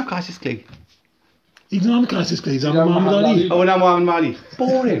 I wouldn't have Cassius Clay. He didn't have Cassius Clay, he's Muhammad Muhammad Ali. I wouldn't have Muhammad Ali.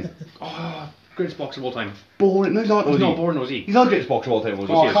 Boring. Greatest boxer of all time. Boring. No, he's not. He's Was not he? boring, was he? He's not the greatest boxer of all time. Was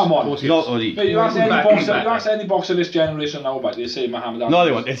he? Oh, come on. He's not. Was he? But you ask any Back. boxer this generation now, but they say Muhammad Ali. No,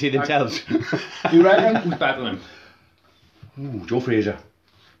 they won't. They say themselves. You reckon? Who's better than him? Ooh, Joe Frazier.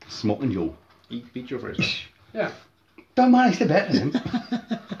 Smoking Joe. He beat Joe Frazier. Yeah. Don't man, he's still better than him.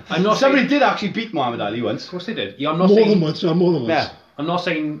 I'm not Somebody saying, did actually beat Muhammad Ali once. of course they did. Yeah, I'm not More saying. than once. Yeah. I'm not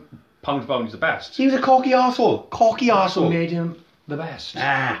saying pound for pound is the best. He was a cocky arsehole. Cocky That's what arsehole. made him the best.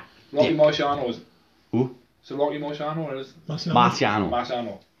 Ah. Rocky Marciano is. Who? So Rocky Marciano or is Marciano.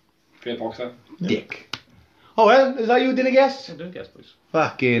 Marciano? Great boxer. Dick. Oh well, is that you didn't guess? I don't guess, boys.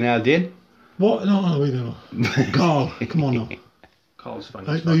 Fucking hell, Dean. What? No, wait, no. Carl, come on now. Carl's funny.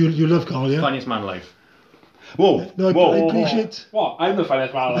 Right, no, you love Carl, yeah? Funniest man alive. Whoa. No, I Whoa. appreciate. What? I'm the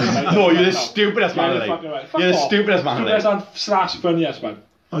funniest man alive. No, you're the stupidest man You're alive. fucking right. Fuck You're the off. stupidest man Stupidest alive. and slash funniest man.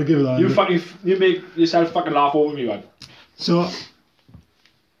 I'll give it that. You make yourself fucking laugh over me, man. So,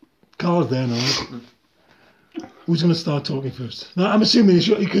 Carl's there now. Who's going to start talking first? Now, I'm assuming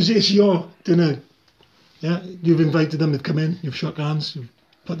because it's your dinner. Yeah, you've invited them to come in. You've shook hands. You've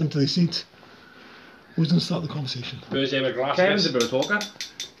put them to their seats. Who's going to start the conversation? Thursday with glass. Kevin's a bit of a talker.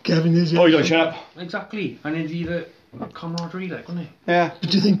 Kevin is. Yeah. Oh, you don't shut up. Exactly. And it's either camaraderie, like, wouldn't it? Yeah. But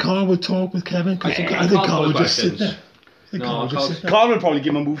do you think Carl would talk with Kevin? 'Cause think I think Carl Carl would would just sit questions. there. I think No, Carl would just Carl's- sit there. Carl would probably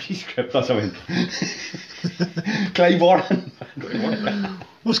give him a movie script or something. Clay Warren.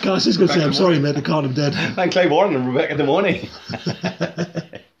 What's Cassius going to say? I'm sorry, mate. I can't. I'm dead. And Clay Warren and Rebecca De Mornay.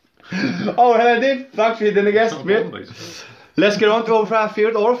 Oh, hello, Dean. Thanks for your dinner guest, Not a mate. problem, boys. Let's get on to our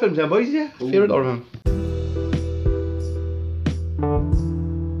favourite horror films then, boys, yeah? Favourite horror film.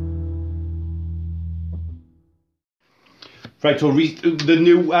 Right, so the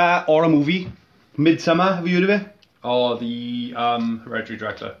new horror movie, Midsummer, have you heard of it? Oh, the Hereditary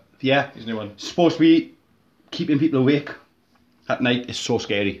director. Yeah. His new one. Supposed to be keeping people awake at night. It's so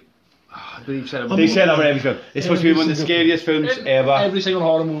scary. I believe said They said that with every film. It's supposed to be one of the scariest films ever. Every single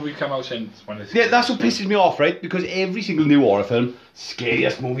horror movie come out since when it's. Yeah, that's what pisses me off, right? Because every single new horror film,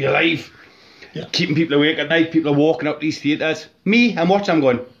 scariest movie alive. Yeah. Keeping people awake at night, people are walking out these theatres. Me, I'm watching, I'm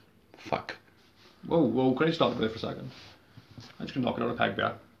going, fuck. Whoa, can I stop there for a second? I'm just going to knock it out of a peg,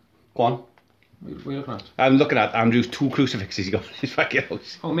 yeah. Go on. What are you looking at? I'm looking at Andrew's 2 crucifixes he got in his fucking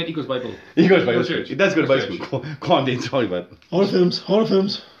house. Oh, mate, he goes Bible. He goes by Go his church. He does go to Go bicycle. church. Go on, Dean, sorry, but. Horror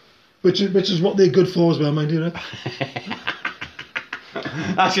films. Which is what they're good for as well, mind you, right?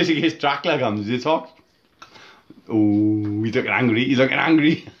 That's just in case Dracula comes, you talk. Oh, he's looking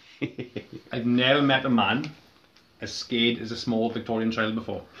angry. I've never met a man as scared as a small Victorian child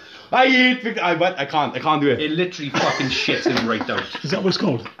before. I hate I can't do it. It literally fucking shits him right out. Is that what it's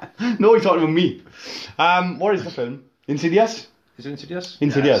called? No, he's talking about me. What is the film? Insidious? Is it Insidious?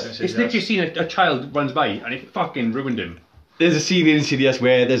 Insidious. It's literally seen a child runs by and it fucking ruined him. There's a scene in Insidious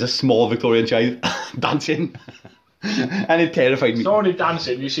where there's a small Victorian child dancing, and it terrified me. It's not only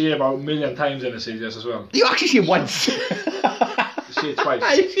dancing, you see it about 1 million times in the series as well. You actually see it once. You see it twice.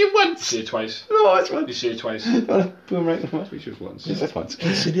 I see it once. You see it twice. No, it's once. You see it twice. Boom, right. Which was once. Yes, that's once.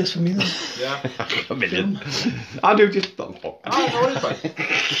 Insidious for me then. Yeah. A million. I do just don't talk. I know it's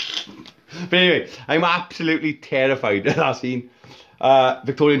fine. But anyway, I'm absolutely terrified of that scene.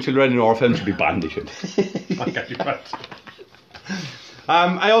 Victorian children in horror films should be banned. They should. Okay, but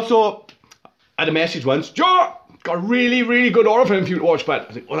I also had a message once. Joe, got a really, really good horror film for you to watch, but I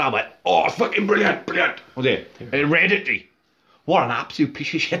was like, what's that, mate? Oh, it's fucking brilliant, brilliant. Was it? Hereditary. What an absolute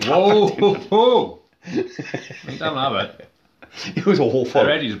piece of shit. whoa, whoa. Damn have it. It was awful.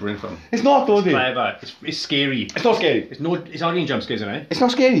 Already is a brilliant film. It's not, though, is it? Clever. It's scary. It's not scary. It's hardly any jump scares in it. It's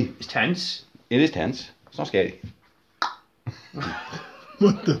not scary. It's tense. It is tense. It's not scary.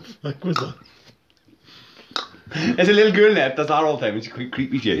 What the fuck was that? There's a little girl there, does that all the time. It's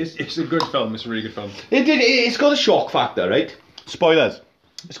creepy shit. It's a good film. It's a really good film. It's got a shock factor, right? Spoilers.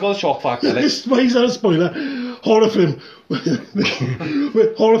 It's got a shock factor. Like, Why is that a spoiler? Horror film.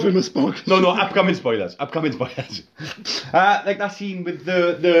 Wait, horror film is spoiled. no, upcoming spoilers. Upcoming spoilers. Like that scene with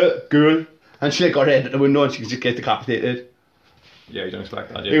the girl, and she like got her head at the window and she just gets decapitated. Yeah, you don't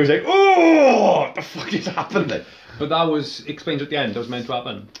expect that, It yeah. was like, oh, what the fuck is happening? But that was explained at the end. That was meant to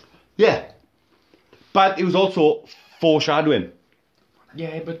happen. Yeah. But it was also foreshadowing.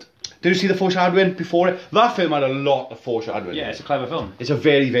 Yeah, but Did you see the foreshadowing before it? That film had a lot of foreshadowing. yeah, it's a clever film. It's a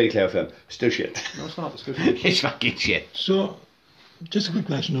very, very clever film. Still shit. No, it's not. It's good. It's fucking shit. So, just a quick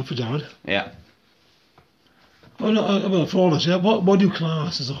question now for Jared. Yeah. Oh, no, well, for all of us, yeah, what do you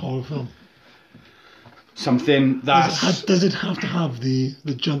class as a horror film? Something that's... Does it have to have the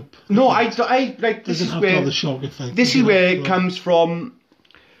jump? No, I like, Does this it is have to where... have the shock effect? This Does is it where have it to- comes from.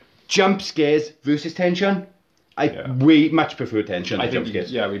 Jump scares versus tension. I Yeah. way much prefer tension. I to jump think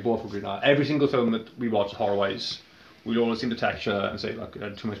scares. yeah, we both agree on that. Every single film that we watch horror-wise, we always seem to texture and say, look, it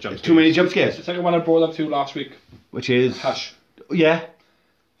had too much jump scares. Too many jump scares. It's like the one I brought up to you last week. Which is Hush. yeah, So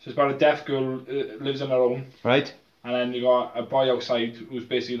it's about a deaf girl lives on her own, right. and then you got a boy outside who's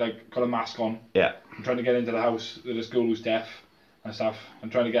basically like got a mask on Yeah, and trying to get into the house with this girl who's deaf and stuff,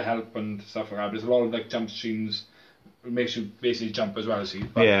 and trying to get help and stuff like that. But there's a lot of like jump scenes. It makes you basically jump as well, see.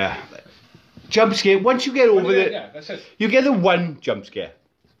 But yeah. Jump scare. Once you get over yeah, that's it. you get the one jump scare,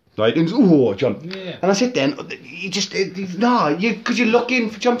 right? And oh, jump. Yeah. And that's it. Then you just because you're looking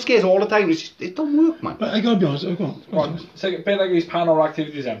for jump scares all the time. It's just, it don't work, man. But I gotta be honest, go on. It's like a bit like these paranormal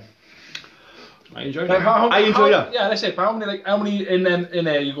activities then. I enjoyed Like it. I enjoy that. Yeah, that's it. But how many in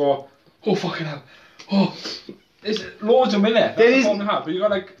there you go, oh fucking hell, oh, there's loads of them in there. That's There the is- problem to have. But you got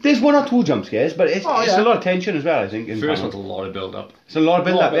like, There's one or two jump scares, but it's Oh, yeah. a lot of tension as well. I think. In First Panel. one's a lot of build-up. It's a lot of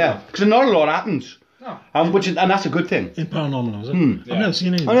build Lot up, of yeah. build-up. Because not a lot happens. no. And that's a good thing. In Paranormal, is it? Yeah. I've never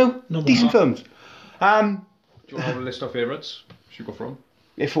seen any. I know, No, decent but- films. Do you want to have a list of favourites? Should we go from?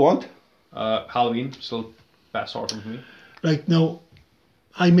 If you want. Halloween, still best horror film for me. Like, now,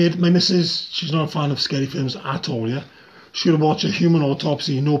 my missus, she's not a fan of scary films at all, yeah? She'll watch a human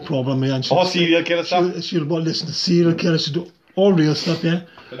autopsy, no problem, yeah? And she'll, Or serial killer stuff. she'll listen to serial killers, she'll do all real stuff, yeah?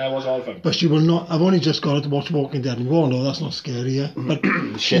 But that was all of them. But she will not. I've only just got her to watch Walking Dead and go, no, that's not scary, yeah? But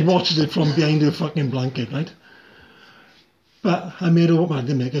she Shit. watches it from behind her fucking blanket, right? But I made her what I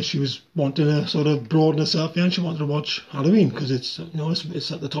did make her. She was wanting to sort of broaden herself, yeah, and she wanted to watch Halloween because it's,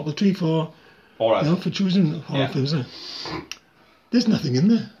 it's at the top of the tree for, All right. for choosing horror Yeah. films, isn't it? There's nothing in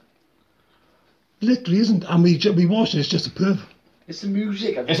there. Literally isn't. And we watched it, it's just a perv. It's the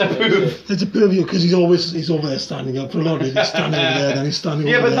music. It's a proof. It's a perv because he's over there standing up for a lot of it. He's standing over there, then he's standing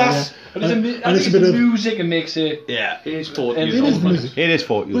Yeah, over but there. that's- But it's and it's a bit the of. music that makes it. Yeah. It is 40 It years is old. the man. music. It is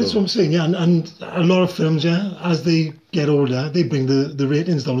 40 Well, that's what I'm saying, yeah, and a lot of films, yeah, as they get older, they bring the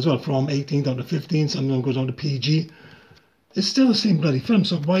ratings down as well, from 18 down to 15, some of them goes down to PG. It's still the same bloody film,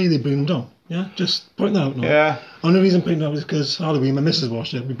 so why are they bringing them down? Yeah, just point that out now. Yeah. Only reason I'm pointing it out is because Halloween, my missus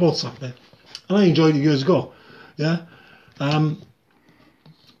watched it, we both sat there, and I enjoyed it years ago, yeah,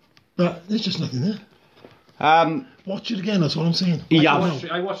 but there's just nothing there. Watch it again, that's what I'm saying. Yeah.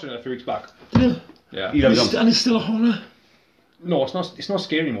 I watched it a few weeks back. Yeah. Yeah. You know, don't- And it's still a horror. No, it's not. It's not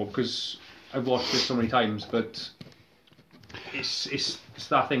scary anymore because I've watched it so many times. But it's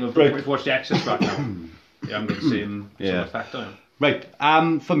that thing of Right. we've watched The Exorcist right now. Yeah, I'm getting the same Yeah. effect on it.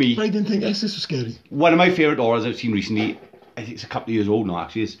 Right. For me, But I didn't think Exorcist was scary. one of my favourite horrors I've seen recently, I think it's a couple of years old now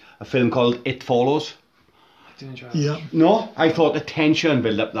actually, is a film called It Follows. I did enjoy it. Yeah. No, I thought the tension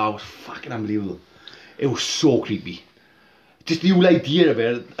build up that was fucking unbelievable. It was so creepy. Just the whole idea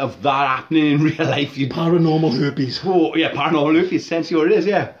of that happening in real life. Paranormal herpes. Oh yeah, paranormal loop is essentially what it is.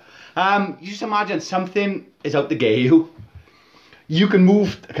 Yeah. You just imagine something is out to get you, you can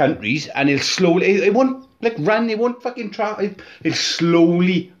move countries and it'll slowly, it won't like run, it won't fucking try, it'll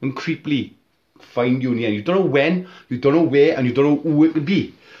slowly and creepily find you in the end. You don't know when, you don't know where, and you don't know who it could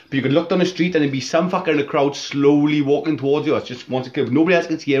be. But you could look down the street and there'd be some fucker in the crowd slowly walking towards you. It's just wants to kill. Nobody else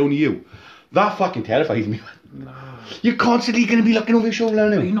can see it, only you. That fucking terrifies me. No. You're constantly going to be looking over your shoulder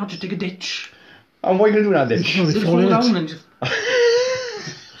now. You not just dig a ditch. And what are you going to do now, ditch? No, they Just fall fall in down it. and just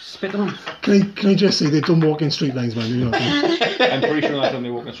spit them. Can I just say they don't walk in straight lines, man? You know. I'm pretty sure that's when they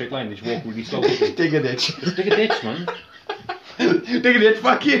walk in a straight line. They just walk really slowly. Dig a ditch. Just dig a ditch, man. Dig a ditch,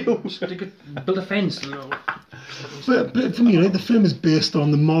 fuck you. Just build a fence. You know. But for me, right, the film is based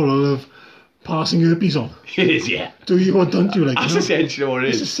on the moral of passing herpes on. It is, yeah. Do you or don't you? Like, That's you know? essentially what it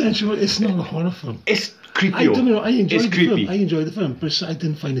It's is. essential. It's not a horror film. It's creepy. I don't know. I enjoyed It's the creepy. film. I enjoyed the film, but I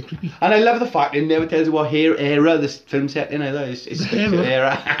didn't find it creepy. And I love the fact it never tells you what era this film set in either. It's The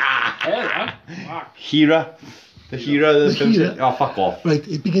era. Yeah, fuck. Hera. The hero of the film Hera. set. Oh, fuck off. Right,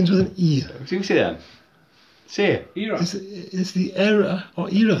 it begins with an E. So you say that? Say it. Hero. It's the era or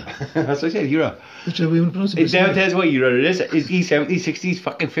era, That's what I said, Hera. whichever way you want to pronounce it. It never tells you what era it is. It's E70s, 60s,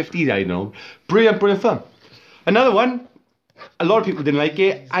 fucking 50s, I don't know. Brilliant film. Another one, a lot of people didn't like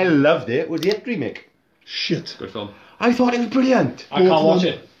it. I loved it. Was the It remake. Shit. Good film. I thought it was brilliant. I can't watch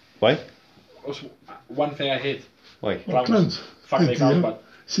it. Why? That's one thing I hate. Why? Clowns. Fuck me, clowns, Yeah. but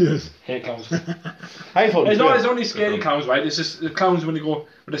Serious. hate clowns. I thought it was It's not. brilliant. It's only scary clowns, right? It's just the clowns when they go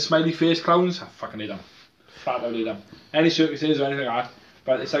with the smiley face clowns. I fucking hate them. Flat out hate them. Any circuses or anything like that.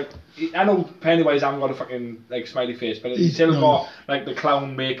 But it's like I know Pennywise haven't got a fucking like smiley face, but he's still got like the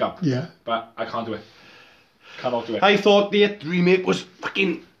clown makeup. Yeah. But I can't do it. Cannot do it. I thought the It remake was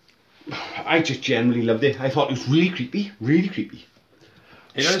fucking... I just generally loved it. I thought it was really creepy. Really creepy.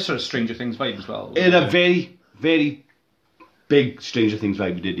 It had a sort of Stranger Things vibe as well. It had a very, very big Stranger Things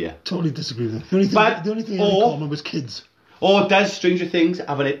vibe, we did, yeah. Totally disagree with them. The only thing I had in common was kids. Or does Stranger Things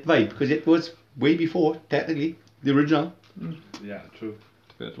have an It vibe? Because it was way before, technically, the original. Yeah, true.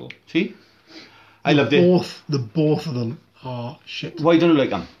 Debatable. See? I loved it. Both of them are shit. Why don't you like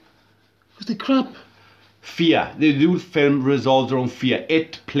them? Because they're crap. Fear. The new film resolves around fear.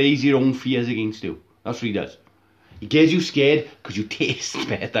 It plays your own fears against you. That's what he does. He gets you scared because you taste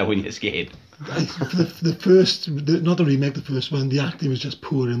better when you're scared. The first, not the remake, the first one, the acting was just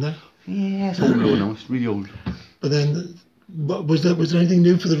poor in there. Yeah, it's old now. It's really old. But then, was there anything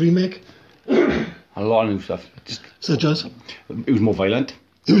new for the remake? A lot of new stuff. Just, Such as? it was more violent.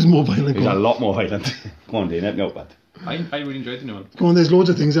 It was more violent. It was a lot more violent. Go on, Dana. No bad. I really enjoyed the new one. Go on, there's loads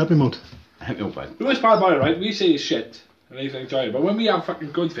of things happening out. No bad. The worst part about it, right? We say it's shit and they enjoy it, but when we have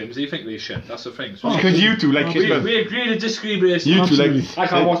fucking good films, they think they're shit. That's the thing. So Because you two like shit. we, films. we agree to disagree with this. You two Absolutely. like... I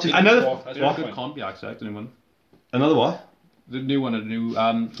can't watch it. Another... before. That's What? my Good point. comedy aspect, the new one. Another what? The new one had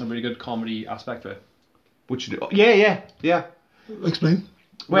a really good comedy aspect to it. Which... Yeah. Explain.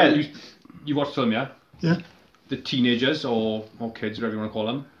 Well, you watched the film, yeah? Yeah. The teenagers or kids, whatever you want to call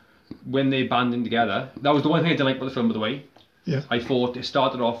them, when they banded together, that was the one thing I didn't like about the film, by the way. Yeah. I thought it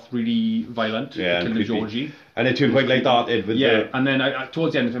started off really violent, Yeah, killing the creepy. Georgie. and it turned quite like that. With Yeah, the... and then I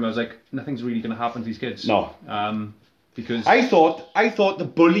towards the end of the film, I was like, nothing's really going to happen to these kids. No. Because I thought the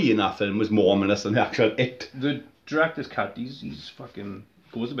bully in that film was more ominous than the actual It. the director's cut, he's fucking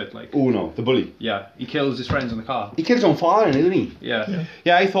goes a bit like. Oh no, the bully. Yeah, he kills his friends in the car. He kills on fire, isn't he? Yeah.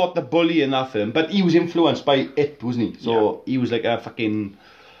 Yeah, I thought the bully in that film, but he was influenced by It, wasn't he? So he was like a fucking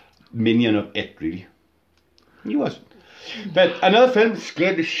minion of It, really. He was. But another film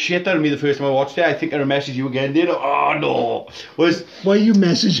scared the shit out of me the first time I watched it. I think I messaged you again, did I? Oh no. Was Why you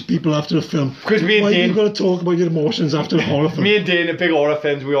message people after a film? 'Cause me and Why Dane- you got to talk about your emotions after a horror film? me and Dane are big horror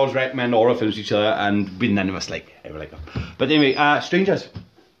films. We always recommend horror films to each other, and we none of us ever like them. But anyway, Strangers.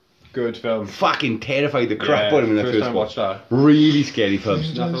 Good film. Fucking terrified the crap Yeah, out of me when I first first time I watched that. Really scary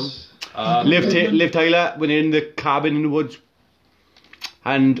films. That film. Liv Tyler went in the cabin in the woods,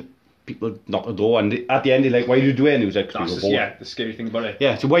 and people knocked the door, and at the end they're like, "Why did you do it?" And he was like, "'Cause we were bored." The scary thing about it.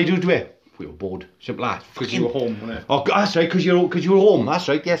 Yeah, so why did you do it? We were bored. Simple as. Because you were home, wasn't it? Oh, that's right, because you were home. That's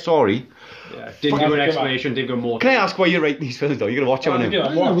right. Yeah, sorry. Yeah. Didn't give an explanation, didn't go more. Can I ask why you're writing these films though? You're gonna watch it on him. Yeah,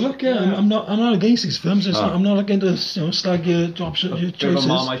 I know, look, I'm not against these films. I'm not looking to slag your options, your Bit of a choices.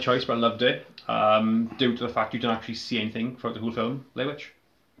 Marmite choice, but I loved it. Due to the fact you don't actually see anything throughout the whole film. Which?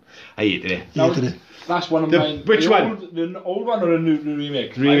 I hated it. You hated it. That's one of The- mine. which the one? Old, the old one or the new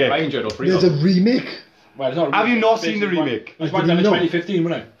remake? Remake. I enjoyed all three. There's of a them. remake. Well, it's not a Have you remake, not it's seen the basically remake? It was I one done in didn't know. 2015,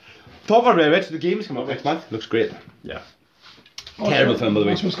 wasn't it? Talk about Red Witch. The game's coming up next month. Looks great. Yeah. Terrible film, by the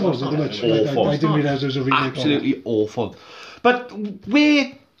way. That's what's called, is it? The Witch? Awful. I didn't realise there was a remake. Absolutely awful. But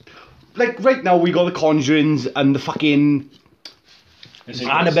we, like right now, we got the Conjurings and the fucking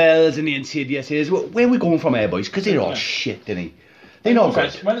Annabelles and the Insidiouses. Where are we going from here, boys? Because they're all shit, innit? They're not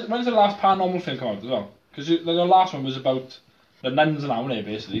good. When's the last paranormal film come out as well? Because the last one was about the nuns and how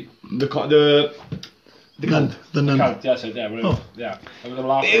basically. The cult. The nun. Cult, yes, yeah, yeah. That was the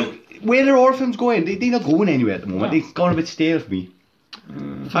last one. Where are horror films going? They're not going anywhere at the moment. They've gone a bit stale for me.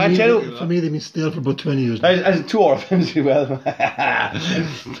 For me, they've been stale for about 20 years. As 2 horror films as well.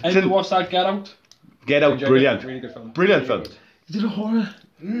 And what's that? Get Out? Get Out, brilliant. Really good film. Brilliant film. Is it a horror?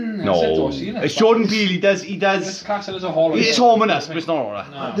 No. It's Jordan Peele, he does. It's classed as a horror. It's ominous, but it's not horror.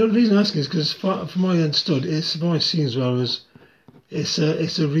 No. The reason I'm asking is because, from what I understood, from what I've seen as well, is it's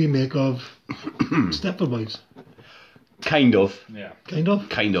a remake of Stepford Wives. Kind of. Yeah. Kind of?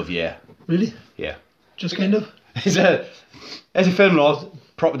 Kind of, yeah. Really? Yeah. Just kind of? It's a film law.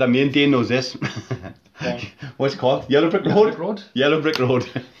 Proper Damien, Dane knows this. What's it called? Yellow Brick Road? Yellow Brick Road.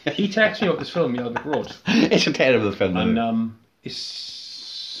 He texted me about this film, Yellow Brick Road. It's a terrible film. And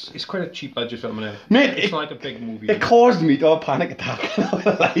it's quite a cheap budget film, isn't it? Mate, it's not like a big movie. It caused me to have a panic attack.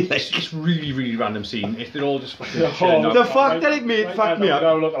 It's really, really random scene. They're all just fucking The fact that it fucked me up.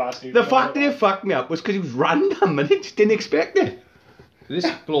 The fact that it fucked me up was because it was random and I just didn't expect it. This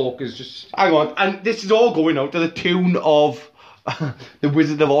bloke is just... Hang on, and this is all going out to the tune of the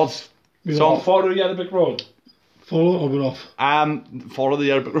Wizard of Oz song. Follow Yellow Brick Road. Follow or we're off? Follow the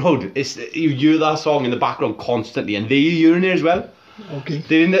Yellow Brick Road. You hear that song in the background constantly, and they hear it as well. Okay.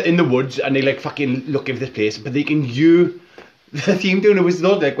 They're in the woods and they like fucking looking for this place, but they can hear the theme tune. It was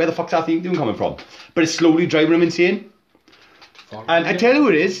not like, where the fuck's that theme tune coming from? But it's slowly driving them insane. And I tell you who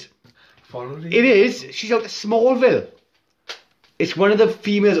it is. It is. She's out of Smallville. It's one of the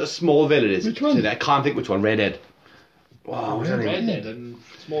females at Smallville. It is. Which one? I can't think which one. Redhead. Wow, what's her name? Redhead and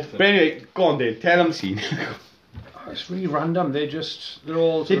Smallville. But anyway, go on, Dave. Tell them the scene. It's really random. They're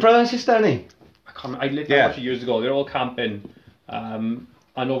all... They brother and sister, aren't they? I literally watched it years ago. They're all camping. And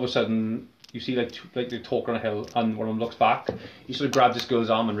all of a sudden, you see like they talk on a hill, and one of them looks back. He sort of grabs this girl's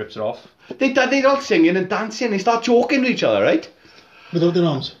arm and rips it off. They're all singing and dancing. They start joking to each other, right? Without their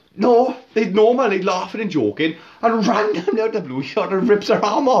arms? No, they're normally laughing and joking, and randomly out of the blue, he sort of rips her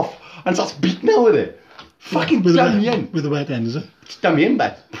arm off and starts beating her with it. Fucking Damien. With the wet end, is it? It's Damien,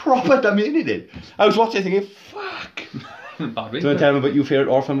 but proper Damien he did. I was watching thinking, fuck. Bad Do you want to tell me about your favourite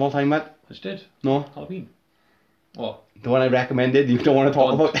horror film of all time, Matt? I just did. No? Halloween. What? The one I recommended, you don't want to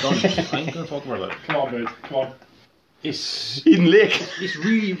talk about? I ain't going to talk about it. Come on, mate. Come on. It's Eden Lake. It's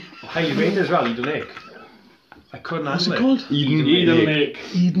really highly rated as well, Eden Lake. I couldn't What's handle it called? Eden Lake.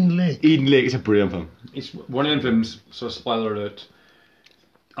 Eden Lake. Eden Lake is a brilliant film. It's one of them films, so spoiler alert.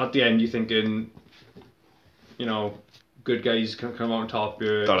 At the end, you're thinking, you know, good guys can come out on top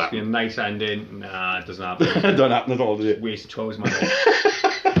here. Don't It's be a nice ending. Nah, it doesn't happen. Don't happen at all, does it? Waste 2 hours of my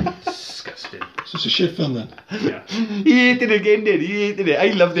life. Disgusting. So it's a shit film then. Yeah. He hated it again, did he? He hated it.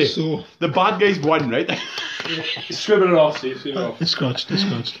 I loved it. So The bad guys won, right? Scribble it off, Steve. Scribble it off. it's scratched.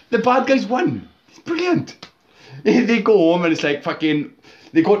 The bad guys won. It's brilliant. They go home and it's like fucking...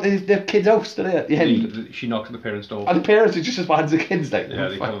 They go to their kid's house, don't they, at the end? She knocks on the parents' door. And the parents are just as bad as the kids, like. Yeah,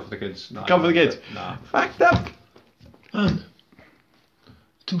 they fuck. cover for the kids. Nah, Cover the kids. Nah. Fucked up. And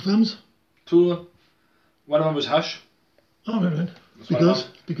 2 films. 2. One of them was Hush. Oh, right. That's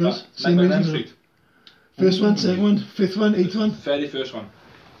Because one same Nightmare on Elm reason. Street. First one, second one, fifth one, eighth one. Very first one.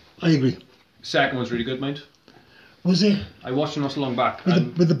 I agree. Second one's really good, mind. Was it I watched it not so long back. with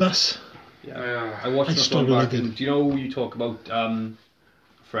and the bus? yeah, I watched I it not so long struggle back. with it. And do you know you talk about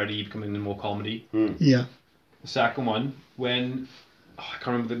Freddy becoming more comedy? Yeah. The second one, when I can't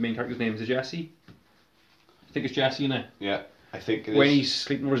remember the main character's name. Is it Jesse? I think it's Jesse, innit? Yeah, I think it is. When he's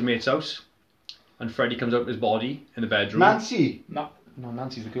sleeping over his mate's house, and Freddy comes out of his body in the bedroom. Nancy. No,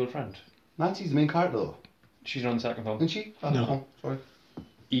 Nancy's the girlfriend. Nancy's the main character, though. She's on the second film. Isn't she? Oh, No. oh, sorry.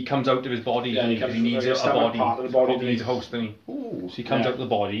 He comes out of his body. Yeah, and he comes he needs from a the body. part of the body, He needs a host, doesn't he? Ooh. So he comes Yeah. out of the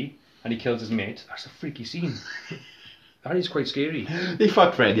body and he kills his mate. That's a freaky scene. That is quite scary. They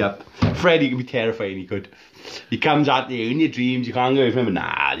fucked Freddy up. Freddy could be terrifying, he could. He comes at you in your dreams, you can't go away from him.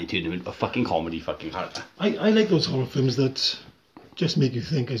 Nah, they turned him into a fucking comedy fucking character. I like those horror films that just make you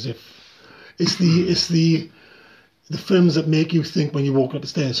think, as if it's the films that make you think when you walk up the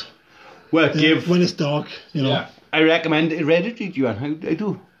stairs. Well, When it's dark, you know. Yeah. I recommend Hereditary to you, and I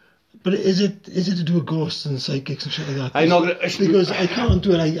do. But is it to do with ghosts and psychics and shit like that? I'm not gonna, Because I can't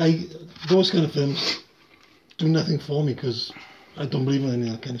do it. I those kind of films do nothing for me because I don't believe in any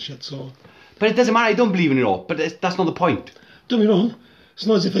of that kind of shit. So But it doesn't matter, I don't believe in it all. But that's not the point. don't be wrong. It's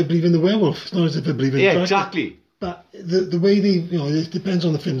not as if I believe in the werewolf. It's not as if I believe in Yeah, Dracula. exactly. But the way they, it depends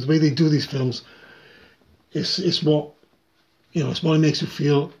on the films. The way they do these films, it's what, it's what it makes you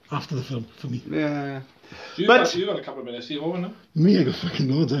feel after the film for me. Yeah. You But- got a couple of minutes, Steve, over now? Me, I got fucking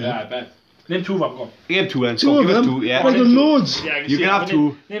loads. Yeah, I bet. Name 2 of them, go on. Give 2 then. Two Go, of give us them? 2, yeah. I got loads. Yeah, You can have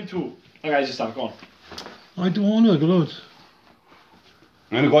 2. Name 2. Okay, just start, go on. I don't want to, I got loads.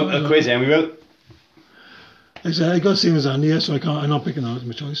 I'm going to go a quiz then, we will. I got the same as Andy, so I'm not picking that as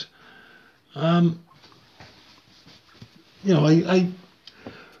my choice. You know,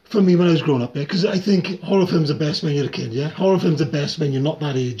 for me when I was growing up, because I think horror films are best when you're a kid, yeah? Horror films are best when you're not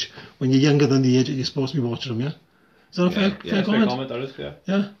that age, when you're younger than the age that you're supposed to be watching them, yeah? Is that a fair comment? Fair comment, that is, yeah.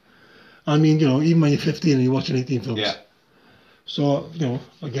 Yeah? I mean, you know, even when you're 15 and you're watching 18 films. Yeah. So, you know,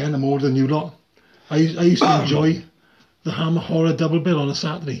 again, I'm older than you lot. I used to enjoy the Hammer Horror double bill on a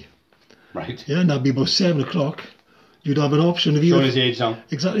Saturday. Right. Yeah, and that'd be about 7 o'clock. You'd have an option of Showing either... his age now.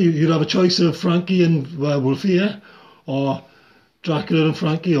 Exactly, you'd have a choice of Frankie and Wolfie, yeah? Or Dracula and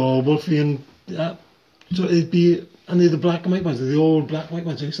Frankie, or Wolfie and... so it'd be... And they're the black and white ones, they're the old black and white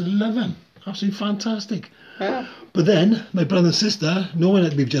ones. I used to love them. Absolutely fantastic. Yeah. But then, my brother and sister, knowing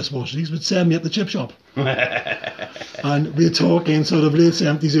that we've just watched these, would send me at the chip shop. And we're talking sort of late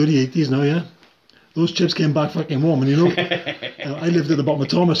 70s, early 80s now, yeah? Those chips came back fucking warm, and you know, I lived at the bottom of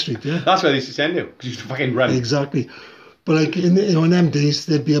Thomas Street, yeah? That's where they used to send you, because you used to fucking run. Exactly. But like, in them days,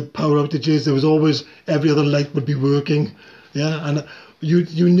 there'd be a power outages, there was always, every other light would be working, yeah? And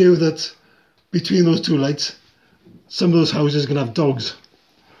you knew that between those two lights, some of those houses are going to have dogs.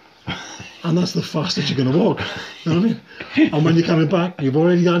 And that's the fastest you're going to walk. You know what I mean? And when you're coming back, you've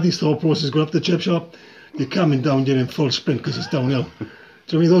already had these thought processes going up to the chip shop. You're coming down, you're in full sprint because it's downhill. Do you know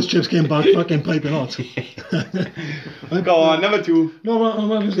what I mean? Those chips came back fucking piping hot. Go on, number 2.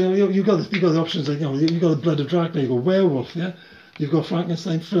 No, you've got the options. Like, you know, you've got the Blood of Dracula, you've got Werewolf, yeah? You've got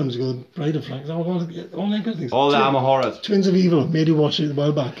Frankenstein films, you've got Bride of Frankenstein, all that good things. All the Hammer horrors. Twins of Evil, made you watch it a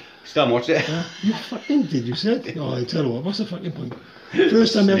while back. Still watch it. Yeah? You fucking did, you said? Oh, I tell you what, what's the fucking point?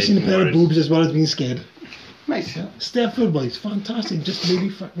 First time I've ever seen a pair of boobs as well as being scared. Nice. Yeah. Stepford Wives, fantastic. Just made me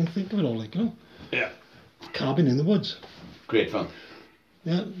fucking think of it all, like, you know. Yeah. Cabin in the Woods. Great film.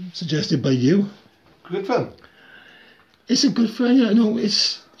 Yeah, suggested by you. Good film. It's a good film, yeah. No,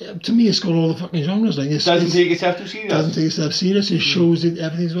 it's, to me, it's got all the fucking genres. Like, Doesn't take itself too serious. Doesn't take itself serious. It shows it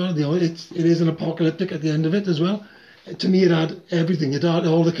everything's well. You know, it is an apocalyptic at the end of it as well. To me, it had everything. It had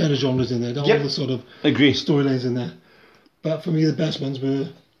all the kind of genres in there. It had all the sort of Agree. storylines in there. But for me, the best ones were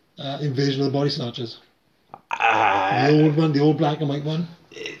Invasion of the Body Snatchers. The old one, the old black and white one.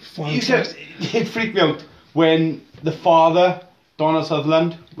 You said it freaked me out when the father, Donald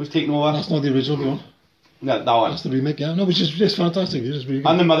Sutherland, was taken over. That's not the original one. No, that one. That's the remake, yeah. No, which is just fantastic. It's just really good.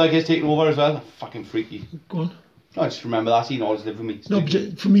 And the mother gets taken over as well. Fucking freaky. Go on. No, I just remember that scene always lived with me. No,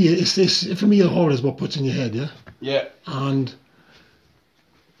 but for me, it's this. For me, a horror is what puts in your head, yeah. Yeah. And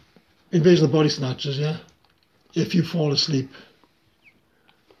Invasion of the Body Snatchers, yeah. If you fall asleep,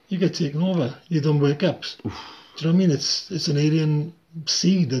 you get taken over. You don't wake up. Do you know what I mean? It's an alien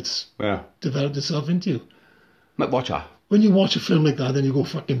seed that's developed itself into you. Might watch that. When you watch a film like that, then you go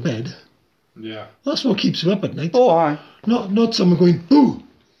fucking bed. Yeah. That's what keeps you up at night. Oh, aye. Not someone going, boo!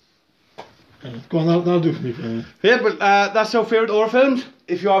 Go on, that'll do for me. Yeah, but that's our favourite horror films.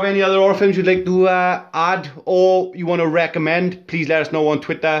 If you have any other horror films you'd like to add or you want to recommend, please let us know on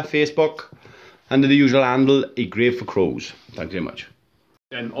Twitter, Facebook, under the usual handle, A Grave for Crows. Thanks very much.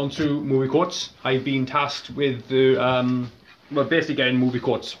 And on to movie quotes. I've been tasked with the, basically getting movie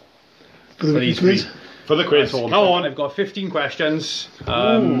quotes For the these quiz? three. For the quiz. Go on. I've got 15 questions.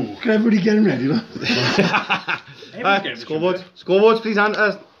 Can everybody get ready, you know? Scoreboards, please,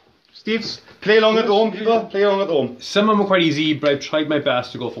 Steve. Play along at home, people. Play along at home. Some of them are quite easy, but I've tried my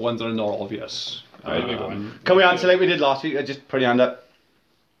best to go for ones that are not obvious. Can we answer like we did last week? Just put your hand up.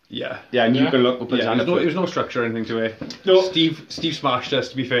 Yeah. Yeah, and you can look. We'll put his hand up. There's no structure or anything to it. No. Steve smashed us,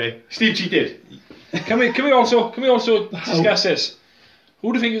 to be fair. Steve cheated. Can we also discuss this?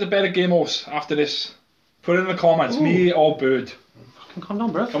 Who do you think is a better game host after this? Put it in the comments, me or Bird. Fucking calm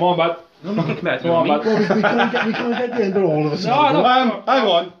down, bro. Come on, bud. I'm not getting Come on, bud. Well, we can't get the end of all of us. No.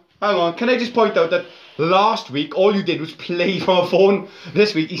 Hang on. Can I just point out that last week all you did was play from a phone.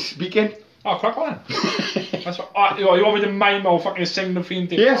 This week he's speaking. Oh, crack on. That's what, you want me to mime or fucking sing the theme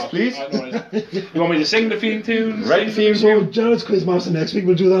tune? Yes, please. You want me to sing the theme tune? Right, the theme So tune. Jared's Quizmaster next week.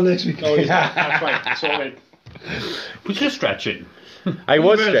 We'll do that next week. Oh, yeah. That's right. Sorted. We're just stretching. I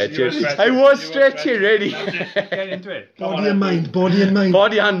was You were stretching. stretching. I was You were stretching, stretching. ready. Get into it. Body and mind. Body and mind.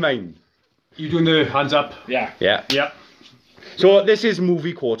 Body and mind. You doing the hands up? Yeah. Yeah. Yeah. So this is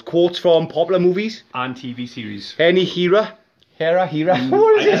movie quotes. Quotes from popular movies. And TV series. Any hera? What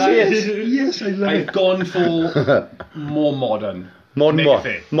does it say? Yes, I love I've it. gone for more modern. Modern Make what? it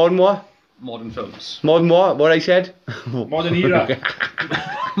fair. Modern what? Modern films. Modern what? What I said? Modern era.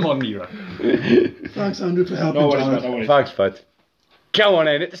 Modern era. Thanks, Andrew, for helping. No worries, Jared. man. No worries. Thanks, bud. Come on,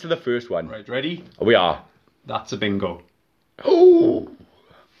 then. This is the first one. Right, ready? We are. That's a bingo. Ooh.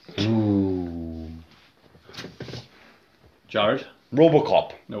 Ooh. Jared?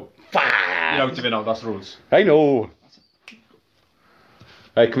 Robocop. No. Fuck. You're out of it now, that's the rules. I know.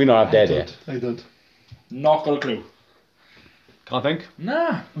 Right, can we not have dead here? I don't. Not got a clue. Can't think?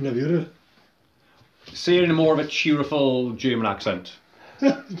 Nah. I've never heard of it. Say it in more of a cheerful German accent.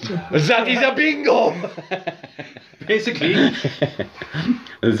 That is a bingo! Basically,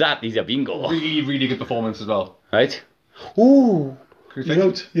 That is a bingo. really, really good performance as well. Right? Ooh. You're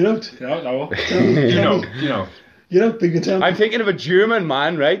out. You're out. No. You know. You're out, big and tell. I'm thinking of a German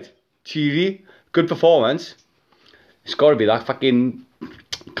man, right? Cheery, good performance. It's got to be that fucking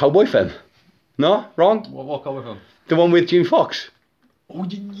cowboy film. No? Wrong? What colour film? The one with Jimmy Fox. Oh,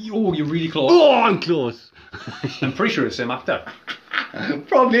 you're really close. Oh, I'm close. I'm pretty sure it's the same actor.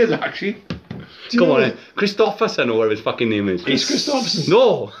 Probably is, actually. Come on, Christopherson or whatever his fucking name is. Chris Christopherson.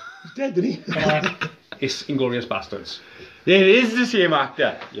 No. He's dead, didn't he? It's Inglourious Bastards. It is the same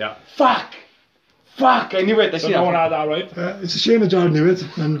actor. Yeah. Fuck. I knew it. So no one had that right. It's a shame that Jared knew it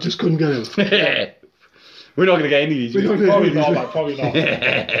and just couldn't get it. We're not going to get any of these. We're not gonna Probably do not, these. man. Probably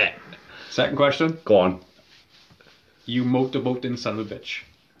not. Second question. Go on. You motorboating son of a bitch.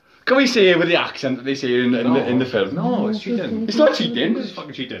 Can we say it with the accent that they say in the film? No, it's cheating. It's not cheating. It's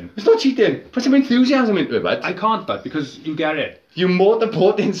fucking cheating. It's not cheating. Put some enthusiasm into it, bud. I can't, but because you get it. You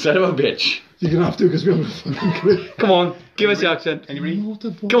motorboating son of a bitch. You're going to have to because we haven't fucking clue. Come on, give us the accent. Anybody?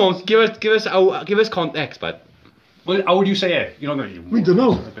 Come on, give us context, bud. Well, how would you say it? You're not going to. We don't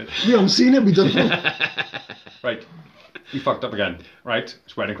know. We haven't seen it, we don't know. Right. You fucked up again. Right.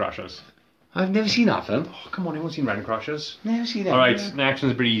 It's Wedding Crashers. I've never seen that film. Oh, come on, everyone's seen Wedding Crashers. Never seen it. Alright, next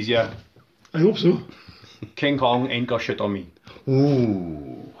one's a bit easier. I hope so. King Kong ain't got shit on me.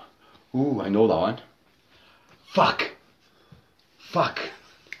 Ooh, I know that one. Fuck.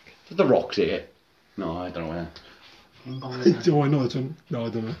 Did the Rock say it? No, I don't know. Oh, I know that one. No, I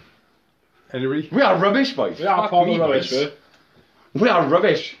don't know. Anybody? We are rubbish, boys. We are Fuck probably me, rubbish, boys. bro. We are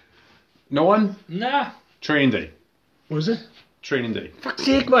rubbish. No one? Nah. Training Day. What is it? Training Day. Fuck's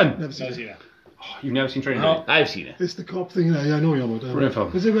sake, man. Never seen Never it. seen it. Oh, you've never seen Training No. Day? I've seen it. It's the cop thing. Yeah, I know you're about that. Brilliant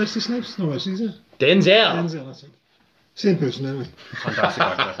film. Is it Wesley Snipes? No, Wesley, is it? Denzel. Denzel, that's it. Same person, anyway. Fantastic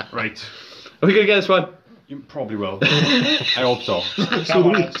actor. Right. Are we going to get this one? You probably will. I hope so. So do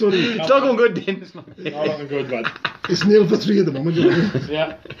we. It's not going good, then. Not looking good, bud. It's nailed for 3 at the moment. You know?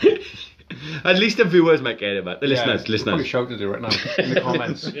 Yeah. At least the viewers might get it, but the listeners. Probably shouted it right now in the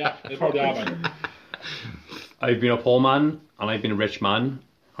comments. Yeah, they probably are, man. I've been a poor man and I've been a rich man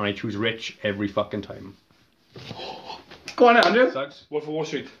and I choose rich every fucking time. Go on, Andrew. Sucks. Wolf of Wall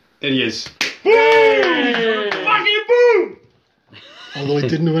Street. It is. Fucking boom! Although I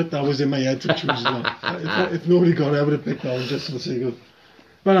didn't know it, that was in my head to choose as well. If nobody got it, I would have picked that one just for the sake of.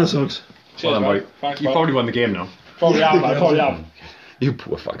 Well, that sucks. Well done, boy. Thanks, You bud. probably won the game now. Probably am, man. Probably am. You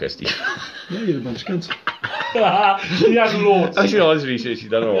poor fucker, Steve. Yeah, you're a bunch of cunts. He has loads. I should always research. He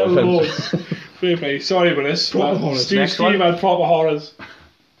done He all has films. loads. Fair play. Sorry about this. Proper but horrors. Steve Next one. had proper horrors.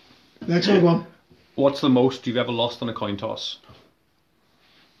 Next one, go on. What's the most you've ever lost on a coin toss?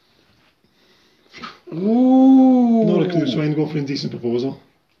 Ooh. Not a clue, so I'm going to go for indecent proposal.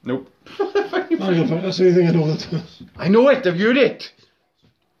 Nope. That's the only thing I know that. I know it. I've heard it.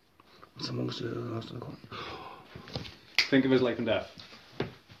 What's the most lost on the coin? Think of his life and death.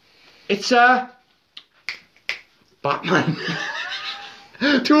 It's Batman.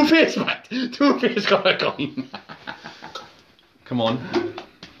 Two-Face, Matt. Two-Face got a coin. Come on.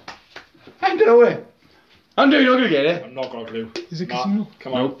 I don't know it. Andrew, you're not going to get it. I'm not got a clue. Is it Nah, Casino?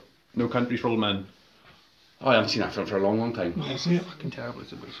 come on. Nope. No Country for Old Men. Oh, I haven't seen that film for a long, long time. That's it. Fucking terrible,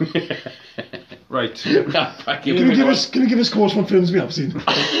 it's a Right. Fuck you. Can you give us scores from films we have seen?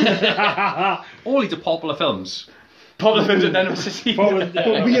 All these are popular films. Popular films that none of us have seen. Probably,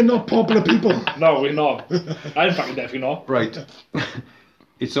 But we are not popular people. no, we're not. I'm fucking definitely not. Right.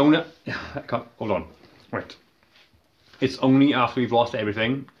 It's only... I can't... Hold on. Right. It's only after we've lost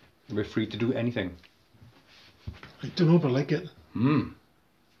everything we're free to do anything. I don't know, but I like it.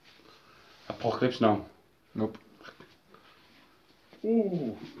 Apocalypse Now. Nope.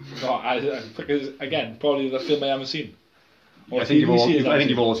 Ooh. No, I think it's, again, probably the film I haven't seen. Or I think TV series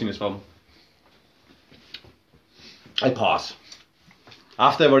you've all seen this film. I pass.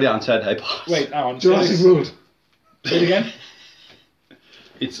 After I've already answered, I pass. Wait, hang on. Jurassic Say World. it again.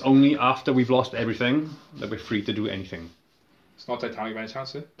 It's only after we've lost everything that we're free to do anything. It's not Titanic by any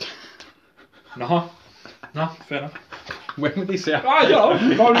chance, is it? No. No, fair enough. When would they say that? I don't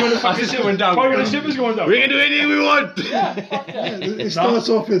know. Probably when the fucking it's ship going down. Probably when the ship is going down. We can do anything we want. Yeah, fuck yeah. It starts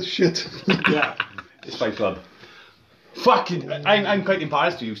off with shit. Yeah. It's Fight Club. Fucking, I'm quite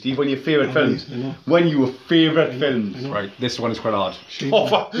embarrassed to you, Steve. When your favourite films. I know. When your favourite films. Right, this one is quite hard. Oh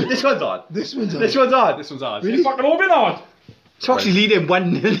fuck! This one's hard. This one's This one's hard. This one's hard. You fucking all been hard. It's actually leading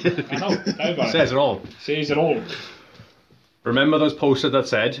 1-0. I know. Tell me about Says it. it all. Says it all. Remember those posters that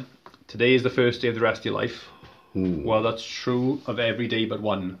said, "Today is the first day of the rest of your life"? Well, that's true of every day but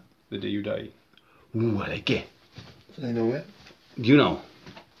one, the day you die. Ooh, I like it. I know it. You know.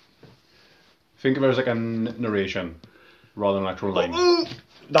 Think of it as like a narration, rather than an actual line. Ooh,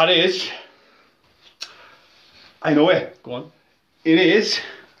 that is. I know it. Go on. It is.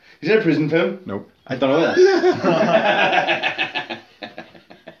 Is it a prison film? Nope. I don't know that.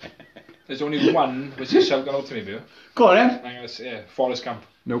 There's only one which is shouting out to me, bro. Go on then. I'm going to say Forest Camp.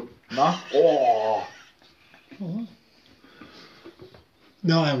 Nope. Nah? Oh.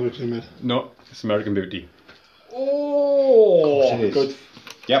 No, I haven't got a clue, mate. No, it's American Beauty. Oh. Of course it is. Good.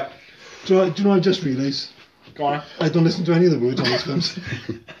 Yep. Do you know, I just realised Go on. I don't listen to any of the words on these films.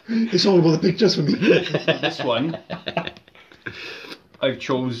 It's all about the pictures for me. This one, I've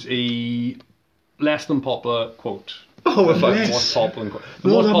chose a less than popular quote. Oh, we're fucked. Yes. Most popular, the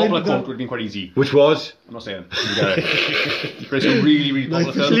No, most that popular might- quote that- would have been quite easy. Which was? I'm not saying. You get it. But it's a really, really popular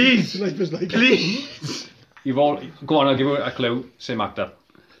Life film. Please. Life is like Please. You've all go on. I'll give you a clue. Same actor.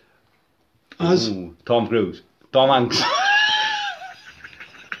 As Ooh, Tom Cruise. Tom Hanks.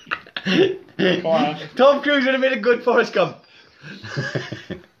 Go on. Tom Cruise would have been a good Forrest Gump.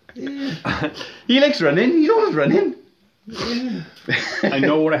 He likes running. He's always running. I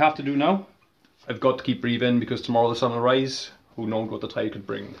know what I have to do now. I've got to keep breathing because tomorrow the sun will rise. Who knows what the tide could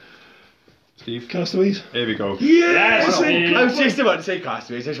bring? Steve. Castaways. Here we go. Yes, I Steve. was just about to say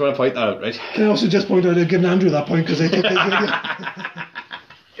Castaways. I just want to point that out, right? Can I also just point out I've given Andrew that point because I think they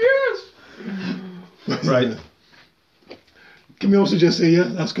Yes. Right. Can we also just say, yeah,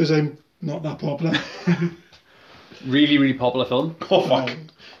 that's because I'm not that popular. Really, really popular film. Oh, fuck.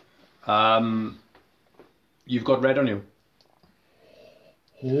 You've got red on you.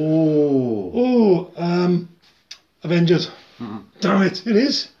 Oh. Avengers. Damn it, it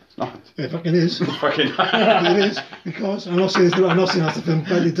is. Oh, It fucking is. fucking. It is because I'm not saying that's the film,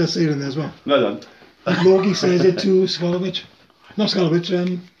 but it does say it in there as well. No done. Logie says it to Scarlet Witch. Not Scarlet Witch,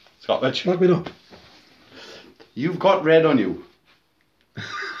 Scott Rich. Black Widow. You've got red on you.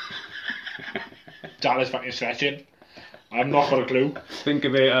 That is fucking stretching. I've not got a clue. Think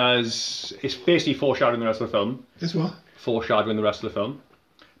of it as it's basically foreshadowing the rest of the film. This what? Foreshadowing the rest of the film.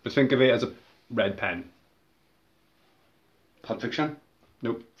 But think of it as a red pen. Pulp Fiction?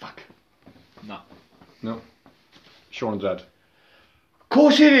 Nope. Fuck. No. No. Shaun of the Dead. Of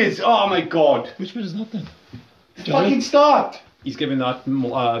course it is. Oh my god. Which bit is that then? Fucking start. He's giving that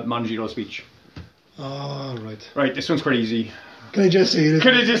managerial speech. Ah, right. Right, this one's quite easy. Can I just say it is?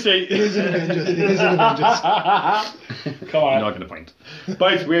 Could I just say? It is an Avengers. It is an Avengers. Come on. Not going to point.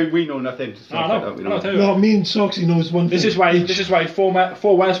 Boys, we know nothing. Just No, find out, we no, know. tell you No, what. me and Soxy knows one This thing. is why four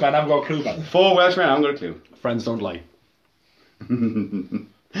Welshmen haven't got a clue about it. 4 Welshmen, I haven't got a clue. Friends don't lie.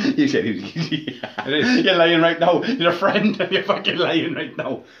 You said it was easy. It is. You're lying right now. You're a friend and you're fucking lying right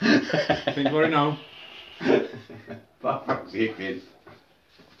now. Think about it now. For fuck's sake, man.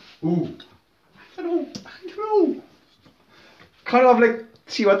 Ooh. I don't know. Kind of like,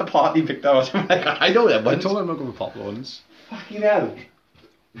 see what the party picked out or something like that. I know that I'm one. talking about the popular ones. Fucking hell.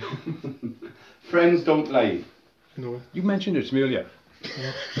 Friends don't lie. No, You mentioned it to me earlier.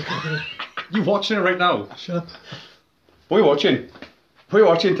 You watching it right now? shut up. What are you watching? What are you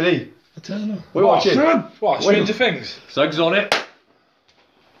watching today? I tell you. What are you watching? Shut up. What? Stranger Things? Suggs on it.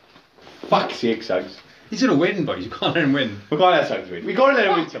 Fuck's sake, Suggs. He's gonna win, boys. You can't let him win. We can't let Suggs win. We can't let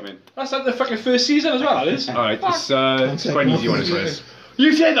him win something. That's like the fucking first season as well, that is. Alright, it's quite an easy one, I suppose.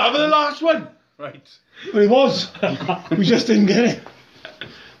 You said that for the last one. Right. But it was. We just didn't get it.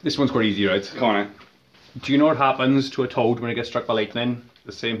 This one's quite easy, right? Come on, then. Do you know what happens to a toad when it gets struck by lightning?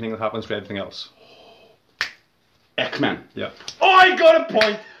 The same thing that happens to everything else. X-Men. Yeah. Oh, I got a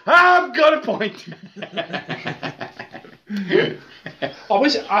point. I've got a point. I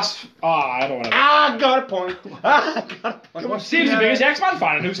was asked. I don't want to. I got a point. I got a point. Steve's the biggest X-Man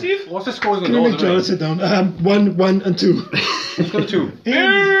fan, I know, Steve. What's the scores on Can the we doors? make Jared sit down? 1, and 2. Let's go to 2.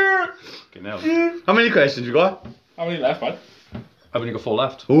 Okay, now. How many questions you got? How many left, bud? I've only got 4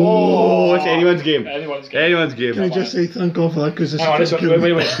 left. Oh, it's anyone's game. Anyone's game. Anyone's game. Can I just say thank God for that? Because Hang on, this one,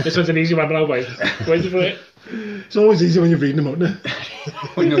 wait. This one's an easy one now, boys. Wait for it. it's always easy when you're reading them out there.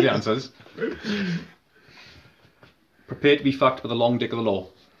 We know the answers. Prepare to be fucked by the long dick of the law.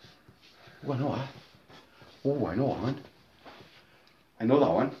 Oh, I know that. Oh, I know that one. I know that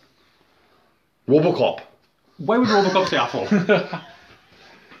one. Robocop. Why would Robocop say apple?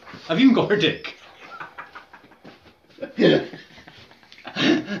 Have you even got her dick?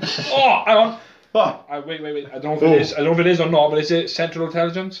 Oh, hang on. What? Wait. I don't know if it is. I don't know if it is or not, but is it Central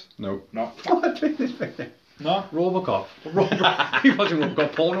Intelligence? No. No. What is this thing? No? Robocop. He wasn't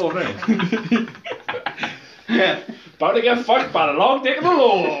Robocop porn over there. About to get fucked by the long dick of the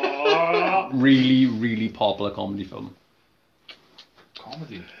law. Really, really popular comedy film.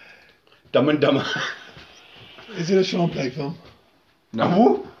 Comedy. Dumb and Dumber. Is it a Sean Pegg film?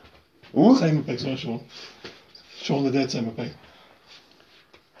 No. Who? Simon Pegg's not Sean. Sean the Dead Simon Pegg.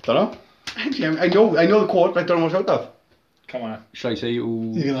 I don't know. Actually, I know the quote, but I don't know what's out of. Come on. Should I say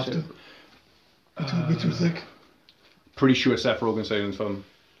who? You're going to have to. Be too thick. Pretty sure Seth Rogen said in the film.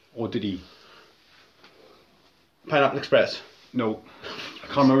 Or did he? Pineapple Express. No. I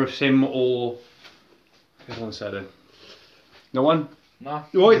can't remember if it's him or... the other one said it. No one? No.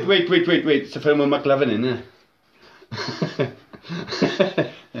 Wait. It's a film with McLovin in it.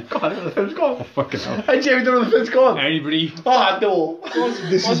 God, I don't know what the film's called. Oh, fucking hell. I Jamie don't know what the film's called. Anybody? Oh, no.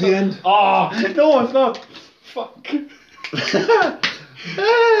 This is the end. Oh, No, it's not. fuck.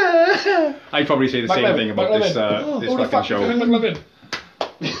 I'd probably say the same thing about this Who the fucking fuck show. is McLovin?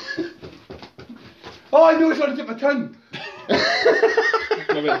 Oh, I know it's on the tip of my tongue.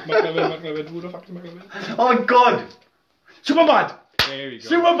 McLovin. Who the fuck is McLovin? Oh, God. Superbad. There we go.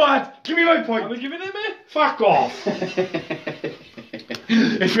 Superbad. Give me my Are point. we giving him it? Fuck off.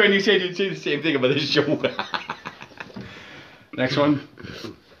 If when you said you'd say the same thing about this show. Next one.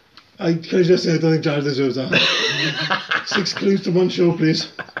 Can I just say I don't think Jared deserves that. 6 clues to one show,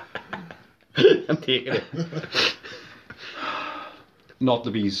 please. I'm taking it. Not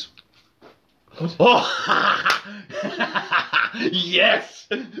the bees. Oh. Yes.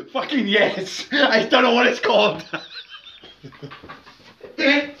 Fucking yes. I don't know what it's called.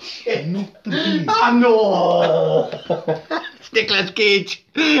 Not the bees. Oh no! It's Nicolas Cage!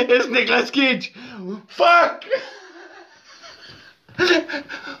 It's Nicolas Cage! Fuck!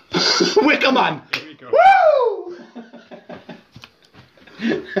 Wicker Man! There we go. Woo!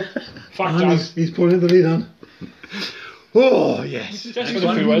 Fuck And Jazz. he's pulling the lead on. Oh yes! Just for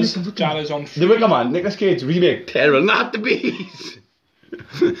the viewers, Jan is on The Wicker Man, Nicolas Cage remake, terrible, not the bees!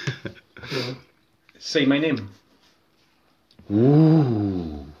 Say my name.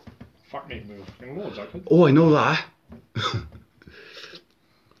 Ooh. Fuck me, move. Loads, I could. Oh, I know that.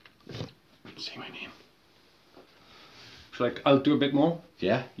 Say my name. It's like, I'll do a bit more.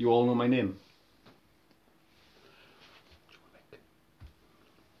 Yeah? You all know my name.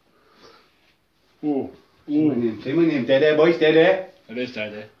 Ooh. Say my name. Say my name. Dead air, boys, dead air. It is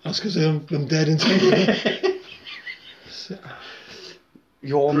dead there. That's because I'm dead inside.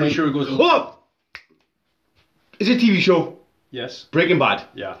 You're Pretty sure it goes. Oh! Is it a TV show? Yes. Breaking Bad.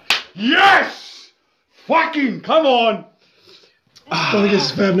 Yeah. Yes! Fucking come on! I don't think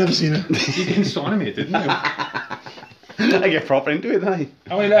it's fair, I've never seen it. You didn't saw animate, didn't you? I get proper into it, don't I?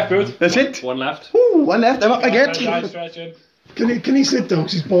 How many left, Booth? That's it. One left. Ooh, one left. I'm up again. Stretching. Can he sit down?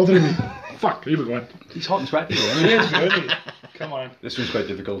 'Cause he's bothering me. Fuck, here we go. He's hot and sweaty. It Isn't he? is good. Come on. This one's quite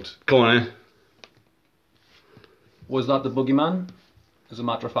difficult. Come on, eh? Was that the boogeyman? As a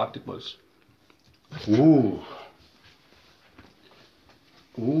matter of fact, it was. Ooh.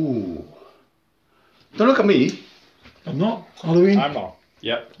 Ooh. Don't look at me. I'm not. Halloween. I'm not.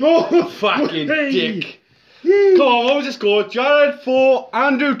 Yep. Oh, fucking Hey. dick. Come on, what was the score? Jared 4,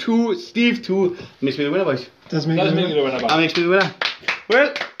 Andrew 2, Steve 2. Makes me the winner, boys. Does make Doesn't it make you the winner, That man. makes me the winner.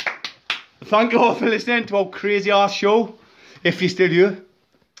 Well, thank you all for listening to our crazy ass show. If you're still here.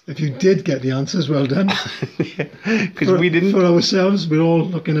 If you did get the answers, well done. Because we didn't. For ourselves, we're all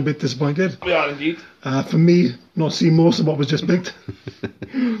looking a bit disappointed. We are indeed. For me, not seeing most of what was just picked.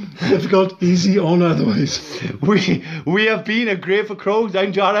 Difficult, easy, or otherwise. We have been a Great for Crows.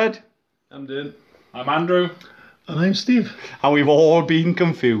 I'm Jared. I'm doing. I'm Andrew. And I'm Steve. And we've all been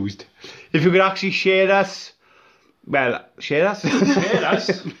confused. If you could actually share us. Well, share us? Share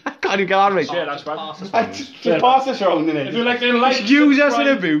us. I can't even get on right. Share us, man. Just pass us around, innit? If you like to like, Just use us and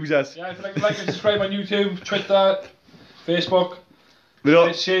subscribe. abuse us. Yeah, if you like to like and subscribe on YouTube, Twitter, Facebook. We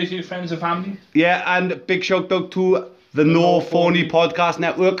don't- Share it to your friends and family. Yeah, and big shout out to the No Phony Podcast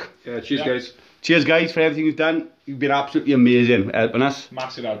Network. Yeah, cheers, Yeah. guys. Cheers, guys, for everything you've done. You've been absolutely amazing helping us.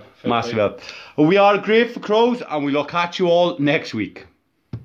 Massive help. Massive help. We are Great for Crows, and we'll catch you all next week.